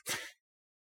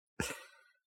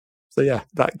 So yeah,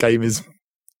 that game has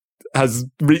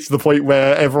reached the point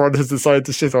where everyone has decided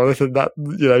to shit on it, and that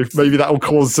maybe that will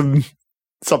cause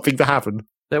something to happen.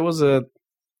 There was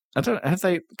have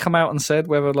they come out and said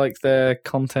whether their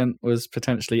content was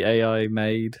potentially AI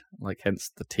made,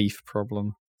 hence the teeth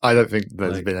problem? I don't think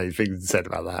there's been anything said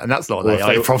about that, and that's not an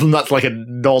AI problem. That's a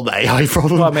non-AI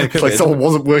problem. Well, I mean, someone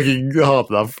wasn't working hard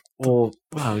enough. Well,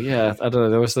 yeah, I don't know.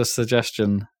 There was this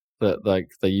suggestion that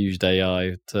they used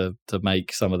AI to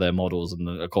make some of their models, and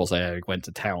of course AI went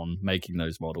to town making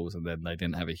those models, and then they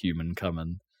didn't have a human come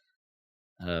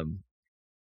and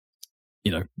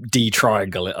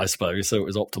de-triangle it, I suppose, so it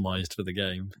was optimized for the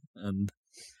game and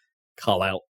cull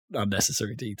out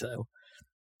unnecessary detail.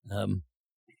 I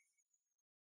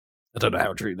don't know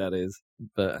how true that is,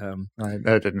 but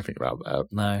I didn't think about that.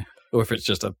 No, or if it's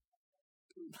just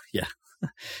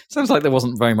sounds like there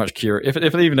wasn't very much cure.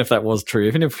 Even if that was true,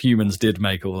 even if humans did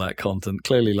make all that content,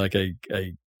 clearly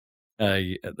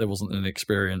there wasn't an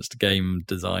experienced game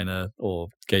designer or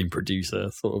game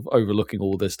producer sort of overlooking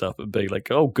all this stuff and being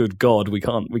like, "Oh, good God, we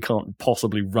can't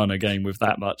possibly run a game with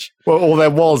that much." Well,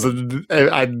 there was, and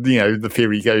the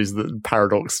theory goes that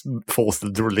Paradox forced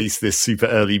them to release this super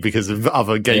early because of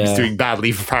other games doing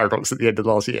badly for Paradox at the end of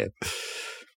last year,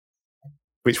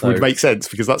 which would make sense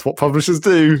because that's what publishers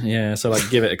do. Yeah, so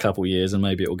give it a couple years and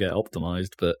maybe it will get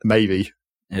optimized, but maybe.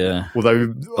 Yeah.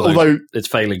 Although its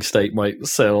failing state might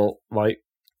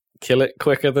kill it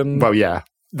quicker than... Well, yeah.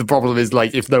 The problem is,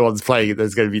 if no one's playing it,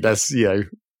 there's going to be less,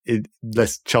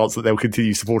 less chance that they'll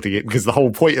continue supporting it, because the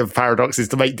whole point of Paradox is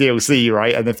to make DLC,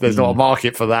 right? And if there's not a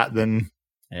market for that, then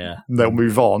they'll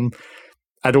move on.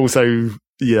 And also,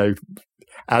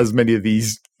 as many of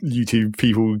these YouTube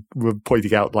people were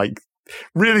pointing out,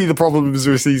 really the problems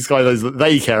with these Skylines that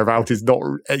they care about is not,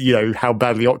 how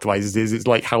badly optimized it is. It's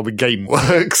how the game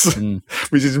works,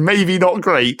 which is maybe not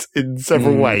great in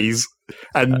several ways.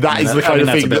 And that is the kind of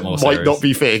thing that might not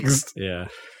be fixed. Yeah.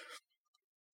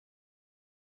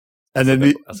 And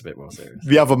then that's a bit more serious.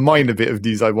 The other minor bit of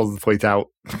news I wanted to point out,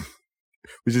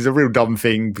 which is a real dumb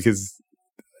thing because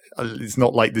it's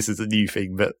not like this is a new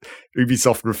thing, but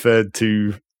Ubisoft referred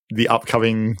to the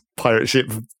upcoming pirate ship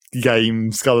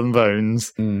game Skull and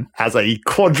Bones as a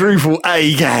quadruple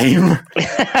A game.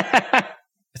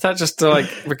 Is that just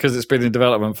because it's been in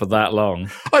development for that long?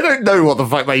 I don't know what the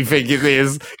fuck they think it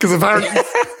is, because apparently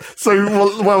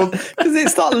because it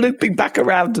starts looping back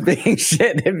around to being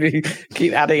shit if you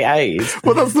keep adding A's.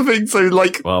 Well, that's the thing. So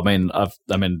well,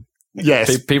 I mean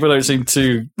yes, people don't seem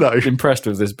too impressed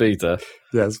with this beta.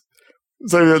 Yes.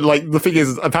 So the thing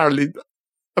is, apparently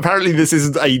this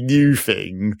isn't a new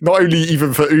thing, not only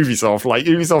even for Ubisoft.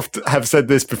 Ubisoft have said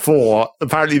this before.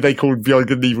 Apparently they called Beyond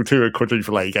Good and Evil 2 a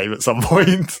quadruple A game at some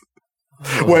point.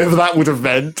 Whatever that would have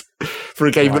meant for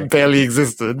a game that barely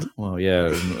existed. Well, yeah,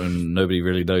 and nobody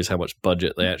really knows how much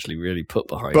budget they actually really put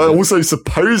behind it. But also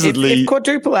supposedly... If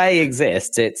quadruple A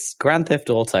exists, it's Grand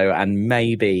Theft Auto and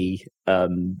maybe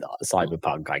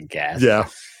Cyberpunk, I guess. Yeah.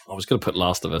 I was going to put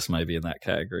Last of Us maybe in that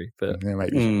category, but... Yeah,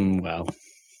 maybe. Well...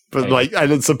 But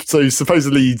and so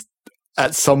supposedly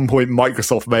at some point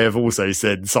Microsoft may have also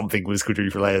said something was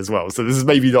quadruple A as well. So this is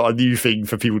maybe not a new thing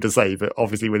for people to say, but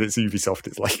obviously when it's Ubisoft,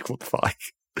 it's like, what the fuck?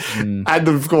 And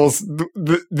of course,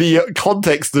 the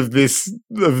context of this,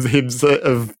 of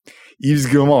Yves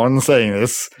Guillemot saying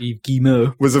this, Yves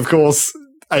Guillemot, was of course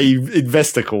a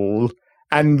investor call.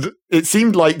 And it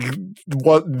seemed like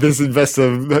what this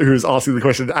investor who was asking the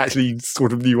question actually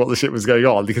sort of knew what the shit was going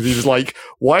on, because he was like,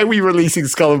 why are we releasing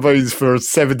Skull and Bones for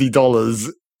 $70?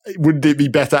 Wouldn't it be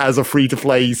better as a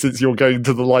free-to-play since you're going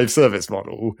to the live service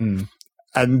model?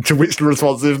 And to which the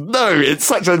response is, no, it's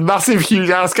such a massive,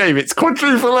 huge-ass game. It's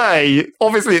quadruple A.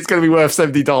 Obviously, it's going to be worth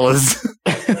 $70.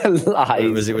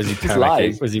 Lies. Was he panicking?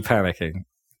 Lies. Was he panicking?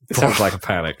 It sounds like a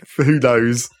panic. Who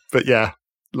knows? But yeah,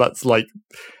 that's like...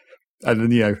 And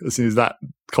then, you know, as soon as that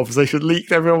conversation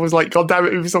leaked, everyone was like, God damn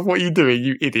it, Ubisoft, what are you doing,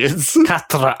 you idiots?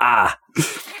 4A.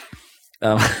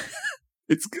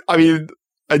 I mean,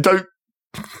 I don't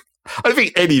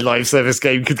think any live service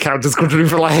game could count as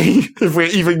quadruple A if we're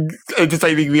even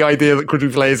entertaining the idea that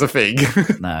quadruple A is a thing.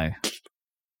 No,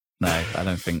 I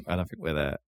don't think we're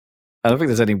there. I don't think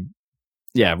there's any.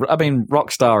 Yeah, I mean,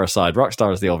 Rockstar aside,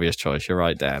 Rockstar is the obvious choice. You're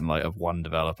right, Dan. Like, of one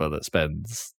developer that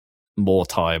spends more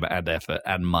time and effort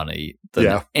and money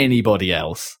than anybody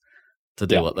else to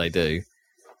do what they do.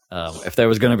 If there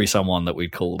was going to be someone that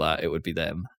we'd call that, it would be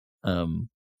them. And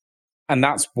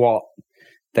that's what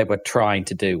they were trying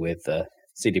to do with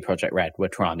CD Projekt Red. We're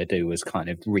trying to do was kind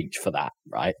of reach for that,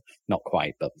 right? Not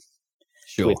quite, but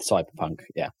with Cyberpunk,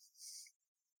 yeah.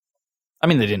 I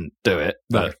mean, they didn't do it,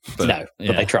 but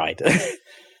they tried.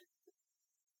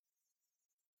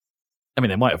 I mean,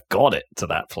 they might have got it to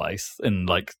that place in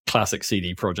like classic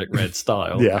CD Projekt Red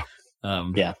style. Yeah.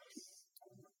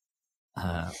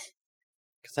 Because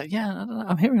I don't know,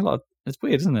 I'm hearing a lot of, it's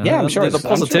weird, isn't it? Yeah, I'm sure the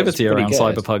positivity sure around good.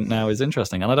 Cyberpunk now is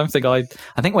interesting. And I don't think I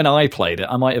think when I played it,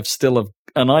 I might have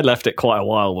and I left it quite a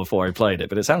while before I played it,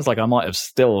 but it sounds like I might have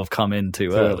still come in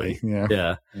too early.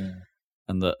 Yeah.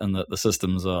 And that the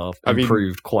systems are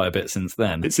improved quite a bit since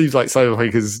then. It seems like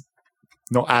Cyberpunk is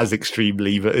not as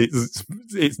extremely, but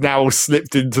it's now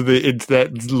slipped into the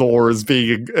internet lore as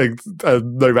being a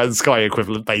No Man's Sky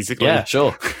equivalent, basically. Yeah,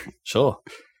 sure.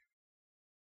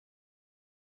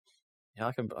 Yeah,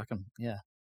 I can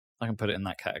put it in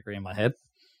that category in my head.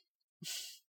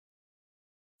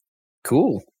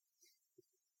 Cool.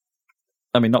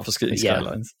 I mean, not for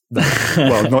Skylines.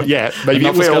 Well, not yet. Maybe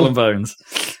not it for Skull will. and Bones.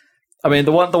 I mean,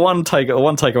 the one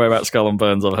takeaway about Skull and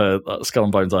Bones I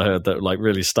heard that like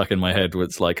really stuck in my head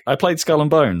was like, I played Skull and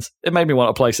Bones. It made me want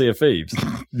to play Sea of Thieves.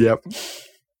 Yep.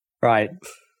 Right.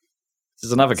 This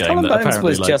is another game Skull and that Bones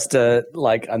apparently was just an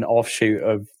offshoot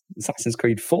of Assassin's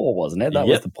Creed 4, wasn't it? That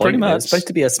was the point. Pretty much. It was supposed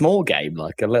to be a small game,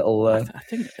 like a little I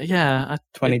think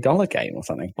 $20 game or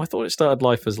something. I thought it started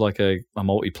life as like a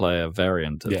multiplayer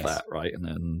variant of that, right?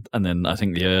 And then I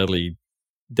think the early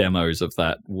demos of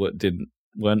that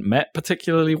weren't met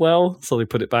particularly well, so they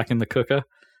put it back in the cooker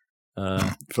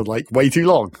for like way too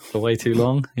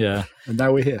long. Yeah. And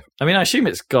now we're here. I mean, I assume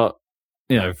it's got,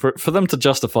 you know, for them to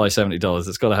justify $70,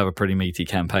 it's got to have a pretty meaty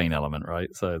campaign element, right?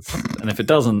 So, and if it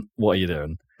doesn't, what are you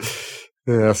doing?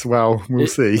 Yes, well, we'll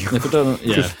see. If it doesn't,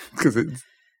 yeah, because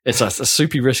it's a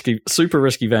super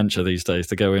risky venture these days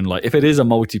to go in. Like, if it is a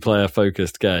multiplayer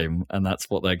focused game, and that's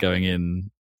what they're going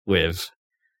in with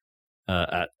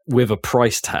a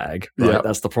price tag, right?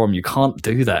 That's the problem. You can't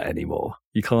do that anymore.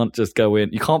 You can't just go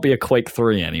in. You can't be a Quake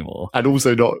 3 anymore. And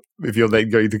also not if you're then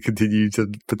going to continue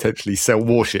to potentially sell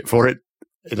more shit for it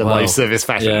in a live service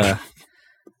fashion. Yeah.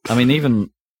 I mean, even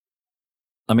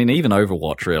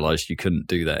Overwatch realized you couldn't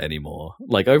do that anymore.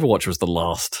 Like, Overwatch was the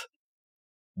last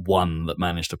one that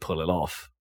managed to pull it off,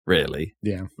 really.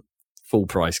 Yeah. Full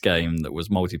price game that was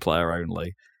multiplayer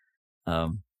only.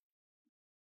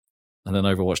 And then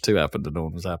Overwatch 2 happened and no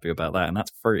one was happy about that, and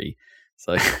that's free.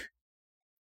 So,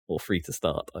 or free to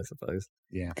start, I suppose.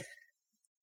 Yeah.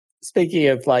 Speaking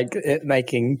of like it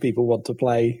making people want to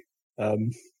play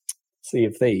Sea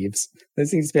of Thieves, there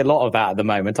seems to be a lot of that at the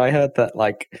moment. I heard that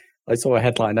like I saw a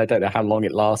headline, I don't know how long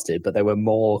it lasted, but there were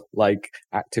more like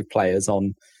active players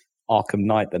on Arkham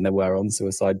Knight than there were on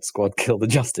Suicide Squad Kill the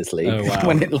Justice League. Oh, wow.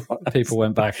 When it people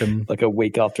went back and like a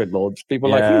week after it launched, people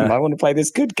were like, I want to play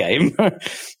this good game. I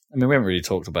mean, we haven't really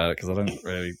talked about it because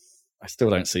I still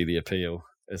don't see the appeal.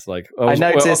 It's like I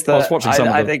noticed that I was watching some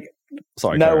I think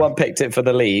no one picked it for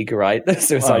the league, right? The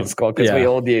Suicide Squad, because we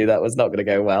all knew that was not going to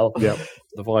go well. Yeah,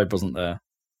 the vibe wasn't there.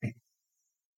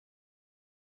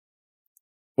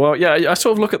 Well, yeah, I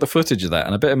sort of look at the footage of that,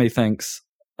 and a bit of me thinks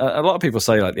a lot of people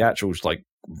say like the actual like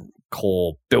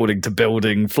core building to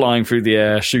building, flying through the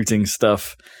air, shooting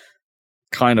stuff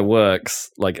kind of works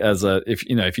like as if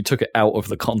you took it out of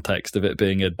the context of it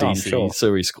being a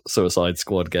DC Suicide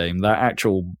Squad game,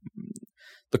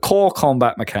 the core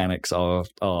combat mechanics are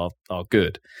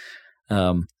good.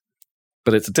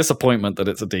 But it's a disappointment that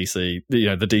it's a DC,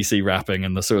 the DC wrapping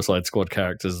and the Suicide Squad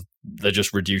characters, they're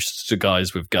just reduced to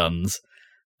guys with guns.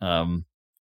 And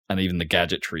even the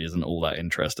gadgetry isn't all that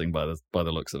interesting by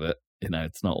the looks of it.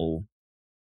 It's not all.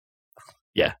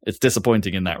 Yeah, it's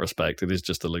disappointing in that respect. It is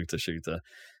just a looter shooter.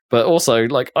 But also,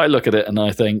 like, I look at it and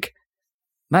I think,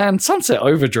 man, Sunset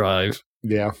Overdrive,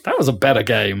 yeah, that was a better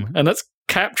game. And that's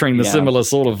capturing the similar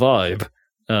sort of vibe.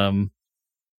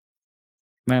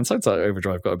 Man, Sunset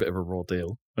Overdrive got a bit of a raw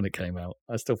deal when it came out.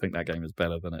 I still think that game is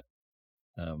better than it.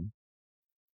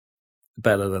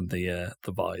 Better than the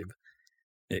vibe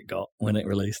it got when it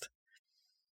released.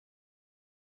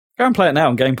 Go and play it now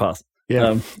on Game Pass.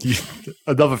 Yeah.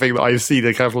 Another thing that I've seen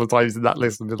a couple of times in that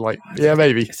list and been like, yeah,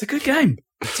 maybe. It's a good game.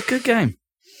 And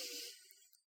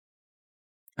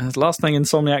it's the last thing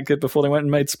Insomniac did before they went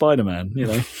and made Spider-Man,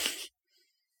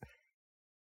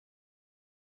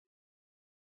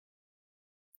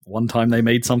 One time they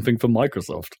made something for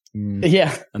Microsoft.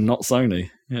 Yeah. And not Sony.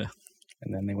 Yeah.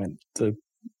 And then they went to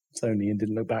Sony and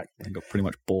didn't look back. And got pretty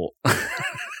much bought.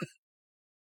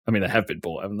 I mean, they have been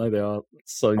bought, haven't they? They are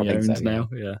Sony owned now.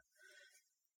 Yeah.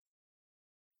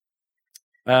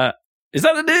 Is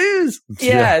that the news?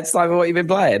 Yeah, it's like what you've been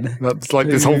playing. That's like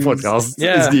this whole podcast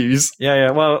is news.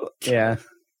 Yeah. Well, yeah.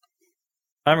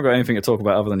 I haven't got anything to talk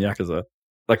about other than Yakuza.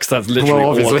 Like, that's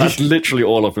literally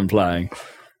all I've been playing.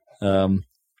 And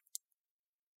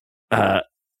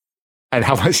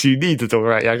how much you need to talk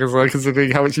about Yakuza,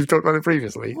 considering how much you've talked about it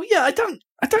previously. Well, yeah, I don't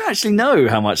actually know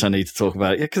how much I need to talk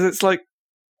about it, because it's like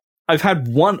I've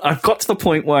got to the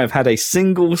point where I've had a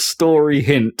single story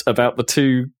hint about the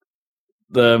two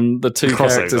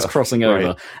characters crossing over,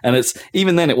 right. And it's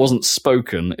even then it wasn't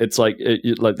spoken. It's like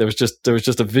there was just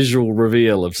a visual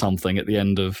reveal of something at the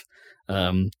end of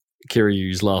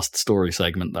Kiryu's last story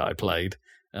segment that I played,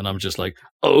 and I'm just like,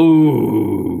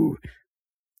 oh.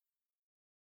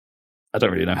 I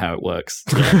don't really know how it works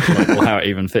or how it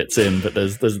even fits in, but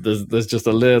there's just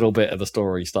a little bit of the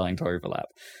story starting to overlap.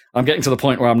 I'm getting to the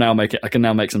point where I can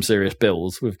now make some serious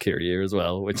bills with Kiryu as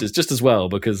well, which is just as well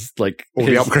because like all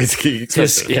the upgrades are getting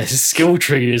expensive. His skill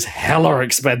tree is hella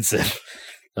expensive.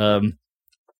 But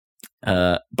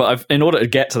in order to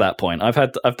get to that point,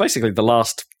 I've basically the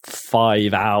last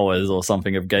 5 hours or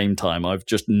something of game time, I've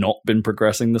just not been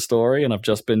progressing the story, and I've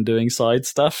just been doing side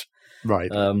stuff. Right.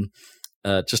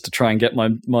 Just to try and get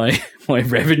my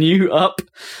revenue up,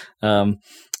 and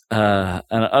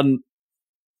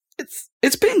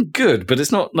it's been good, but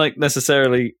it's not like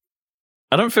necessarily.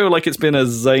 I don't feel like it's been as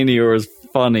zany or as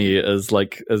funny as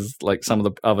some of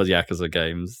the other Yakuza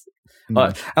games.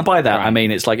 And by that, right. I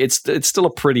mean it's like it's still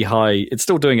a pretty high. It's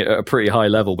still doing it at a pretty high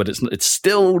level, but it's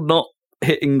still not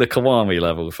hitting the Kiwami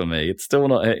level for me. It's still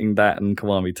not hitting that and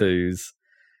Kiwami 2's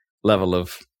level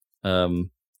of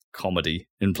comedy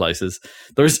in places.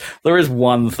 There is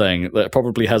one thing that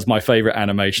probably has my favorite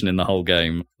animation in the whole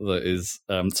game. That is,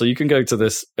 so you can go to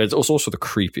this. It's also the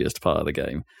creepiest part of the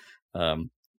game,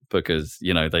 because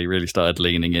they really started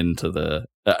leaning into the.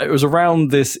 It was around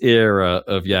this era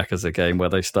of Yakuza game where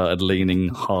they started leaning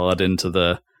hard into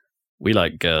the. We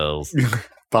like girls,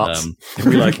 butts.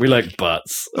 We like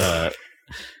butts.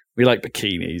 We like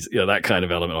bikinis, that kind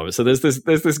of element of it. So there's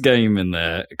this game in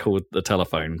there called the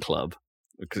Telephone Club.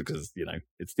 Because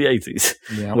it's the 80s,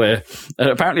 where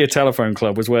apparently a telephone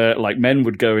club was where like men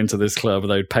would go into this club,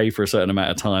 they'd pay for a certain amount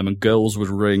of time, and girls would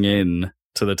ring in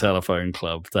to the telephone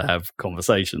club to have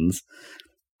conversations.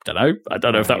 I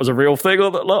don't know if that was a real thing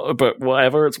or not, but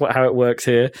whatever. It's how it works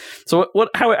here. So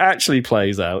how it actually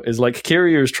plays out is like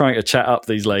Kiryu is trying to chat up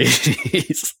these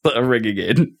ladies that are ringing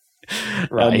in.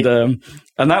 Right.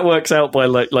 And that works out by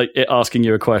like it asking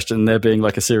you a question, there being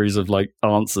like a series of like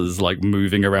answers like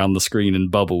moving around the screen in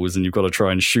bubbles, and you've got to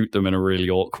try and shoot them in a really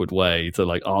awkward way to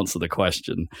like answer the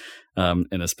question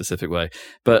in a specific way.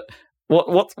 But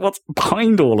what's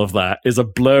behind all of that is a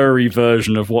blurry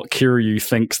version of what Kiryu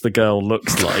thinks the girl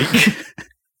looks like.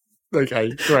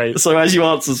 Okay, great. So as you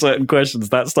answer certain questions,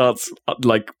 that starts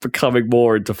like becoming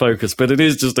more into focus. But it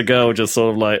is just a girl just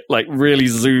sort of like really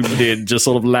zoomed in, just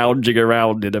sort of lounging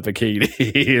around in a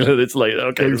bikini. And it's like,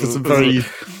 okay, this is very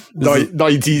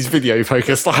 90s video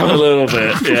focus style. A little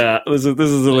bit, yeah. This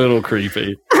is a little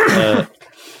creepy.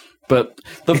 But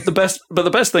the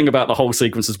best thing about the whole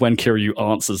sequence is when Kiryu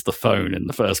answers the phone in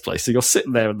the first place. So you're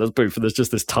sitting there in the booth and there's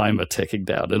just this timer ticking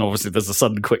down, and obviously there's a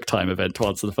sudden quick time event to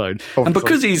answer the phone. And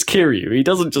because he's Kiryu, he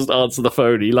doesn't just answer the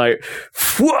phone. He like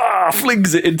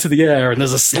flings it into the air, and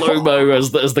there's a slow mo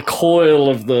as the coil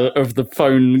of the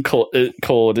phone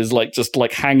cord is like just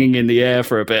like hanging in the air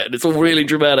for a bit, and it's all really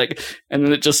dramatic. And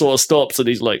then it just sort of stops, and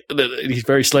he's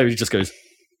very slow. He just goes,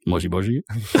 Moji Moji.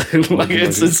 Like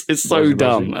it's so Moji,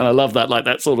 dumb. Moji. And I love that, like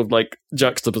that sort of like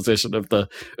juxtaposition of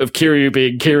Kiryu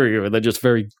being Kiryu and then just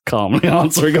very calmly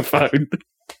answering a phone.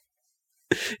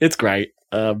 It's great.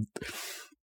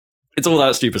 It's all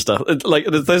that stupid stuff. Like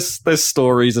there's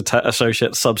stories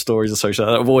associated, sub stories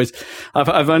associated.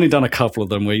 I've only done a couple of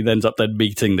them where he ends up then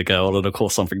meeting the girl, and of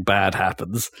course something bad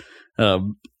happens.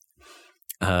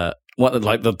 What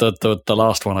like the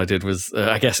last one I did was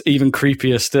I guess even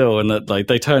creepier still, and that like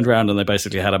they turned around and they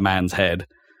basically had a man's head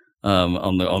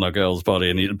on a girl's body,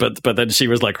 and but then she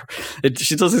was like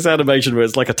she does this animation where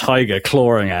it's like a tiger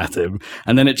clawing at him,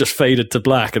 and then it just faded to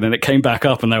black, and then it came back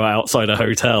up and they were outside a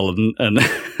hotel, and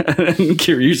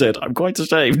Kiryu said, "I'm quite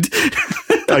ashamed."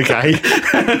 Okay.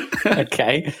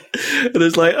 Okay. And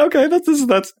it's like, okay,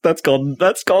 that's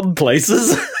gone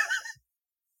places.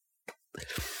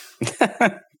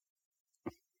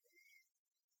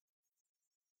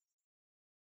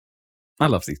 I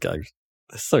love these games.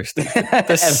 They're so stupid.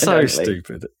 They're so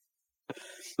stupid.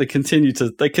 They continue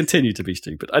to be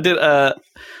stupid. I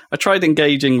tried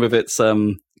engaging with its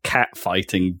cat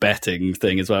fighting betting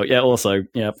thing as well. Yeah, also,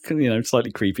 yeah,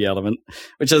 slightly creepy element,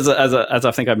 which as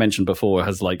I think I mentioned before,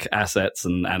 has like assets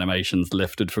and animations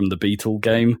lifted from the Beetle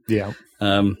game. Yeah.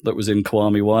 That was in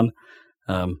Kiwami 1.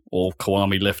 Or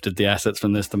Kiwami lifted the assets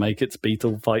from this to make its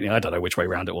Beetle fighting. I don't know which way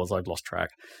around it was. I've lost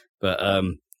track. But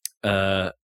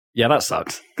yeah, that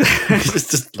sucks.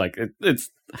 It's just like it's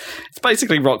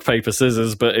basically rock paper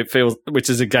scissors, but it feels, which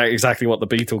is exactly what the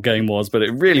Beetle game was, but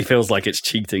it really feels like it's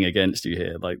cheating against you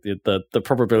here. Like the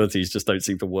probabilities just don't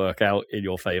seem to work out in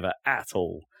your favor at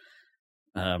all.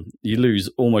 You lose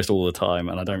almost all the time,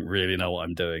 and I don't really know what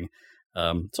I'm doing.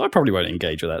 So I probably won't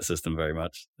engage with that system very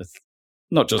much. It's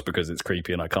not just because it's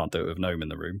creepy and I can't do it with Gnome in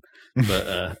the room,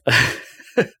 but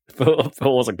but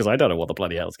also because I don't know what the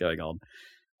bloody hell's going on.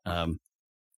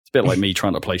 It's a bit like me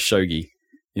trying to play shogi.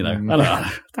 I don't know,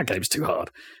 that game's too hard.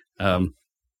 And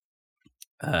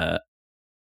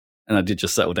I did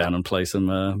just settle down and play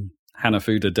some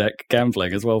Hanafuda deck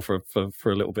gambling as well for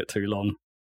a little bit too long,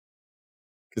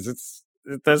 because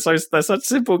they're such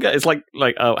simple games. It's like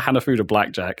Hanafuda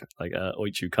blackjack, like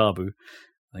Oichu Kabu,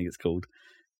 I think it's called.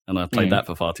 And I played that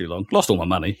for far too long. Lost all my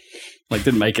money. Like,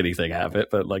 didn't make anything out of it,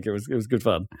 but like it was good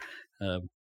fun.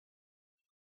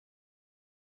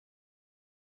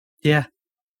 Yeah,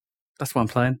 that's what I'm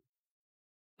playing.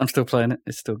 I'm still playing it.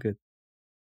 It's still good.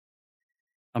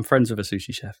 I'm friends with a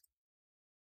sushi chef.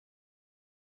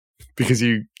 Because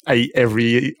you ate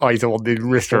every item on the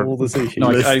restaurant. All the sushi. No,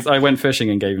 I went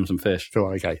fishing and gave him some fish. Oh,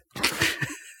 okay.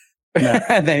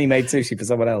 And then he made sushi for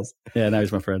someone else. Yeah, now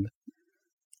he's my friend.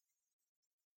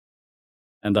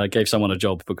 And I gave someone a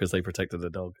job because they protected a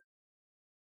dog.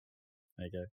 There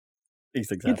you go. You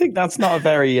think that's not a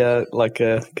very a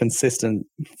consistent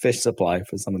fish supply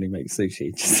for someone who makes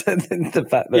sushi? Just the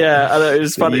fact that I know,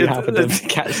 it's funny. You happen to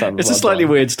catch some. It's a slightly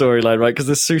weird storyline, right? Because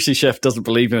the sushi chef doesn't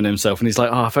believe in himself, and he's like,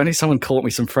 "Oh, if only someone caught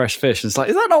me some fresh fish." And it's like,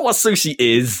 is that not what sushi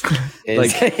is?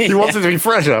 Like, he wants it to be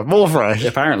fresher, more fresh.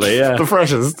 Apparently, yeah, the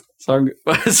freshest. So I'm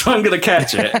going to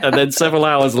catch it, and then several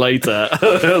hours later,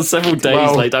 several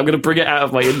days later, I'm going to bring it out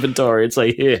of my inventory and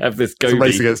say, "Here, have this goby." It's a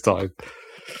race against time.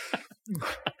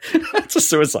 It's a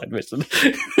suicide mission.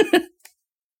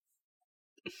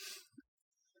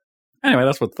 Anyway,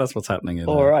 that's what's happening.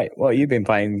 All right, what have you been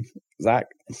playing, Zach?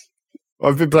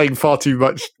 I've been playing far too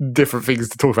much different things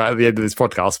to talk about at the end of this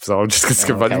podcast, so I'm just going to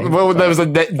skip over. Well, there was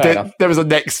a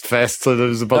Next Fest, so there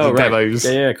was a bunch of demos.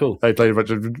 Yeah, cool. They played a bunch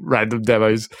of random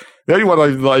demos. The only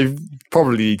one I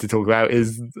probably need to talk about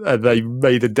is they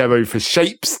made a demo for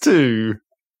Shapes 2,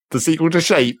 the sequel to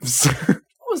Shapes.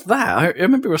 What was that? I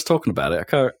remember us talking about it. I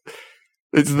can't...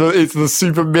 It's the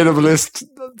super minimalist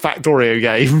Factorio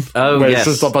game. Oh, where it's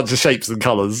just a bunch of shapes and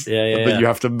colours. Yeah. That you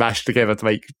have to mash together to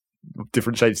make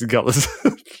different shapes and colours.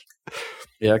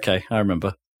 Yeah, okay, I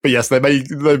remember. But yes, they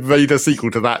made a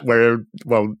sequel to that where,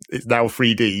 well, it's now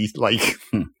 3D. Like,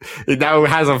 it now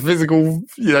has a physical,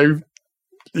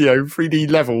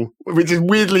 3D level, which is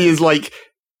weirdly is like,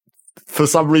 for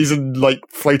some reason, like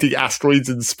floating asteroids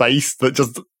in space that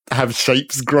just have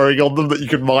shapes growing on them that you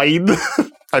can mine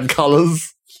and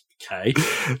colours. Okay.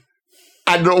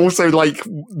 And also, like,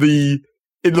 the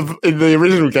in the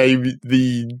original game,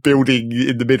 the building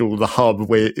in the middle, the hub,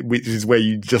 which is where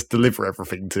you just deliver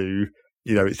everything to.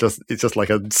 It's just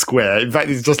like a square. In fact,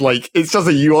 it's just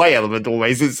a UI element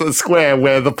always. It's a square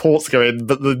where the ports go in,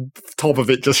 but the top of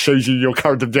it just shows you your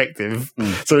current objective.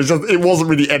 So it wasn't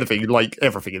really anything. Like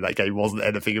everything in that game wasn't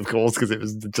anything, of course, because it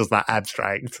was just that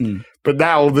abstract. But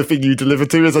now the thing you deliver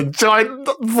to is a giant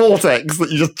vortex that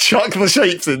you just chuck the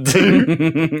shapes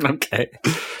into. Okay.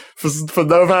 For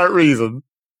no apparent reason.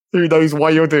 Who knows why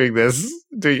you're doing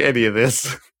any of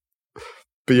this?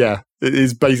 But yeah, it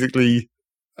is basically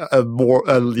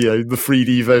the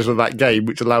 3D version of that game,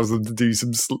 which allows them to do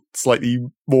some slightly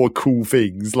more cool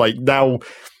things. Like now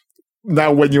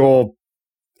when you're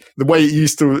the way it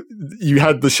used to, you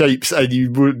had the shapes and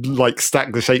you would like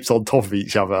stack the shapes on top of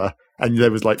each other, and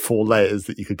there was like 4 layers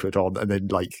that you could put on, and then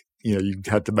like you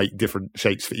had to make different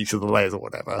shapes for each of the layers or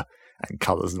whatever, and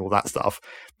colors and all that stuff.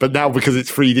 But now because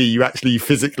it's 3D, you actually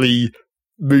physically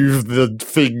move the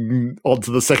thing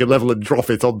onto the second level and drop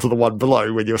it onto the one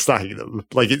below when you're stacking them.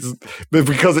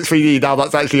 Because it's 3D now,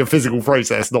 that's actually a physical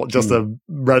process, not just a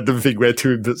random thing where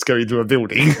 2 inputs go into a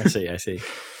building. I see.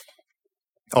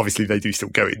 Obviously, they do still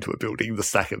go into a building, the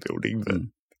stacker building, but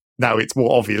now it's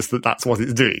more obvious that that's what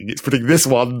it's doing. It's putting this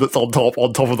one that's on top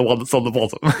of the one that's on the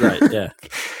bottom. Right, yeah.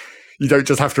 You don't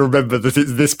just have to remember that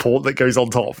it's this port that goes on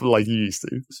top like you used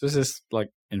to. So is this like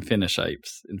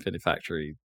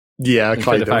Infinifactory? Yeah,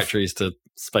 kind of. Factories to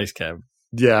Space Cam.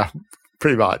 Yeah,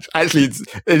 pretty much. Actually, it's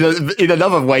in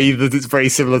another way that it's very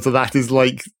similar to that is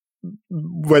like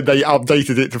when they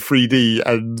updated it to 3D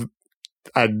and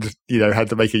had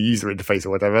to make a user interface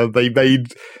or whatever. They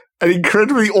made an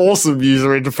incredibly awesome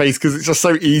user interface because it's just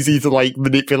so easy to like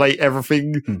manipulate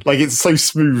everything. Like it's so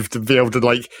smooth to be able to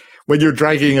like when you're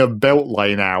dragging a belt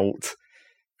line out.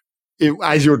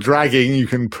 As you're dragging, you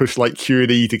can push like Q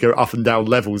and E to go up and down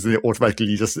levels, and it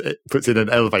automatically just puts in an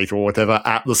elevator or whatever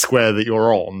at the square that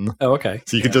you're on. Oh, okay.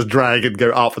 So you can just drag and go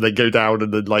up, and then go down,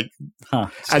 and then like,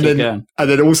 and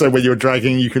then also when you're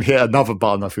dragging, you can hit another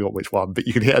button. I forgot which one, but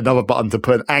you can hit another button to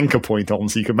put an anchor point on,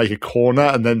 so you can make a corner,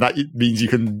 and then that means you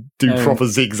can do proper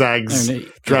zigzags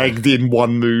dragged in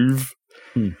one move.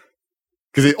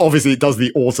 Because it does the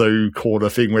auto corner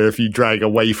thing where if you drag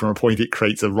away from a point, it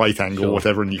creates a right angle or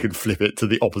whatever, and you can flip it to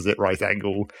the opposite right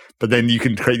angle. But then you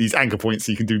can create these anchor points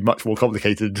so you can do much more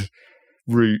complicated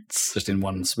routes. Just in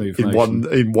one smooth motion.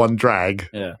 In one drag.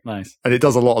 Yeah, nice. And it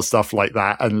does a lot of stuff like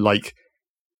that. And like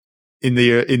in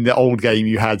the old game,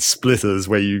 you had splitters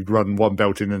where you run one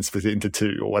belt in and split it into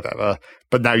 2 or whatever.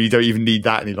 But now you don't even need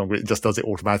that any longer. It just does it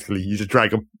automatically. You just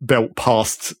drag a belt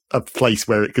past a place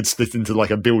where it could split into like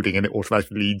a building, and it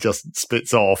automatically just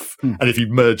splits off. And if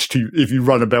you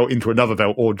run a belt into another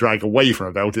belt or drag away from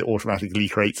a belt, it automatically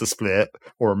creates a split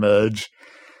or a merge.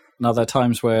 Now, there are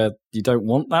times where you don't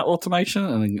want that automation,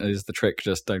 and is the trick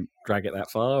just don't drag it that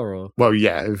far? Or well,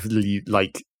 yeah, if you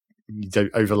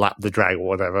don't overlap the drag or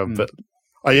whatever. But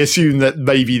I assume that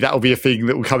maybe that'll be a thing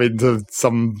that will come into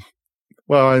some.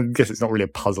 Well, I guess it's not really a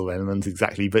puzzle element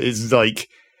exactly, but it's like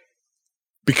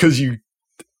because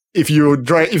if you're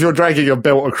dragging a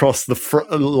belt across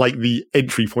the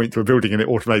entry point to a building and it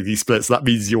automatically splits, that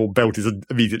means your belt is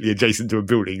immediately adjacent to a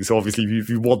building. So obviously, if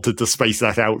you wanted to space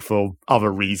that out for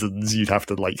other reasons, you'd have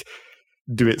to like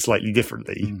do it slightly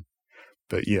differently.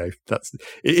 But it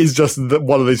is just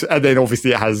one of those. And then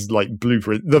obviously it has like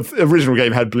blueprint. The original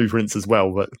game had blueprints as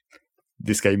well, but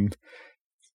this game,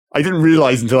 I didn't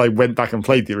realize until I went back and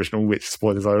played the original, which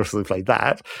spoilers, I also played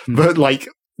that. But like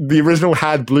the original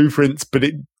had blueprints, but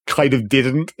it kind of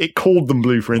didn't. It called them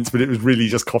blueprints, but it was really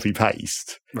just copy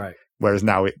paste. Right. Whereas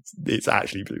now it's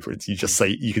actually blueprints. You just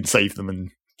you can save them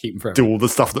and keep them forever. Do all the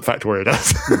stuff that Factorio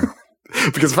does.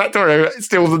 Because Factorio is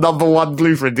still the number one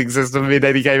blueprinting system in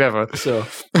any game ever. Sure.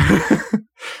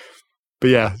 But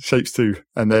yeah, shapes too.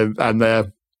 And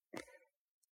they're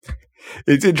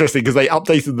it's interesting because they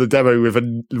updated the demo with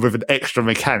an extra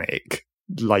mechanic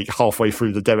like halfway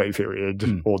through the demo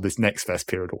period or this next fest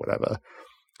period or whatever.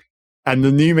 And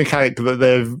the new mechanic that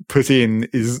they've put in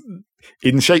is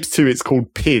in Shapes 2, it's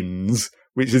called pins,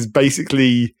 which is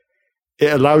basically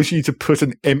it allows you to put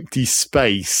an empty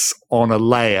space on a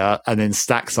layer and then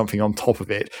stack something on top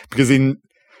of it. Because in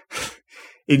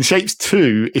Shapes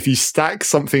 2, if you stack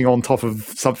something on top of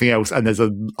something else and there's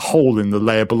a hole in the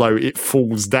layer below, it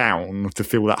falls down to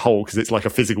fill that hole because it's like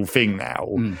a physical thing now.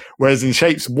 Whereas in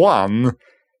Shapes 1,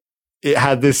 it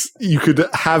had this, you could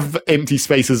have empty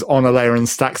spaces on a layer and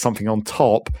stack something on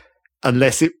top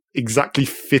unless it exactly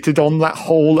fitted on that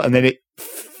hole, and then it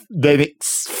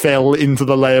fell into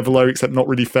the layer below, except not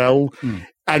really fell.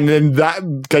 And then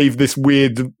that gave this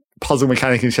weird puzzle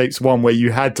mechanic in Shapes 1 where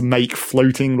you had to make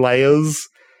floating layers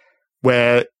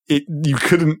where you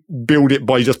couldn't build it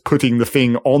by just putting the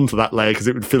thing onto that layer because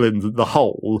it would fill in the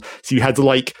hole. So you had to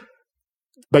like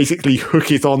basically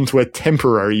hook it onto a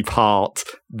temporary part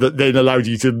that then allowed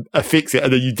you to affix it,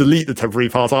 and then you delete the temporary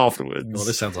part afterwards. Well,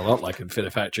 this sounds a lot like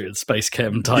Infinifactory and Space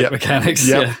Chem type mechanics.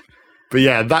 Yep. Yeah. But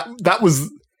yeah,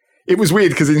 it was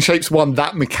weird because in Shapes 1,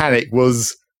 that mechanic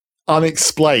was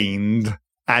unexplained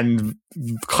and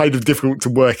kind of difficult to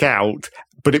work out,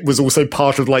 but it was also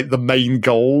part of like the main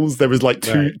goals. There was like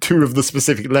two of the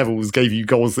specific levels gave you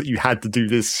goals that you had to do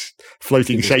this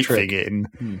floating shape thing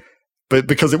in. But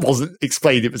because it wasn't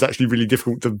explained, it was actually really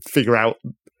difficult to figure out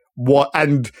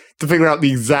and to figure out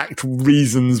the exact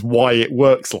reasons why it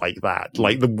works like that.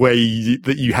 Like the way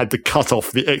that you had to cut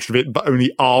off the extra bit, but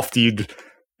only after you'd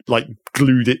like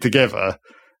glued it together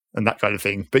and that kind of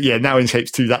thing. But yeah, now in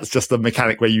Shapes 2, that's just a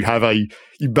mechanic where you have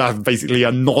basically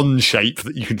a non-shape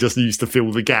that you can just use to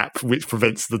fill the gap, which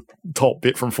prevents the top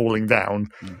bit from falling down.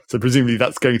 So presumably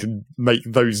that's going to make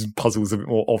those puzzles a bit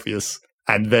more obvious,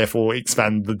 and therefore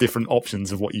expand the different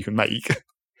options of what you can make.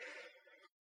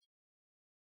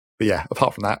 But yeah,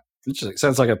 apart from that. Interesting.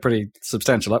 Sounds like a pretty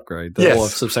substantial upgrade. Or a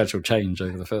substantial change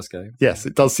over the first game. Yes,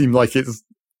 it does seem like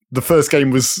the first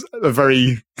game was a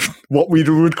very, what we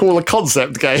would call a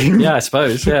concept game. Yeah, I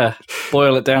suppose, yeah.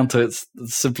 Boil it down to its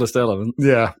simplest element.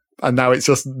 Yeah. And now it's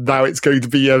going to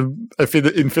be a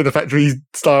Infinifactory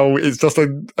style. It's just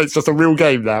a real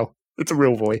game now. It's a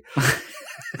real boy.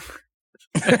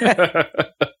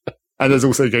 And there's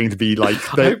also going to be like...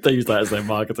 I hope they use that as their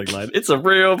marketing line. It's a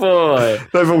real boy!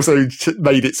 They've also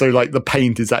made it so like the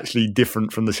paint is actually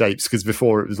different from the shapes, because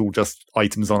before it was all just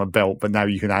items on a belt, but now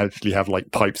you can actually have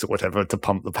like pipes or whatever to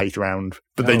pump the paint around.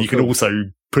 But then you can also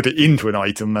put it into an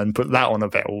item and put that on a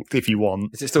belt if you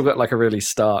want. Has it still got like a really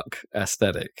stark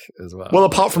aesthetic as well? Well,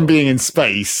 apart from being in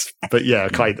space, but yeah,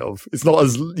 kind of. It's not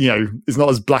as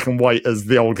black and white as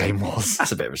the old game was.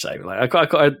 That's a bit of a shame. Like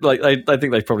I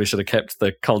think they probably should have kept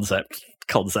the concept,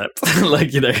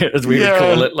 like, as we would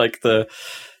call it, like the.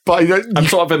 But I'm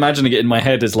sort of imagining it in my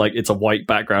head as like it's a white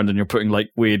background and you're putting like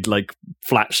weird like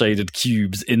flat shaded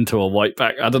cubes into a white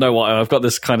back. I don't know why I've got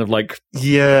this kind of like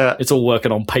it's all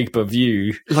working on paper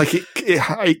view. Like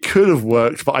it could have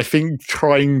worked, but I think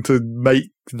trying to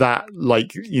make that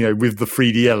like with the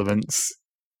 3D elements,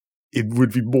 it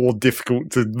would be more difficult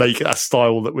to make a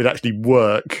style that would actually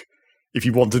work. If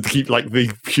you wanted to keep like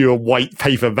the pure white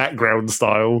paper background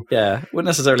style. Yeah, wouldn't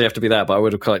necessarily have to be that, but I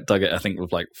would have quite dug it, I think,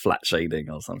 with like flat shading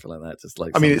or something like that. Just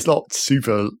like, I mean, it's not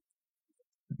super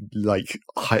like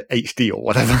high HD or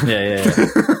whatever. Yeah.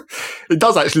 It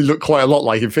does actually look quite a lot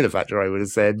like Infinifactor, I would have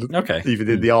said. Okay. Even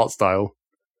in the art style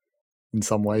in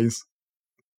some ways.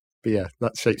 But yeah,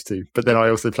 that's Shapes 2. But then I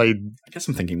also played... I guess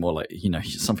I'm thinking more like,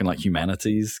 something like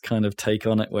Humanity's kind of take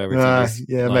on it, where it's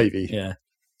maybe. Yeah.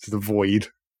 Just a void.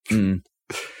 I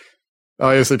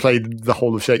also played the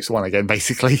whole of Shapes 1 again,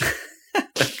 basically.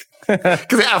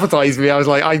 Because it advertised me. I was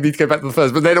like, I need to go back to the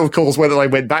first. But then, of course, when I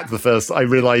went back to the first, I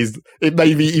realised it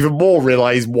made me even more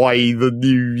realise why the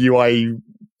new UI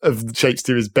of Shapes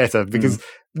 2 is better. Because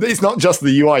it's not just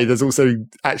the UI, there's also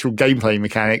actual gameplay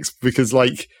mechanics. Because,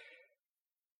 like,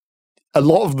 a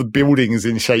lot of the buildings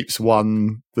in Shapes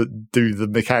 1 that do the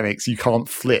mechanics, you can't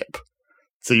flip.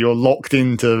 So you're locked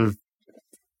into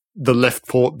the left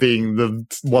port being the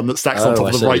one that stacks on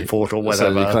top of the right port or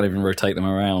whatever. So you can't even rotate them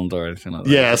around or anything like that.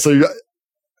 Yeah, so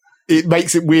it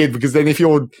makes it weird because then if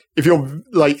you're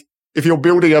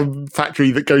building a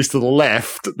factory that goes to the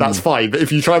left, that's fine. But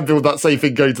if you try and build that same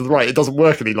thing going to the right, it doesn't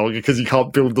work any longer because you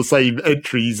can't build the same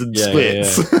entries and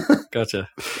splits. Yeah. Gotcha.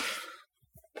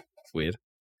 It's weird.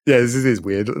 Yeah, this is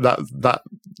weird.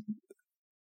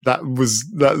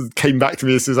 That came back to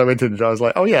me as soon as I went in, and I was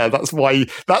like, "Oh yeah, that's why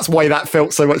that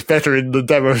felt so much better in the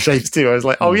demo of Shapes 2." I was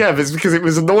like, "Oh yeah, but it's because it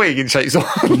was annoying in Shapes 1."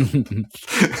 It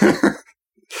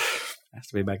has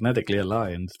to be magnetically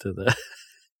aligned to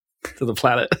the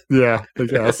planet. Yeah, I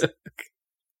guess.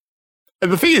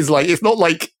 And the thing is, like, it's not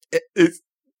like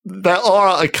there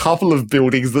are a couple of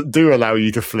buildings that do allow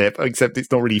you to flip, except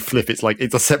it's not really flip. It's like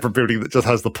it's a separate building that just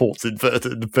has the ports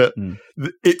inverted, but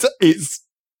it's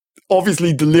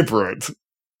obviously deliberate,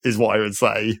 is what I would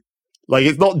say. Like,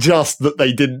 it's not just that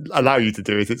they didn't allow you to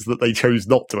do it, it's that they chose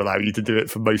not to allow you to do it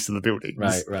for most of the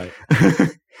buildings. Right.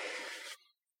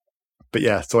 But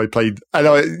yeah, so I played, and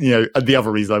the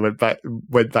other reason I went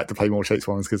back to play more Shapes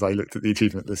 1 is because I looked at the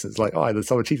achievement list and it's like, there's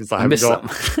some achievements I haven't got.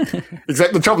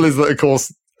 Except the trouble is that, of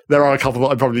course, there are a couple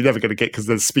that I'm probably never going to get because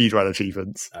there's speedrun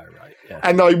achievements. Oh, right, yeah.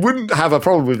 And I wouldn't have a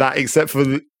problem with that except for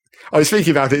I was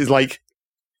thinking about it, is like,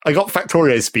 I got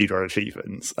Factorio speedrun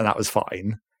achievements, and that was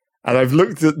fine. And I've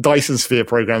looked at Dyson Sphere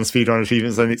program speedrun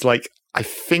achievements, and it's like, I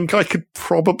think I could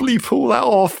probably pull that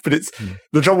off, but it's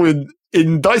the trouble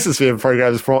in Dyson Sphere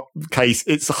program's case,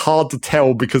 it's hard to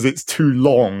tell because it's too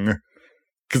long.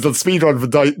 Because the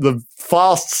speedrun, the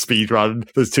fast speedrun,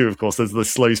 there's two, of course. There's the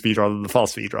slow speedrun and the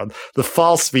fast speedrun. The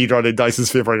fast speedrun in Dyson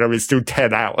Sphere program is still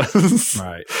 10 hours.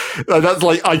 Right. And that's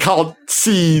like, I can't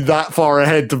see that far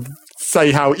ahead to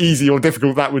say how easy or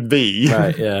difficult that would be.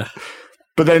 Right, yeah.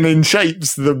 But then in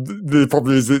Shapes, the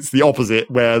problem is it's the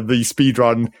opposite, where the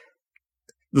speedrun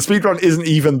isn't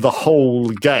even the whole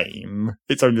game.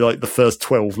 It's only like the first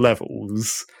 12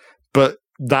 levels. But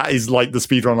that is like, the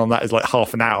speedrun on that is like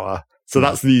half an hour. So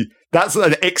that's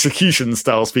an execution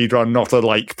style speedrun, not a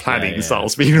like planning style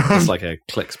speedrun. It's like a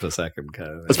clicks per second kind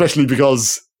of thing.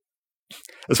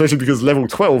 Especially because level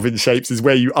 12 in Shapes is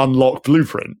where you unlock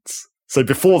blueprints. So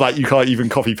before that, you can't even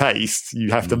copy paste.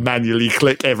 You have to manually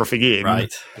click everything in.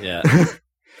 Right. Yeah.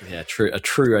 Yeah. A true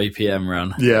APM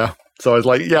run. Yeah. So I was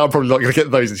like, yeah, I'm probably not going to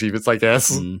get those achievements, I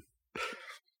guess.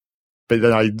 But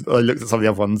then I looked at some of the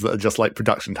other ones that are just like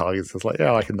production targets. I was like,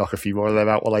 yeah, I can knock a few more of them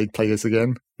out while I play this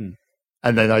again.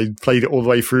 And then I played it all the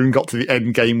way through and got to the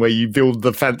end game where you build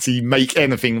the fancy make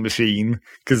anything machine,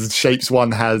 because Shapes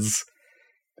 1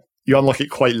 you unlock it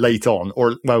quite late on,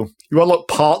 or, well, you unlock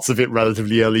parts of it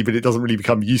relatively early, but it doesn't really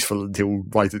become useful until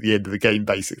right at the end of the game,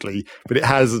 basically. But it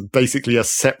has basically a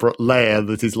separate layer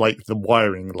that is like the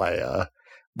wiring layer,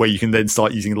 where you can then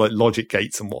start using like logic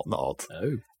gates and whatnot.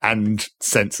 And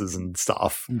sensors and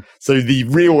stuff. So the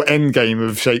real end game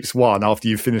of Shapes 1, after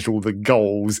you've finished all the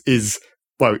goals, is,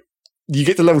 well, you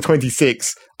get to level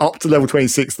 26. Up to level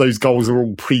 26, those goals are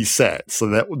all preset, so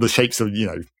that the shapes are,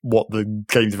 what the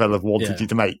game developer wanted you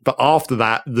to make. But after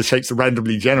that, the shapes are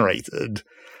randomly generated.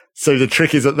 So the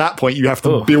trick is, at that point, you have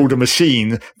to build a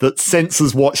machine that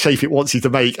senses what shape it wants you to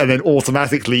make and then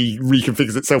automatically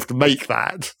reconfigures itself to make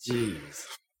that. Jeez.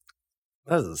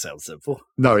 That doesn't sound simple.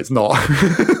 No, it's not.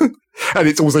 And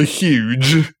it's also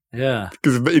huge. Yeah.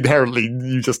 Because inherently,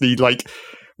 you just need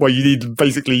you need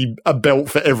basically a belt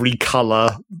for every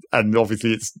color, and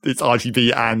obviously it's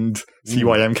RGB and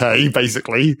CYMK,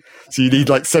 basically. So you need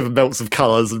 7 belts of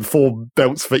colors and 4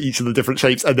 belts for each of the different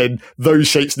shapes, and then those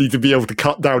shapes need to be able to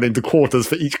cut down into quarters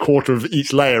for each quarter of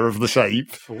each layer of the shape.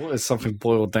 For what is something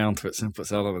boiled down to its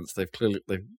simplest elements, they've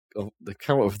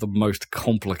come up with the most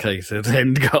complicated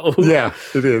end goal. Yeah,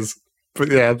 it is. But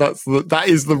yeah, that's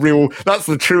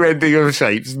the true ending of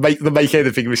Shapes. Make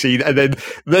anything machine, and then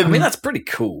I mean, that's pretty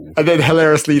cool. And then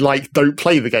hilariously, don't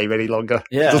play the game any longer.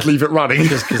 Yeah, just leave it running,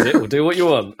 just because it will do what you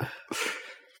want.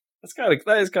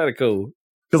 That is kind of cool.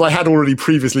 Because I had already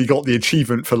previously got the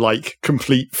achievement for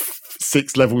complete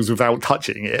 6 levels without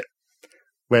touching it,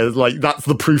 where that's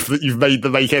the proof that you've made the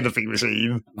make anything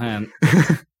machine. Man,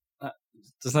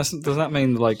 does that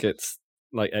mean it's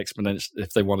exponential?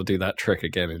 If they want to do that trick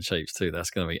again in Shapes 2,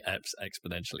 that's going to be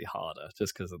exponentially harder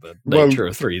just because of the nature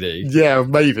of 3D. Yeah,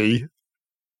 maybe.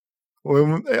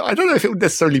 Well, I don't know if it would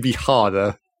necessarily be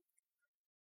harder.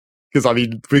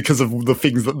 Because of the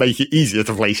things that make it easier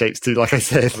to play Shapes 2, like I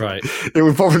said. Right. It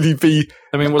would probably be...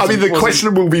 the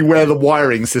question will be where the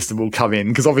wiring system will come in,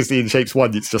 because obviously in Shapes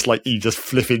 1, it's just you just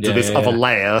flip into this other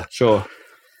layer. Sure.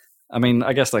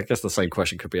 I guess the same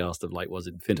question could be asked of was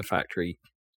Infinifactory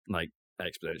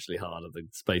exponentially harder than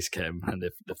Space Chem, and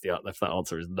if that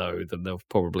answer is no, then they'll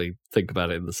probably think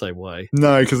about it in the same way.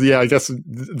 No, because I guess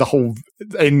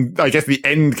the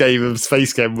end game of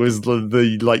Space Chem was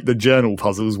the journal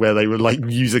puzzles, where they were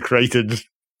user created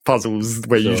puzzles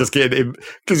where you just get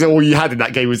because all you had in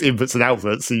that game was inputs and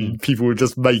outputs, so people would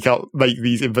just make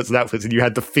these inputs and outputs, and you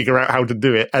had to figure out how to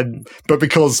do it. But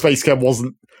because Space Chem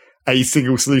wasn't a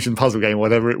single solution puzzle game, or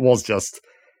whatever, it was just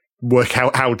work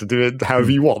out how to do it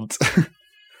however you want.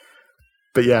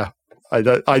 But yeah, I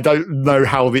don't know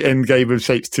how the end game of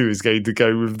Shapes 2 is going to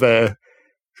go with their...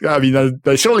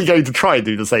 they're surely going to try and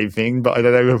do the same thing, but I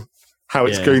don't know how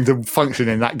it's going to function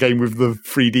in that game with the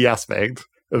 3D aspect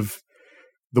of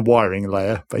the wiring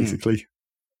layer, basically.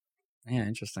 Yeah,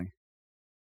 interesting.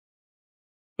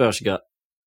 What else you got?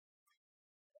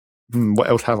 What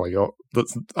else have I got?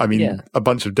 A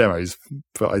bunch of demos,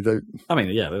 but I don't...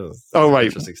 there's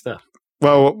interesting stuff.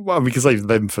 Well, we can save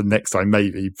them for next time,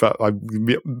 maybe, but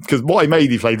because what I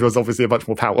mainly played was obviously a much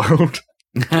more Power World.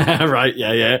 Right,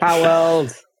 yeah. Power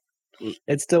World!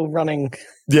 It's still running.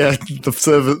 Yeah, the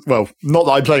server... Well, not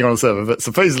that I'm playing on a server, but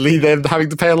supposedly they're having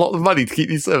to pay a lot of money to keep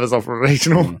these servers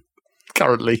operational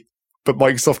currently. But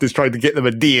Microsoft is trying to get them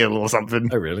a deal or something.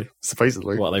 Oh, really?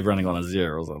 Supposedly. What, are they running on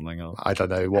Azure or something? Or? I don't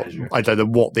know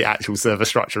what the actual server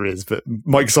structure is, but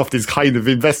Microsoft is kind of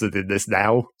invested in this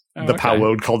now. the Pal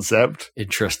World concept.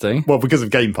 Interesting. Well, because of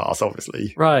Game Pass,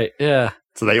 obviously. Right, yeah.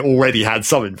 So they already had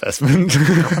some investment.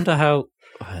 I wonder how...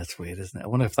 Oh, that's weird, isn't it? I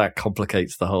wonder if that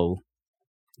complicates the whole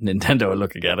Nintendo are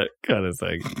looking at it kind of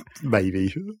thing.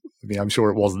 Maybe. I mean, I'm sure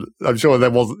it wasn't. I'm sure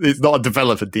there was. It's not a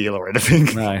developer deal or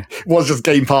anything. No. It was just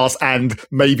Game Pass, and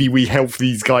maybe we help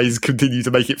these guys continue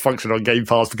to make it function on Game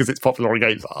Pass because it's popular on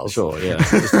Game Pass. Sure, yeah.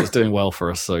 It's doing well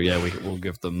for us, so yeah, we'll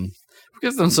give them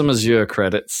some Azure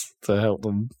credits to help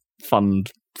them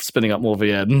fund spinning up more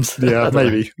VMs. Yeah,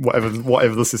 maybe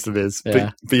whatever the system is.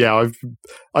 Yeah. But yeah,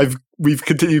 we've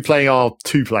continued playing our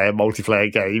 2-player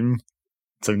multiplayer game,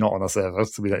 so not on our server,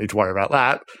 so we don't need to worry about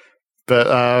that. But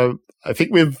I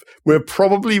think we're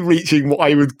probably reaching what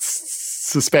I would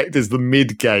suspect is the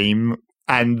mid game,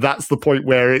 and that's the point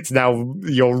where it's now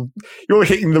you're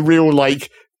hitting the real like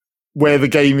where the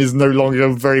game is no longer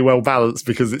very well balanced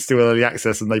because it's still early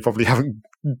access and they probably haven't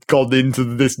gone into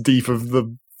this deep of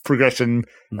the progression,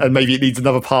 and maybe it needs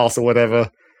another pass or whatever.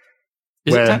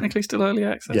 Is it technically still early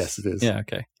access? Yes, it is. Yeah,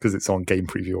 okay. Because it's on Game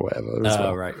Preview or whatever.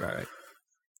 Oh, right.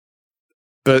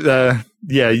 But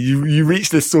yeah, you reach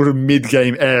this sort of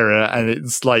mid-game area, and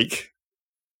it's like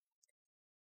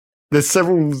there's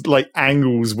several like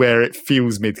angles where it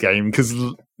feels mid-game because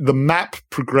the map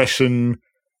progression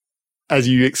as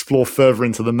you explore further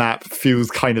into the map feels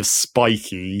kind of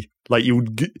spiky. Like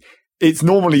it's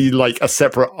normally like a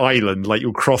separate island. Like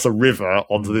you'll cross a river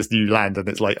onto this new land, and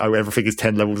it's like, oh, everything is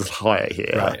 10 levels higher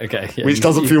here, right? Okay, yeah. Which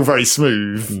doesn't feel very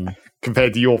smooth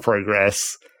compared to your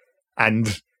progress,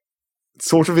 and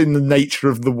sort of in the nature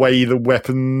of the way the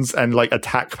weapons and like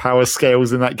attack power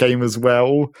scales in that game as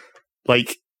well.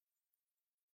 Like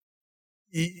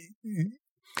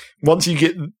once you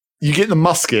get the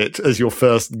musket as your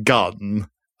first gun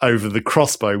over the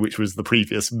crossbow, which was the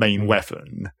previous main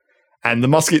weapon. And the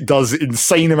musket does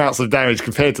insane amounts of damage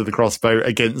compared to the crossbow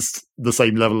against the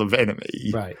same level of enemy.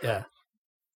 Right, yeah.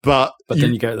 But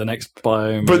then you go to the next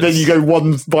biome. But then you go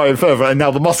one biome further, and now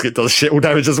the musket does shit all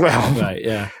damage as well. Right,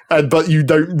 yeah. But you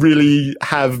don't really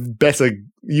have better...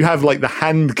 You have, like, the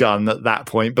handgun at that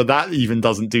point, but that even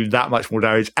doesn't do that much more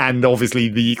damage. And obviously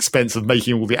the expense of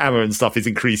making all the ammo and stuff is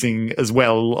increasing as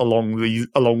well along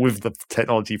with the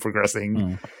technology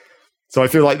progressing. So I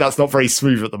feel like that's not very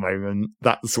smooth at the moment,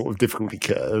 that sort of difficulty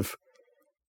curve.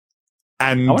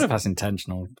 And I wonder if that's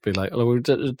intentional to be like, oh,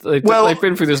 they've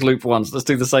been through this loop once. Let's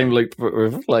do the same loop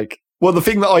with like. Well, the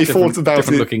thing that I thought about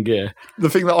different looking gear. The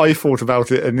thing that I thought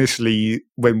about it initially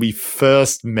when we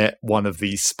first met one of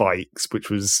these spikes, which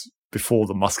was before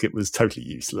the musket was totally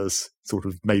useless, sort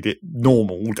of made it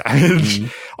normal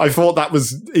damage. I thought that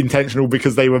was intentional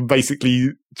because they were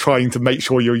basically trying to make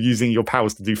sure you're using your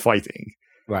powers to do fighting.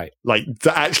 Right. Like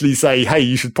to actually say, hey,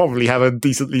 you should probably have a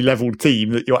decently leveled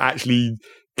team that you're actually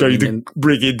going to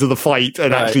bring into the fight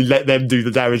and actually let them do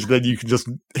the damage. Then you can just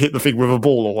hit the thing with a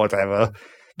ball or whatever.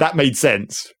 That made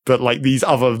sense. But like these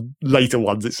other later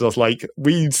ones, it's just like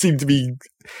we seem to be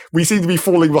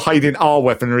falling behind in our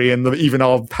weaponry, and even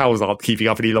our powers aren't keeping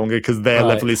up any longer because their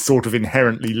level is sort of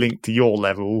inherently linked to your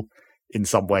level in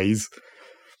some ways.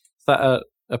 Is that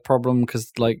a problem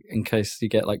because like in case you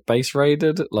get like base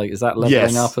raided, like is that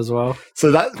leveling up as well?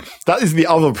 So that is the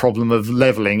other problem of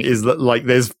leveling, is that like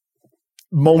there's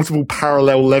multiple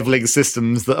parallel leveling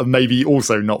systems that are maybe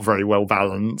also not very well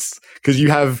balanced, because you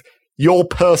have your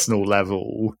personal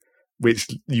level, which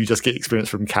you just get experience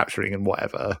from capturing and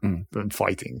whatever and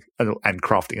fighting and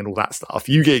crafting and all that stuff.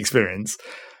 You get experience.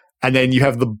 And then you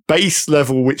have the base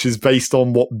level, which is based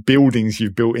on what buildings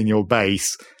you've built in your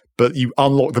base, but you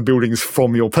unlock the buildings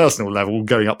from your personal level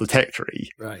going up the tech tree.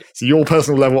 Right. So your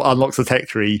personal level unlocks the tech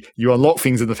tree, you unlock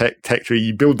things in the tech tree,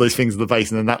 you build those things in the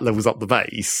base, and then that levels up the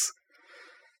base.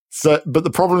 So, but the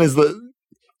problem is that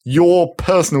your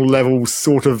personal level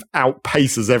sort of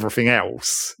outpaces everything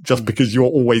else just because you're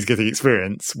always getting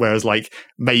experience. Whereas like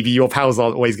maybe your pals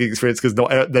aren't always getting experience because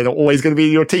they're not always going to be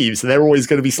in your team. So they're always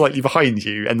going to be slightly behind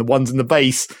you. And the ones in the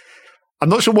base, I'm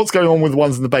not sure what's going on with the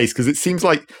ones in the base because it seems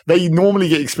like they normally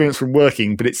get experience from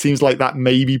working, but it seems like that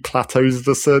maybe plateaus at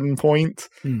a certain point.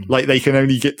 Like they can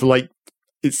only get to like,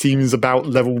 it seems about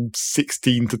level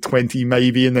 16 to 20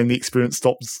 maybe, and then the experience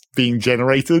stops being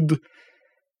generated.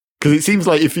 Because it seems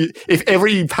like if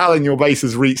every pal in your base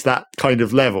has reached that kind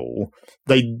of level,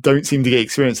 they don't seem to get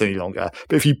experience any longer.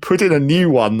 But if you put in a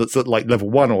new one that's at like level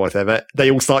 1 or whatever,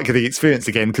 they all start getting experience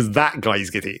again because that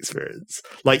guy's getting experience.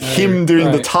 Like him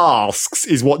doing the tasks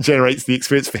is what generates the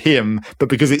experience for him, but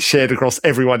because it's shared across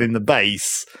everyone in the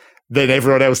base, then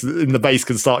everyone else in the base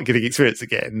can start getting experience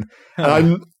again.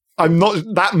 And I'm not,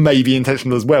 that may be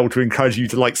intentional as well to encourage you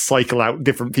to like cycle out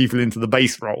different people into the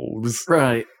base roles.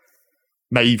 Right.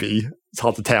 Maybe. It's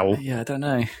hard to tell. Yeah, I don't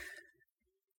know.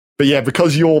 But yeah,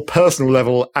 because your personal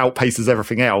level outpaces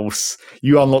everything else,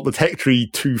 you unlock the tech tree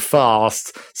too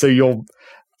fast. So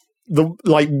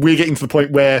we're getting to the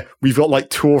point where we've got like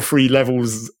 2 or 3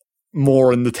 levels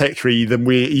more in the tech tree than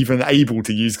we're even able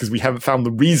to use because we haven't found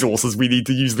the resources we need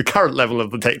to use the current level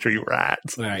of the tech tree we're at.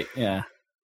 Right, yeah.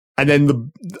 And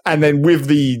then with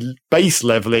the base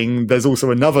leveling, there's also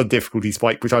another difficulty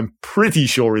spike, which I'm pretty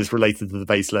sure is related to the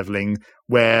base leveling,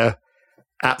 where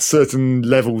at certain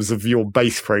levels of your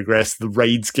base progress, the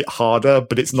raids get harder,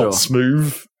 but it's not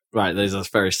smooth. Right, there's a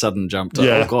very sudden jump to,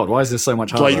 yeah. Oh god, why is this so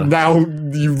much harder? Like now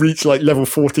you reach like level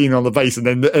 14 on the base, and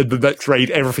then the next raid,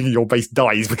 everything in your base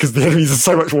dies because the enemies are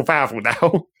so much more powerful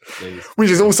now. Jeez. Which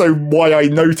is also why I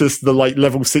noticed the like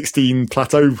level 16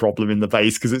 plateau problem in the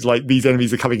base, because it's like these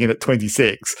enemies are coming in at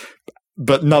 26,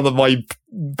 but none of my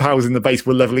pals in the base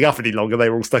were leveling up any longer. They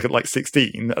were all stuck at like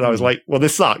 16, and I was like, well,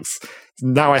 this sucks.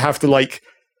 Now I have to like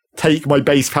take my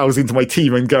base pals into my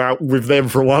team and go out with them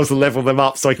for a while to level them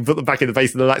up so I can put them back in the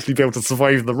base and they'll actually be able to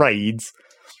survive the raids.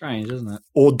 Strange, isn't it?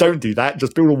 Or don't do that,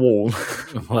 just build a wall.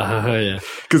 Yeah.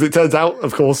 Because it turns out,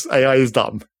 of course, AI is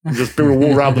dumb. You just build a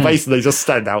wall around the base and they just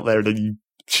stand out there and then you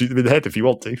shoot them in the head if you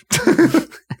want to.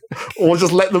 Or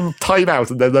just let them time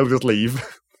out and then they'll just leave.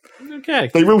 Okay.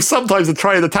 They will sometimes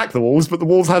try and attack the walls, but the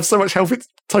walls have so much health it's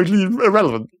totally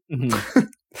irrelevant. Mm-hmm.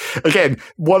 Again,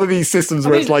 one of these systems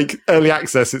where it's like early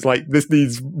access, it's like this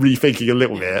needs rethinking a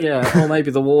little bit. Yeah, or maybe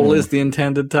the wall is the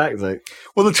intended tactic.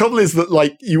 Well, the trouble is that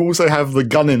like you also have the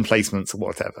gun emplacements or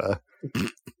whatever.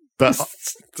 But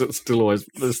it still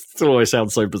always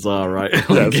sounds so bizarre, right?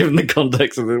 Like, given the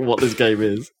context of what this game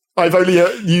is. I've only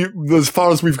as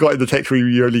far as we've got in the tech tree,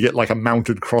 you only get like a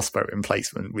mounted crossbow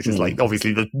emplacement, which is like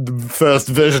obviously the first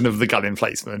version of the gun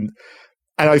emplacement.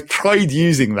 And I've tried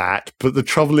using that, but the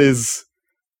trouble is,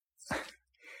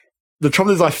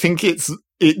 I think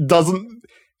it doesn't.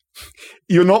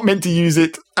 You're not meant to use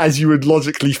it as you would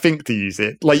logically think to use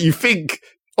it. Like you think,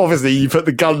 obviously, you put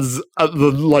the guns at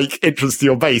the like entrance to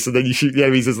your base, and then you shoot the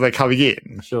enemies as they're coming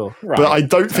in. Sure, right. But I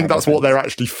don't think that's what they're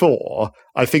actually for.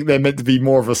 I think they're meant to be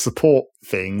more of a support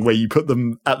thing, where you put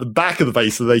them at the back of the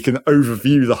base so they can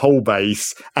overview the whole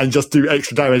base and just do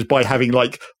extra damage by having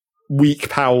like weak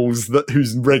pals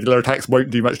whose regular attacks won't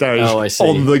do much damage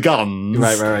on the guns.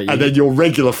 Right. And then your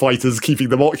regular fighters keeping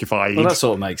them occupied. Well, that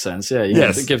sort of makes sense, yeah. You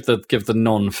have to give the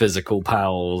non-physical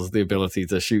pals the ability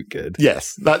to shoot good.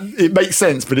 Yes, that it makes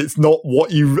sense, but it's not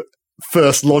what you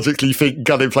first logically think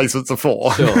gun emplacements are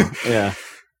for. Sure, yeah.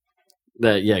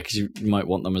 Yeah, because you might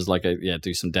want them as like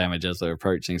do some damage as they're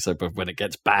approaching. So, but when it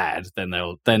gets bad,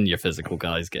 then your physical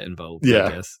guys get involved. Yeah,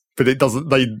 I guess. But it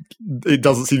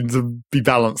doesn't seem to be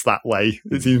balanced that way.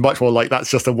 It seems much more like that's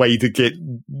just a way to get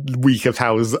weaker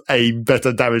pals a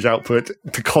better damage output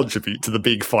to contribute to the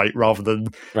big fight rather than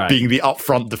being the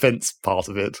upfront defense part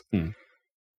of it.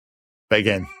 But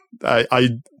again, I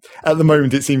at the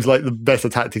moment it seems like the better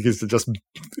tactic is to just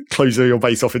close your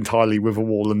base off entirely with a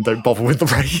wall and don't bother with the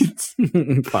raids.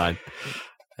 Fine.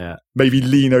 Yeah. Maybe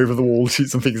lean over the wall, shoot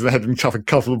some things in the head, and chuck a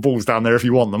couple of balls down there if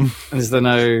you want them. Is there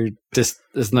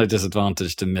there's no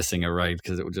disadvantage to missing a raid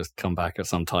because it will just come back at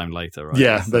some time later, right?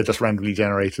 Yeah, they're just randomly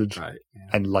generated, right? Yeah.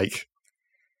 And like,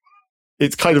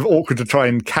 it's kind of awkward to try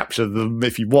and capture them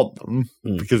if you want them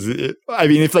because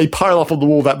if they pile up on the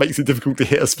wall, that makes it difficult to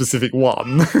hit a specific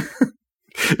one.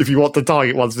 If you want to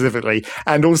target one specifically,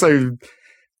 and also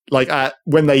like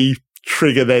when they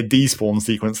trigger their despawn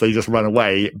sequence, they just run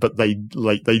away, but they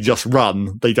just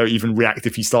run. They don't even react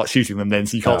if you start shooting them then,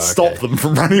 so you can't stop them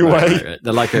from running away. Right.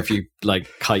 They're like if you like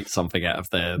kite something out of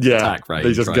their attack range.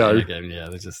 They just go. Yeah,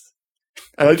 they just.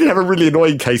 And I did have a really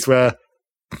annoying case where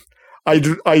I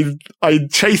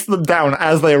chased them down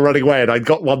as they were running away, and I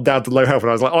got one down to low health,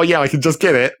 and I was like, oh yeah, I can just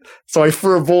get it. So I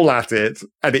threw a ball at it,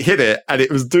 and it hit it, and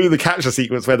it was doing the capture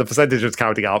sequence where the percentage was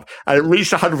counting up, and it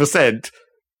reached 100%,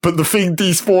 but the thing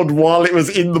despawned while it was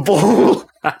in the ball.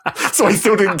 So I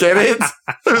still didn't get it.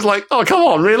 It was like, oh, come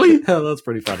on, really? Oh, that's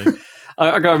pretty funny.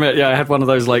 I gotta admit, I had one of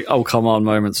those like, oh, come on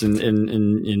moments in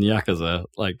Yakuza,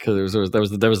 like, because there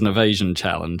was an evasion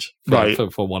challenge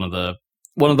for one of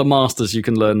the masters. You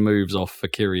can learn moves off for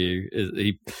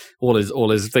Kiryu. All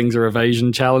his things are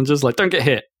evasion challenges. Like, don't get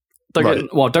hit,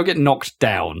 don't get knocked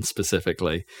down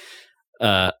specifically.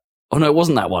 Oh no, it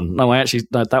wasn't that one. No,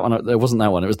 that one. It wasn't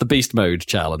that one. It was the beast mode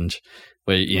challenge,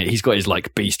 where he's got his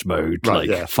like beast mode,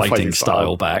 fighting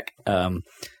style back. And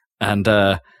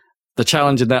the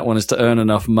challenge in that one is to earn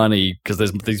enough money because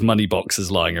there's these money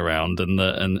boxes lying around, and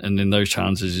in those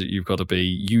challenges you've got to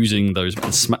be using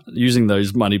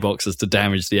those money boxes to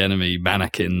damage the enemy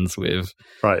mannequins with.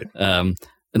 Right.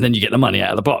 and then you get the money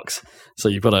out of the box. So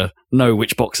you've got to know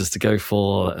which boxes to go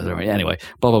for. Anyway,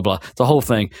 blah, blah, blah. The whole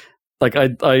thing. Like,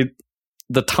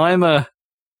 the timer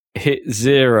hit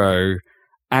 0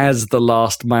 as the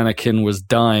last mannequin was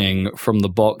dying from the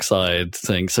box side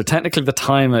thing. So technically the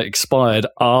timer expired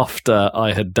after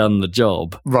I had done the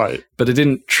job. Right. But it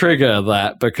didn't trigger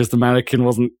that because the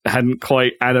mannequin hadn't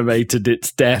quite animated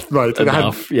its death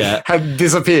enough. Had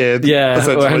disappeared. Yeah,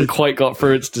 or hadn't quite got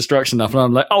through its destruction enough. And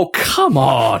I'm like, oh, come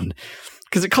on.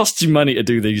 Because it costs you money to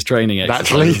do these training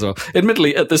exercises as well.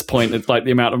 Admittedly, at this point, it's like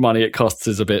the amount of money it costs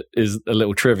is a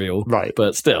little trivial. Right.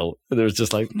 But still, it was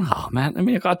just like, oh man, I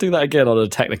mean, I got to do that again on a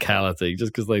technicality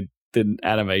just because they didn't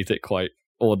animate it quite.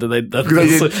 Or did they? They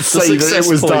didn't say that it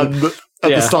was done at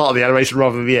the start of the animation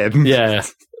rather than the end. Yeah.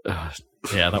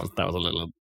 Yeah, that was a little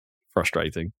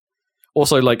frustrating.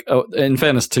 Also, like in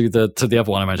fairness to the other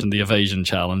one I mentioned, the evasion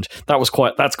challenge, that's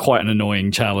quite an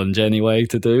annoying challenge anyway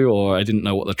to do, or I didn't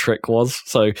know what the trick was.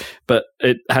 So, but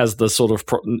it has the sort of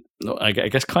I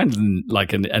guess kind of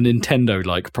like a Nintendo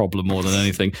like problem more than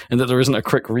anything, in that there isn't a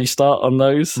quick restart on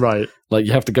those. Right. Like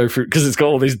you have to go through because it's got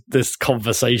all this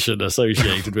conversation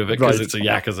associated with it because it's a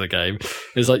Yakuza game.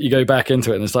 It's like you go back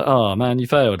into it and it's like, oh man, you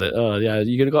failed it. Oh yeah,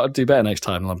 you're gonna got to do better next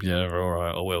time. And I'm yeah, all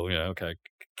right, I will. Yeah, okay.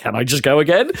 Can I just go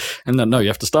again? And then, no, you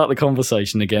have to start the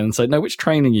conversation again and say, no, which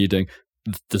training are you doing?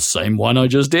 The same one I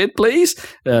just did, please.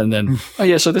 And then, oh,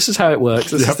 yeah, so this is how it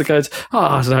works. This is the guy.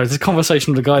 No, it's a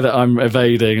conversation with the guy that I'm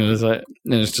evading. And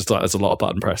it's just like, there's a lot of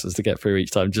button presses to get through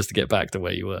each time just to get back to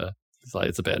where you were. It's like,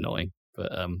 it's a bit annoying. But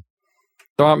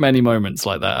there aren't many moments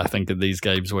like that, I think, in these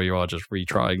games where you are just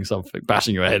retrying something,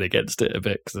 bashing your head against it a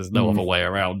bit because there's no other way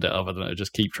around it other than to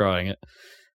just keep trying it.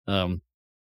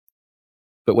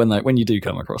 But when you do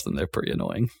come across them, they're pretty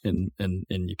annoying in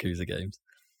Yakuza games.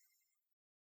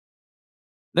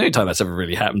 The only time that's ever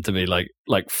really happened to me,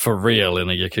 like for real in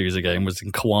a Yakuza game, was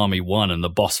in Kiwami 1, and the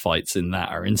boss fights in that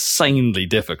are insanely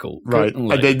difficult. Right.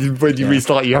 Like, and then when you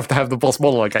restart, you have to have the boss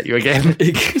monologue at you again.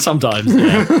 Sometimes,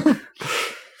 yeah.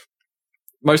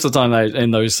 Most of the time,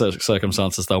 in those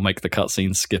circumstances, they'll make the cutscene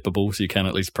skippable, so you can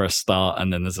at least press start,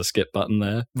 and then there's a skip button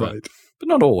there. But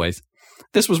not always.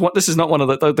 This is not one of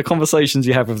the conversations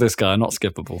you have with this guy are not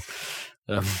skippable.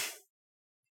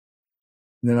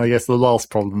 Then I guess the last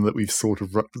problem that we've sort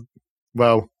of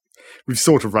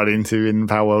run into in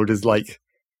Power World is like,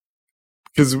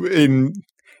 because in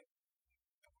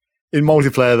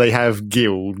multiplayer they have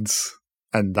guilds,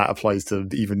 and that applies to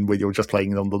even when you're just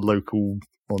playing on the local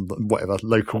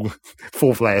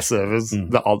 4-player servers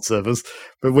that aren't servers.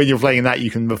 But when you're playing that,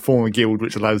 you can form a guild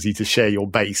which allows you to share your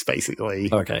base, basically.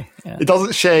 Okay. Yeah. It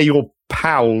doesn't share your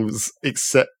pals,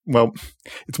 except, well,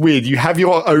 it's weird. You have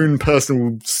your own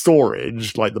personal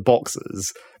storage, like the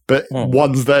boxes, but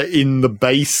ones that are in the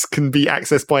base can be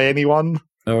accessed by anyone.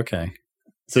 Okay.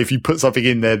 So if you put something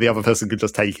in there, the other person could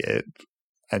just take it.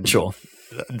 And sure.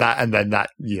 That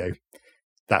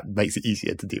makes it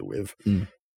easier to deal with.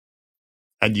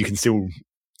 And you can still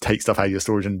take stuff out of your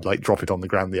storage and like drop it on the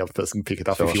ground. The other person can pick it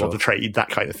up if you want to trade, that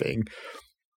kind of thing.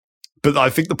 But I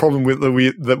think the problem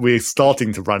that we're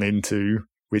starting to run into,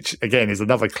 which again is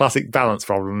another classic balance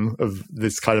problem of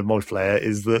this kind of multiplayer,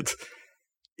 is that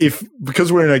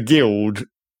because we're in a guild,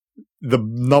 the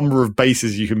number of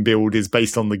bases you can build is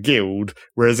based on the guild.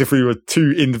 Whereas if we were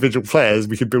 2 individual players,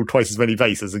 we could build twice as many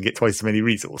bases and get twice as many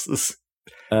resources.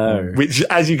 Which,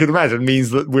 as you can imagine,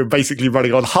 means that we're basically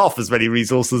running on half as many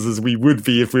resources as we would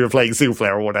be if we were playing single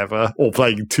player or whatever, or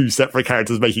playing 2 separate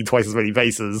characters making twice as many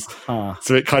bases.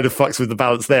 So it kind of fucks with the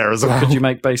balance there as well. Could you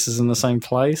make bases in the same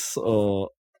place, or?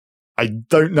 I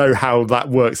don't know how that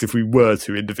works if we were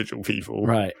 2 individual people.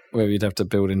 Right, where you'd have to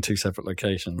build in 2 separate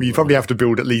locations. Well, you probably have to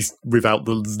build at least without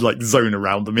the zone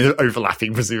around them,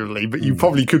 overlapping presumably, but you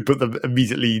probably could put them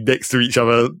immediately next to each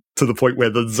other to the point where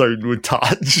the zone would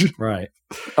touch. Right.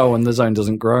 Oh, and the zone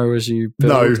doesn't grow as you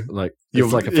build? No.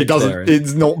 It's like a fixed area.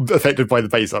 It's not affected by the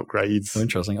base upgrades. Oh,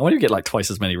 interesting. I wonder if you get like twice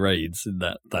as many raids in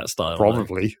that style.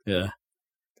 Probably. Though. Yeah.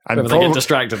 And they get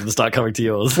distracted and start coming to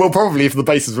yours. Well, probably if the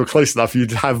bases were close enough,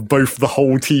 you'd have the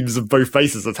whole teams of both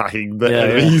bases attacking the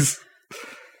enemies. Yeah.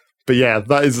 But yeah,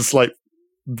 that is a slight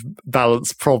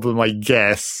balance problem, I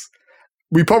guess.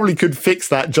 We probably could fix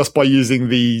that just by using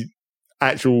the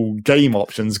actual game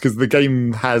options, because the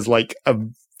game has like a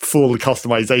full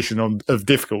customization of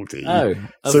difficulty. Oh,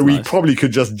 so we probably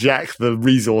could just jack the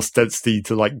resource density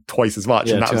to like twice as much,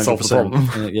 and that would solve the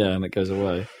problem. Yeah, and it goes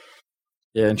away.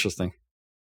 Yeah, interesting.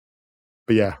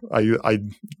 But yeah, I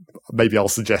maybe I'll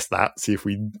suggest that, see if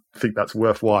we think that's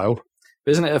worthwhile.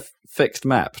 Isn't it a fixed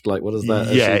map? Like, what does that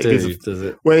actually do? Does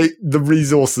it? Well, the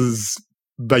resources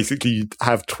basically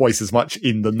have twice as much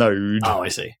in the node. Oh, I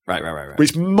see. Right.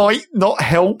 Which might not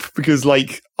help because,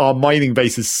 like, our mining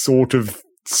base is sort of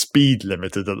speed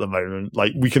limited at the moment.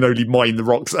 Like, we can only mine the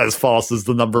rocks as fast as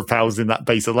the number of powers in that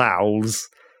base allows.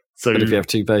 So but if you have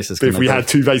two bases, if we had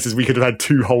two bases, we could have had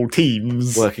two whole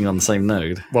teams working on the same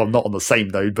node. Well, not on the same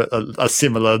node, but a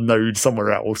similar node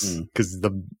somewhere else, because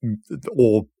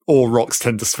all rocks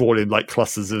tend to spawn in like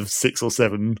clusters of 6 or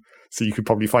 7. So you could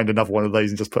probably find another one of those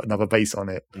and just put another base on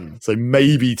it. So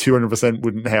maybe 200%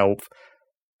 wouldn't help.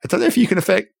 I don't know if you can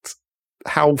affect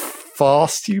how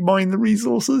fast you mine the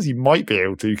resources. You might be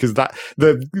able to, because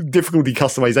the difficulty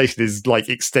customization is like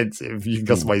extensive. You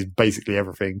can customize basically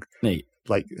everything. Neat.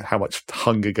 Like how much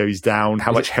hunger goes down,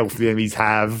 how much health the enemies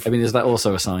have. I mean, is that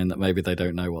also a sign that maybe they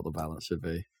don't know what the balance should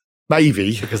be?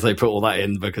 Maybe. Because they put all that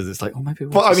in because it's like, maybe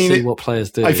we'll see what players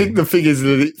do. I think the thing is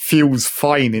that it feels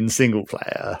fine in single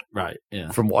player. Right, yeah.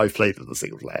 From what I've played with the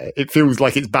single player. It feels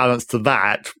like it's balanced to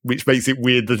that, which makes it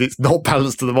weird that it's not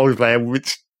balanced to the multiplayer,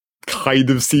 which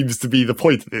kind of seems to be the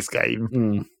point of this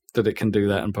game. That it can do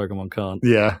that and Pokemon can't.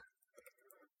 Yeah.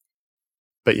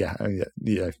 But yeah,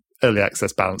 early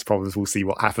access balance problems, we'll see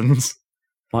what happens.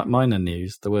 Minor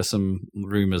news, there were some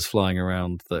rumours flying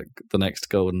around that the next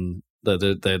Golden... They're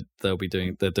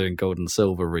doing Gold and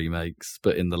Silver remakes,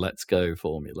 but in the Let's Go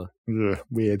formula. Ugh,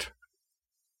 weird.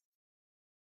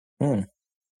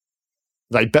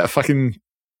 They better fucking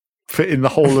fit in the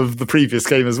whole of the previous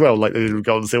game as well, like they did with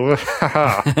Gold and Silver.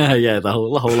 Yeah, the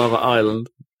whole other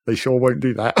island. They sure won't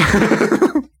do that.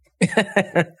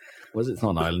 It's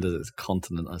not an island, is it? It's a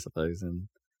continent, I suppose.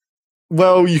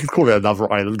 Well, you could call it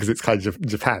another island because it's kind of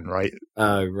Japan, right?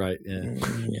 Oh, right,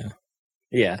 yeah.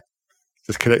 Yeah.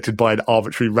 Just connected by an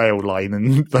arbitrary rail line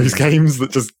in those games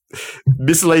that just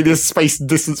miscellaneous space and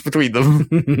distance between them.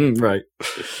 Right.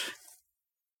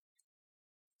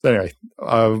 Anyway,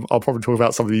 I'll probably talk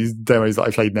about some of these demos that I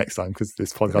played next time because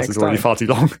this podcast is already far too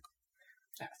long.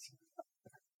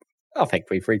 I think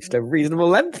we've reached a reasonable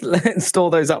length. Let's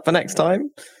store those up for next time.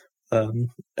 But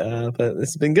this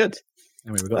has been good. I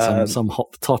mean, we've got some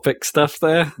hot topic stuff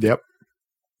there. Yep.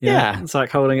 Yeah. It's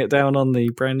like holding it down on the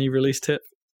brand new release tip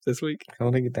this week.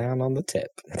 Holding it down on the tip.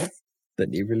 The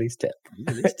new release tip.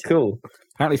 Cool.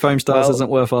 Apparently Foam Stars isn't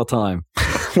worth our time.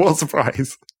 What a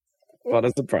surprise. What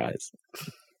a surprise.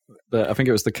 But I think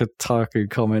it was the Kotaku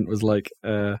comment was like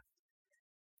there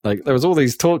was all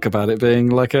these talk about it being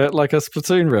like a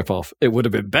Splatoon ripoff. It would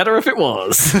have been better if it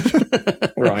was.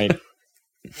 Right.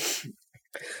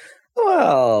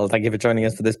 Well, thank you for joining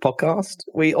us for this podcast.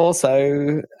 We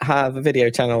also have a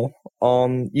video channel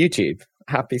on YouTube,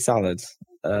 Happy Salads.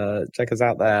 Check us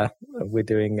out there. We're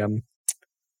doing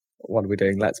what are we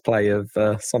doing? Let's play of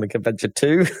Sonic Adventure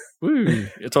 2. Woo,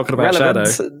 you're talking about Shadow.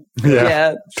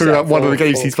 Yeah. Talking about one of the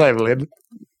games he's playable in.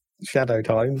 Shadow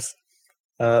Times.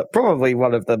 Probably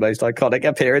one of the most iconic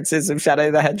appearances of Shadow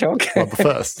the Hedgehog. Well, the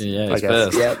first. Yeah, it's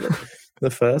first. Yeah,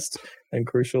 the first and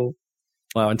crucial.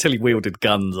 Well, until he wielded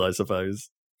guns, I suppose.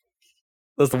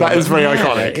 That is very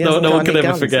iconic. No one can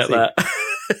ever forget that.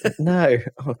 No.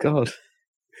 Oh, God.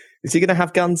 Is he going to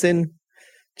have guns in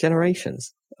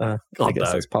Generations? I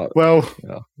guess that's part. Well,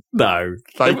 no.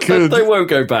 They won't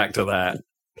go back to that.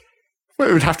 Well,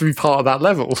 it would have to be part of that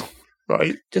level,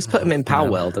 right? Just put him in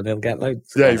Power World and he'll get loads.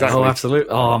 Yeah, exactly. Oh,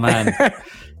 absolutely. Oh, man.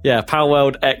 Yeah, Power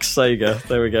World X Sega.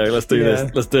 There we go. Let's do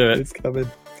this. Let's do it. It's coming.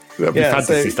 That'd be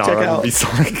Fantasy Star rather than be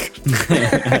Sonic.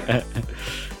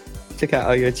 Check out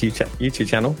our YouTube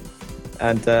channel.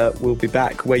 And we'll be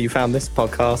back where you found this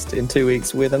podcast in 2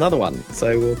 weeks with another one.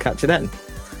 So we'll catch you then.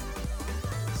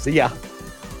 See ya.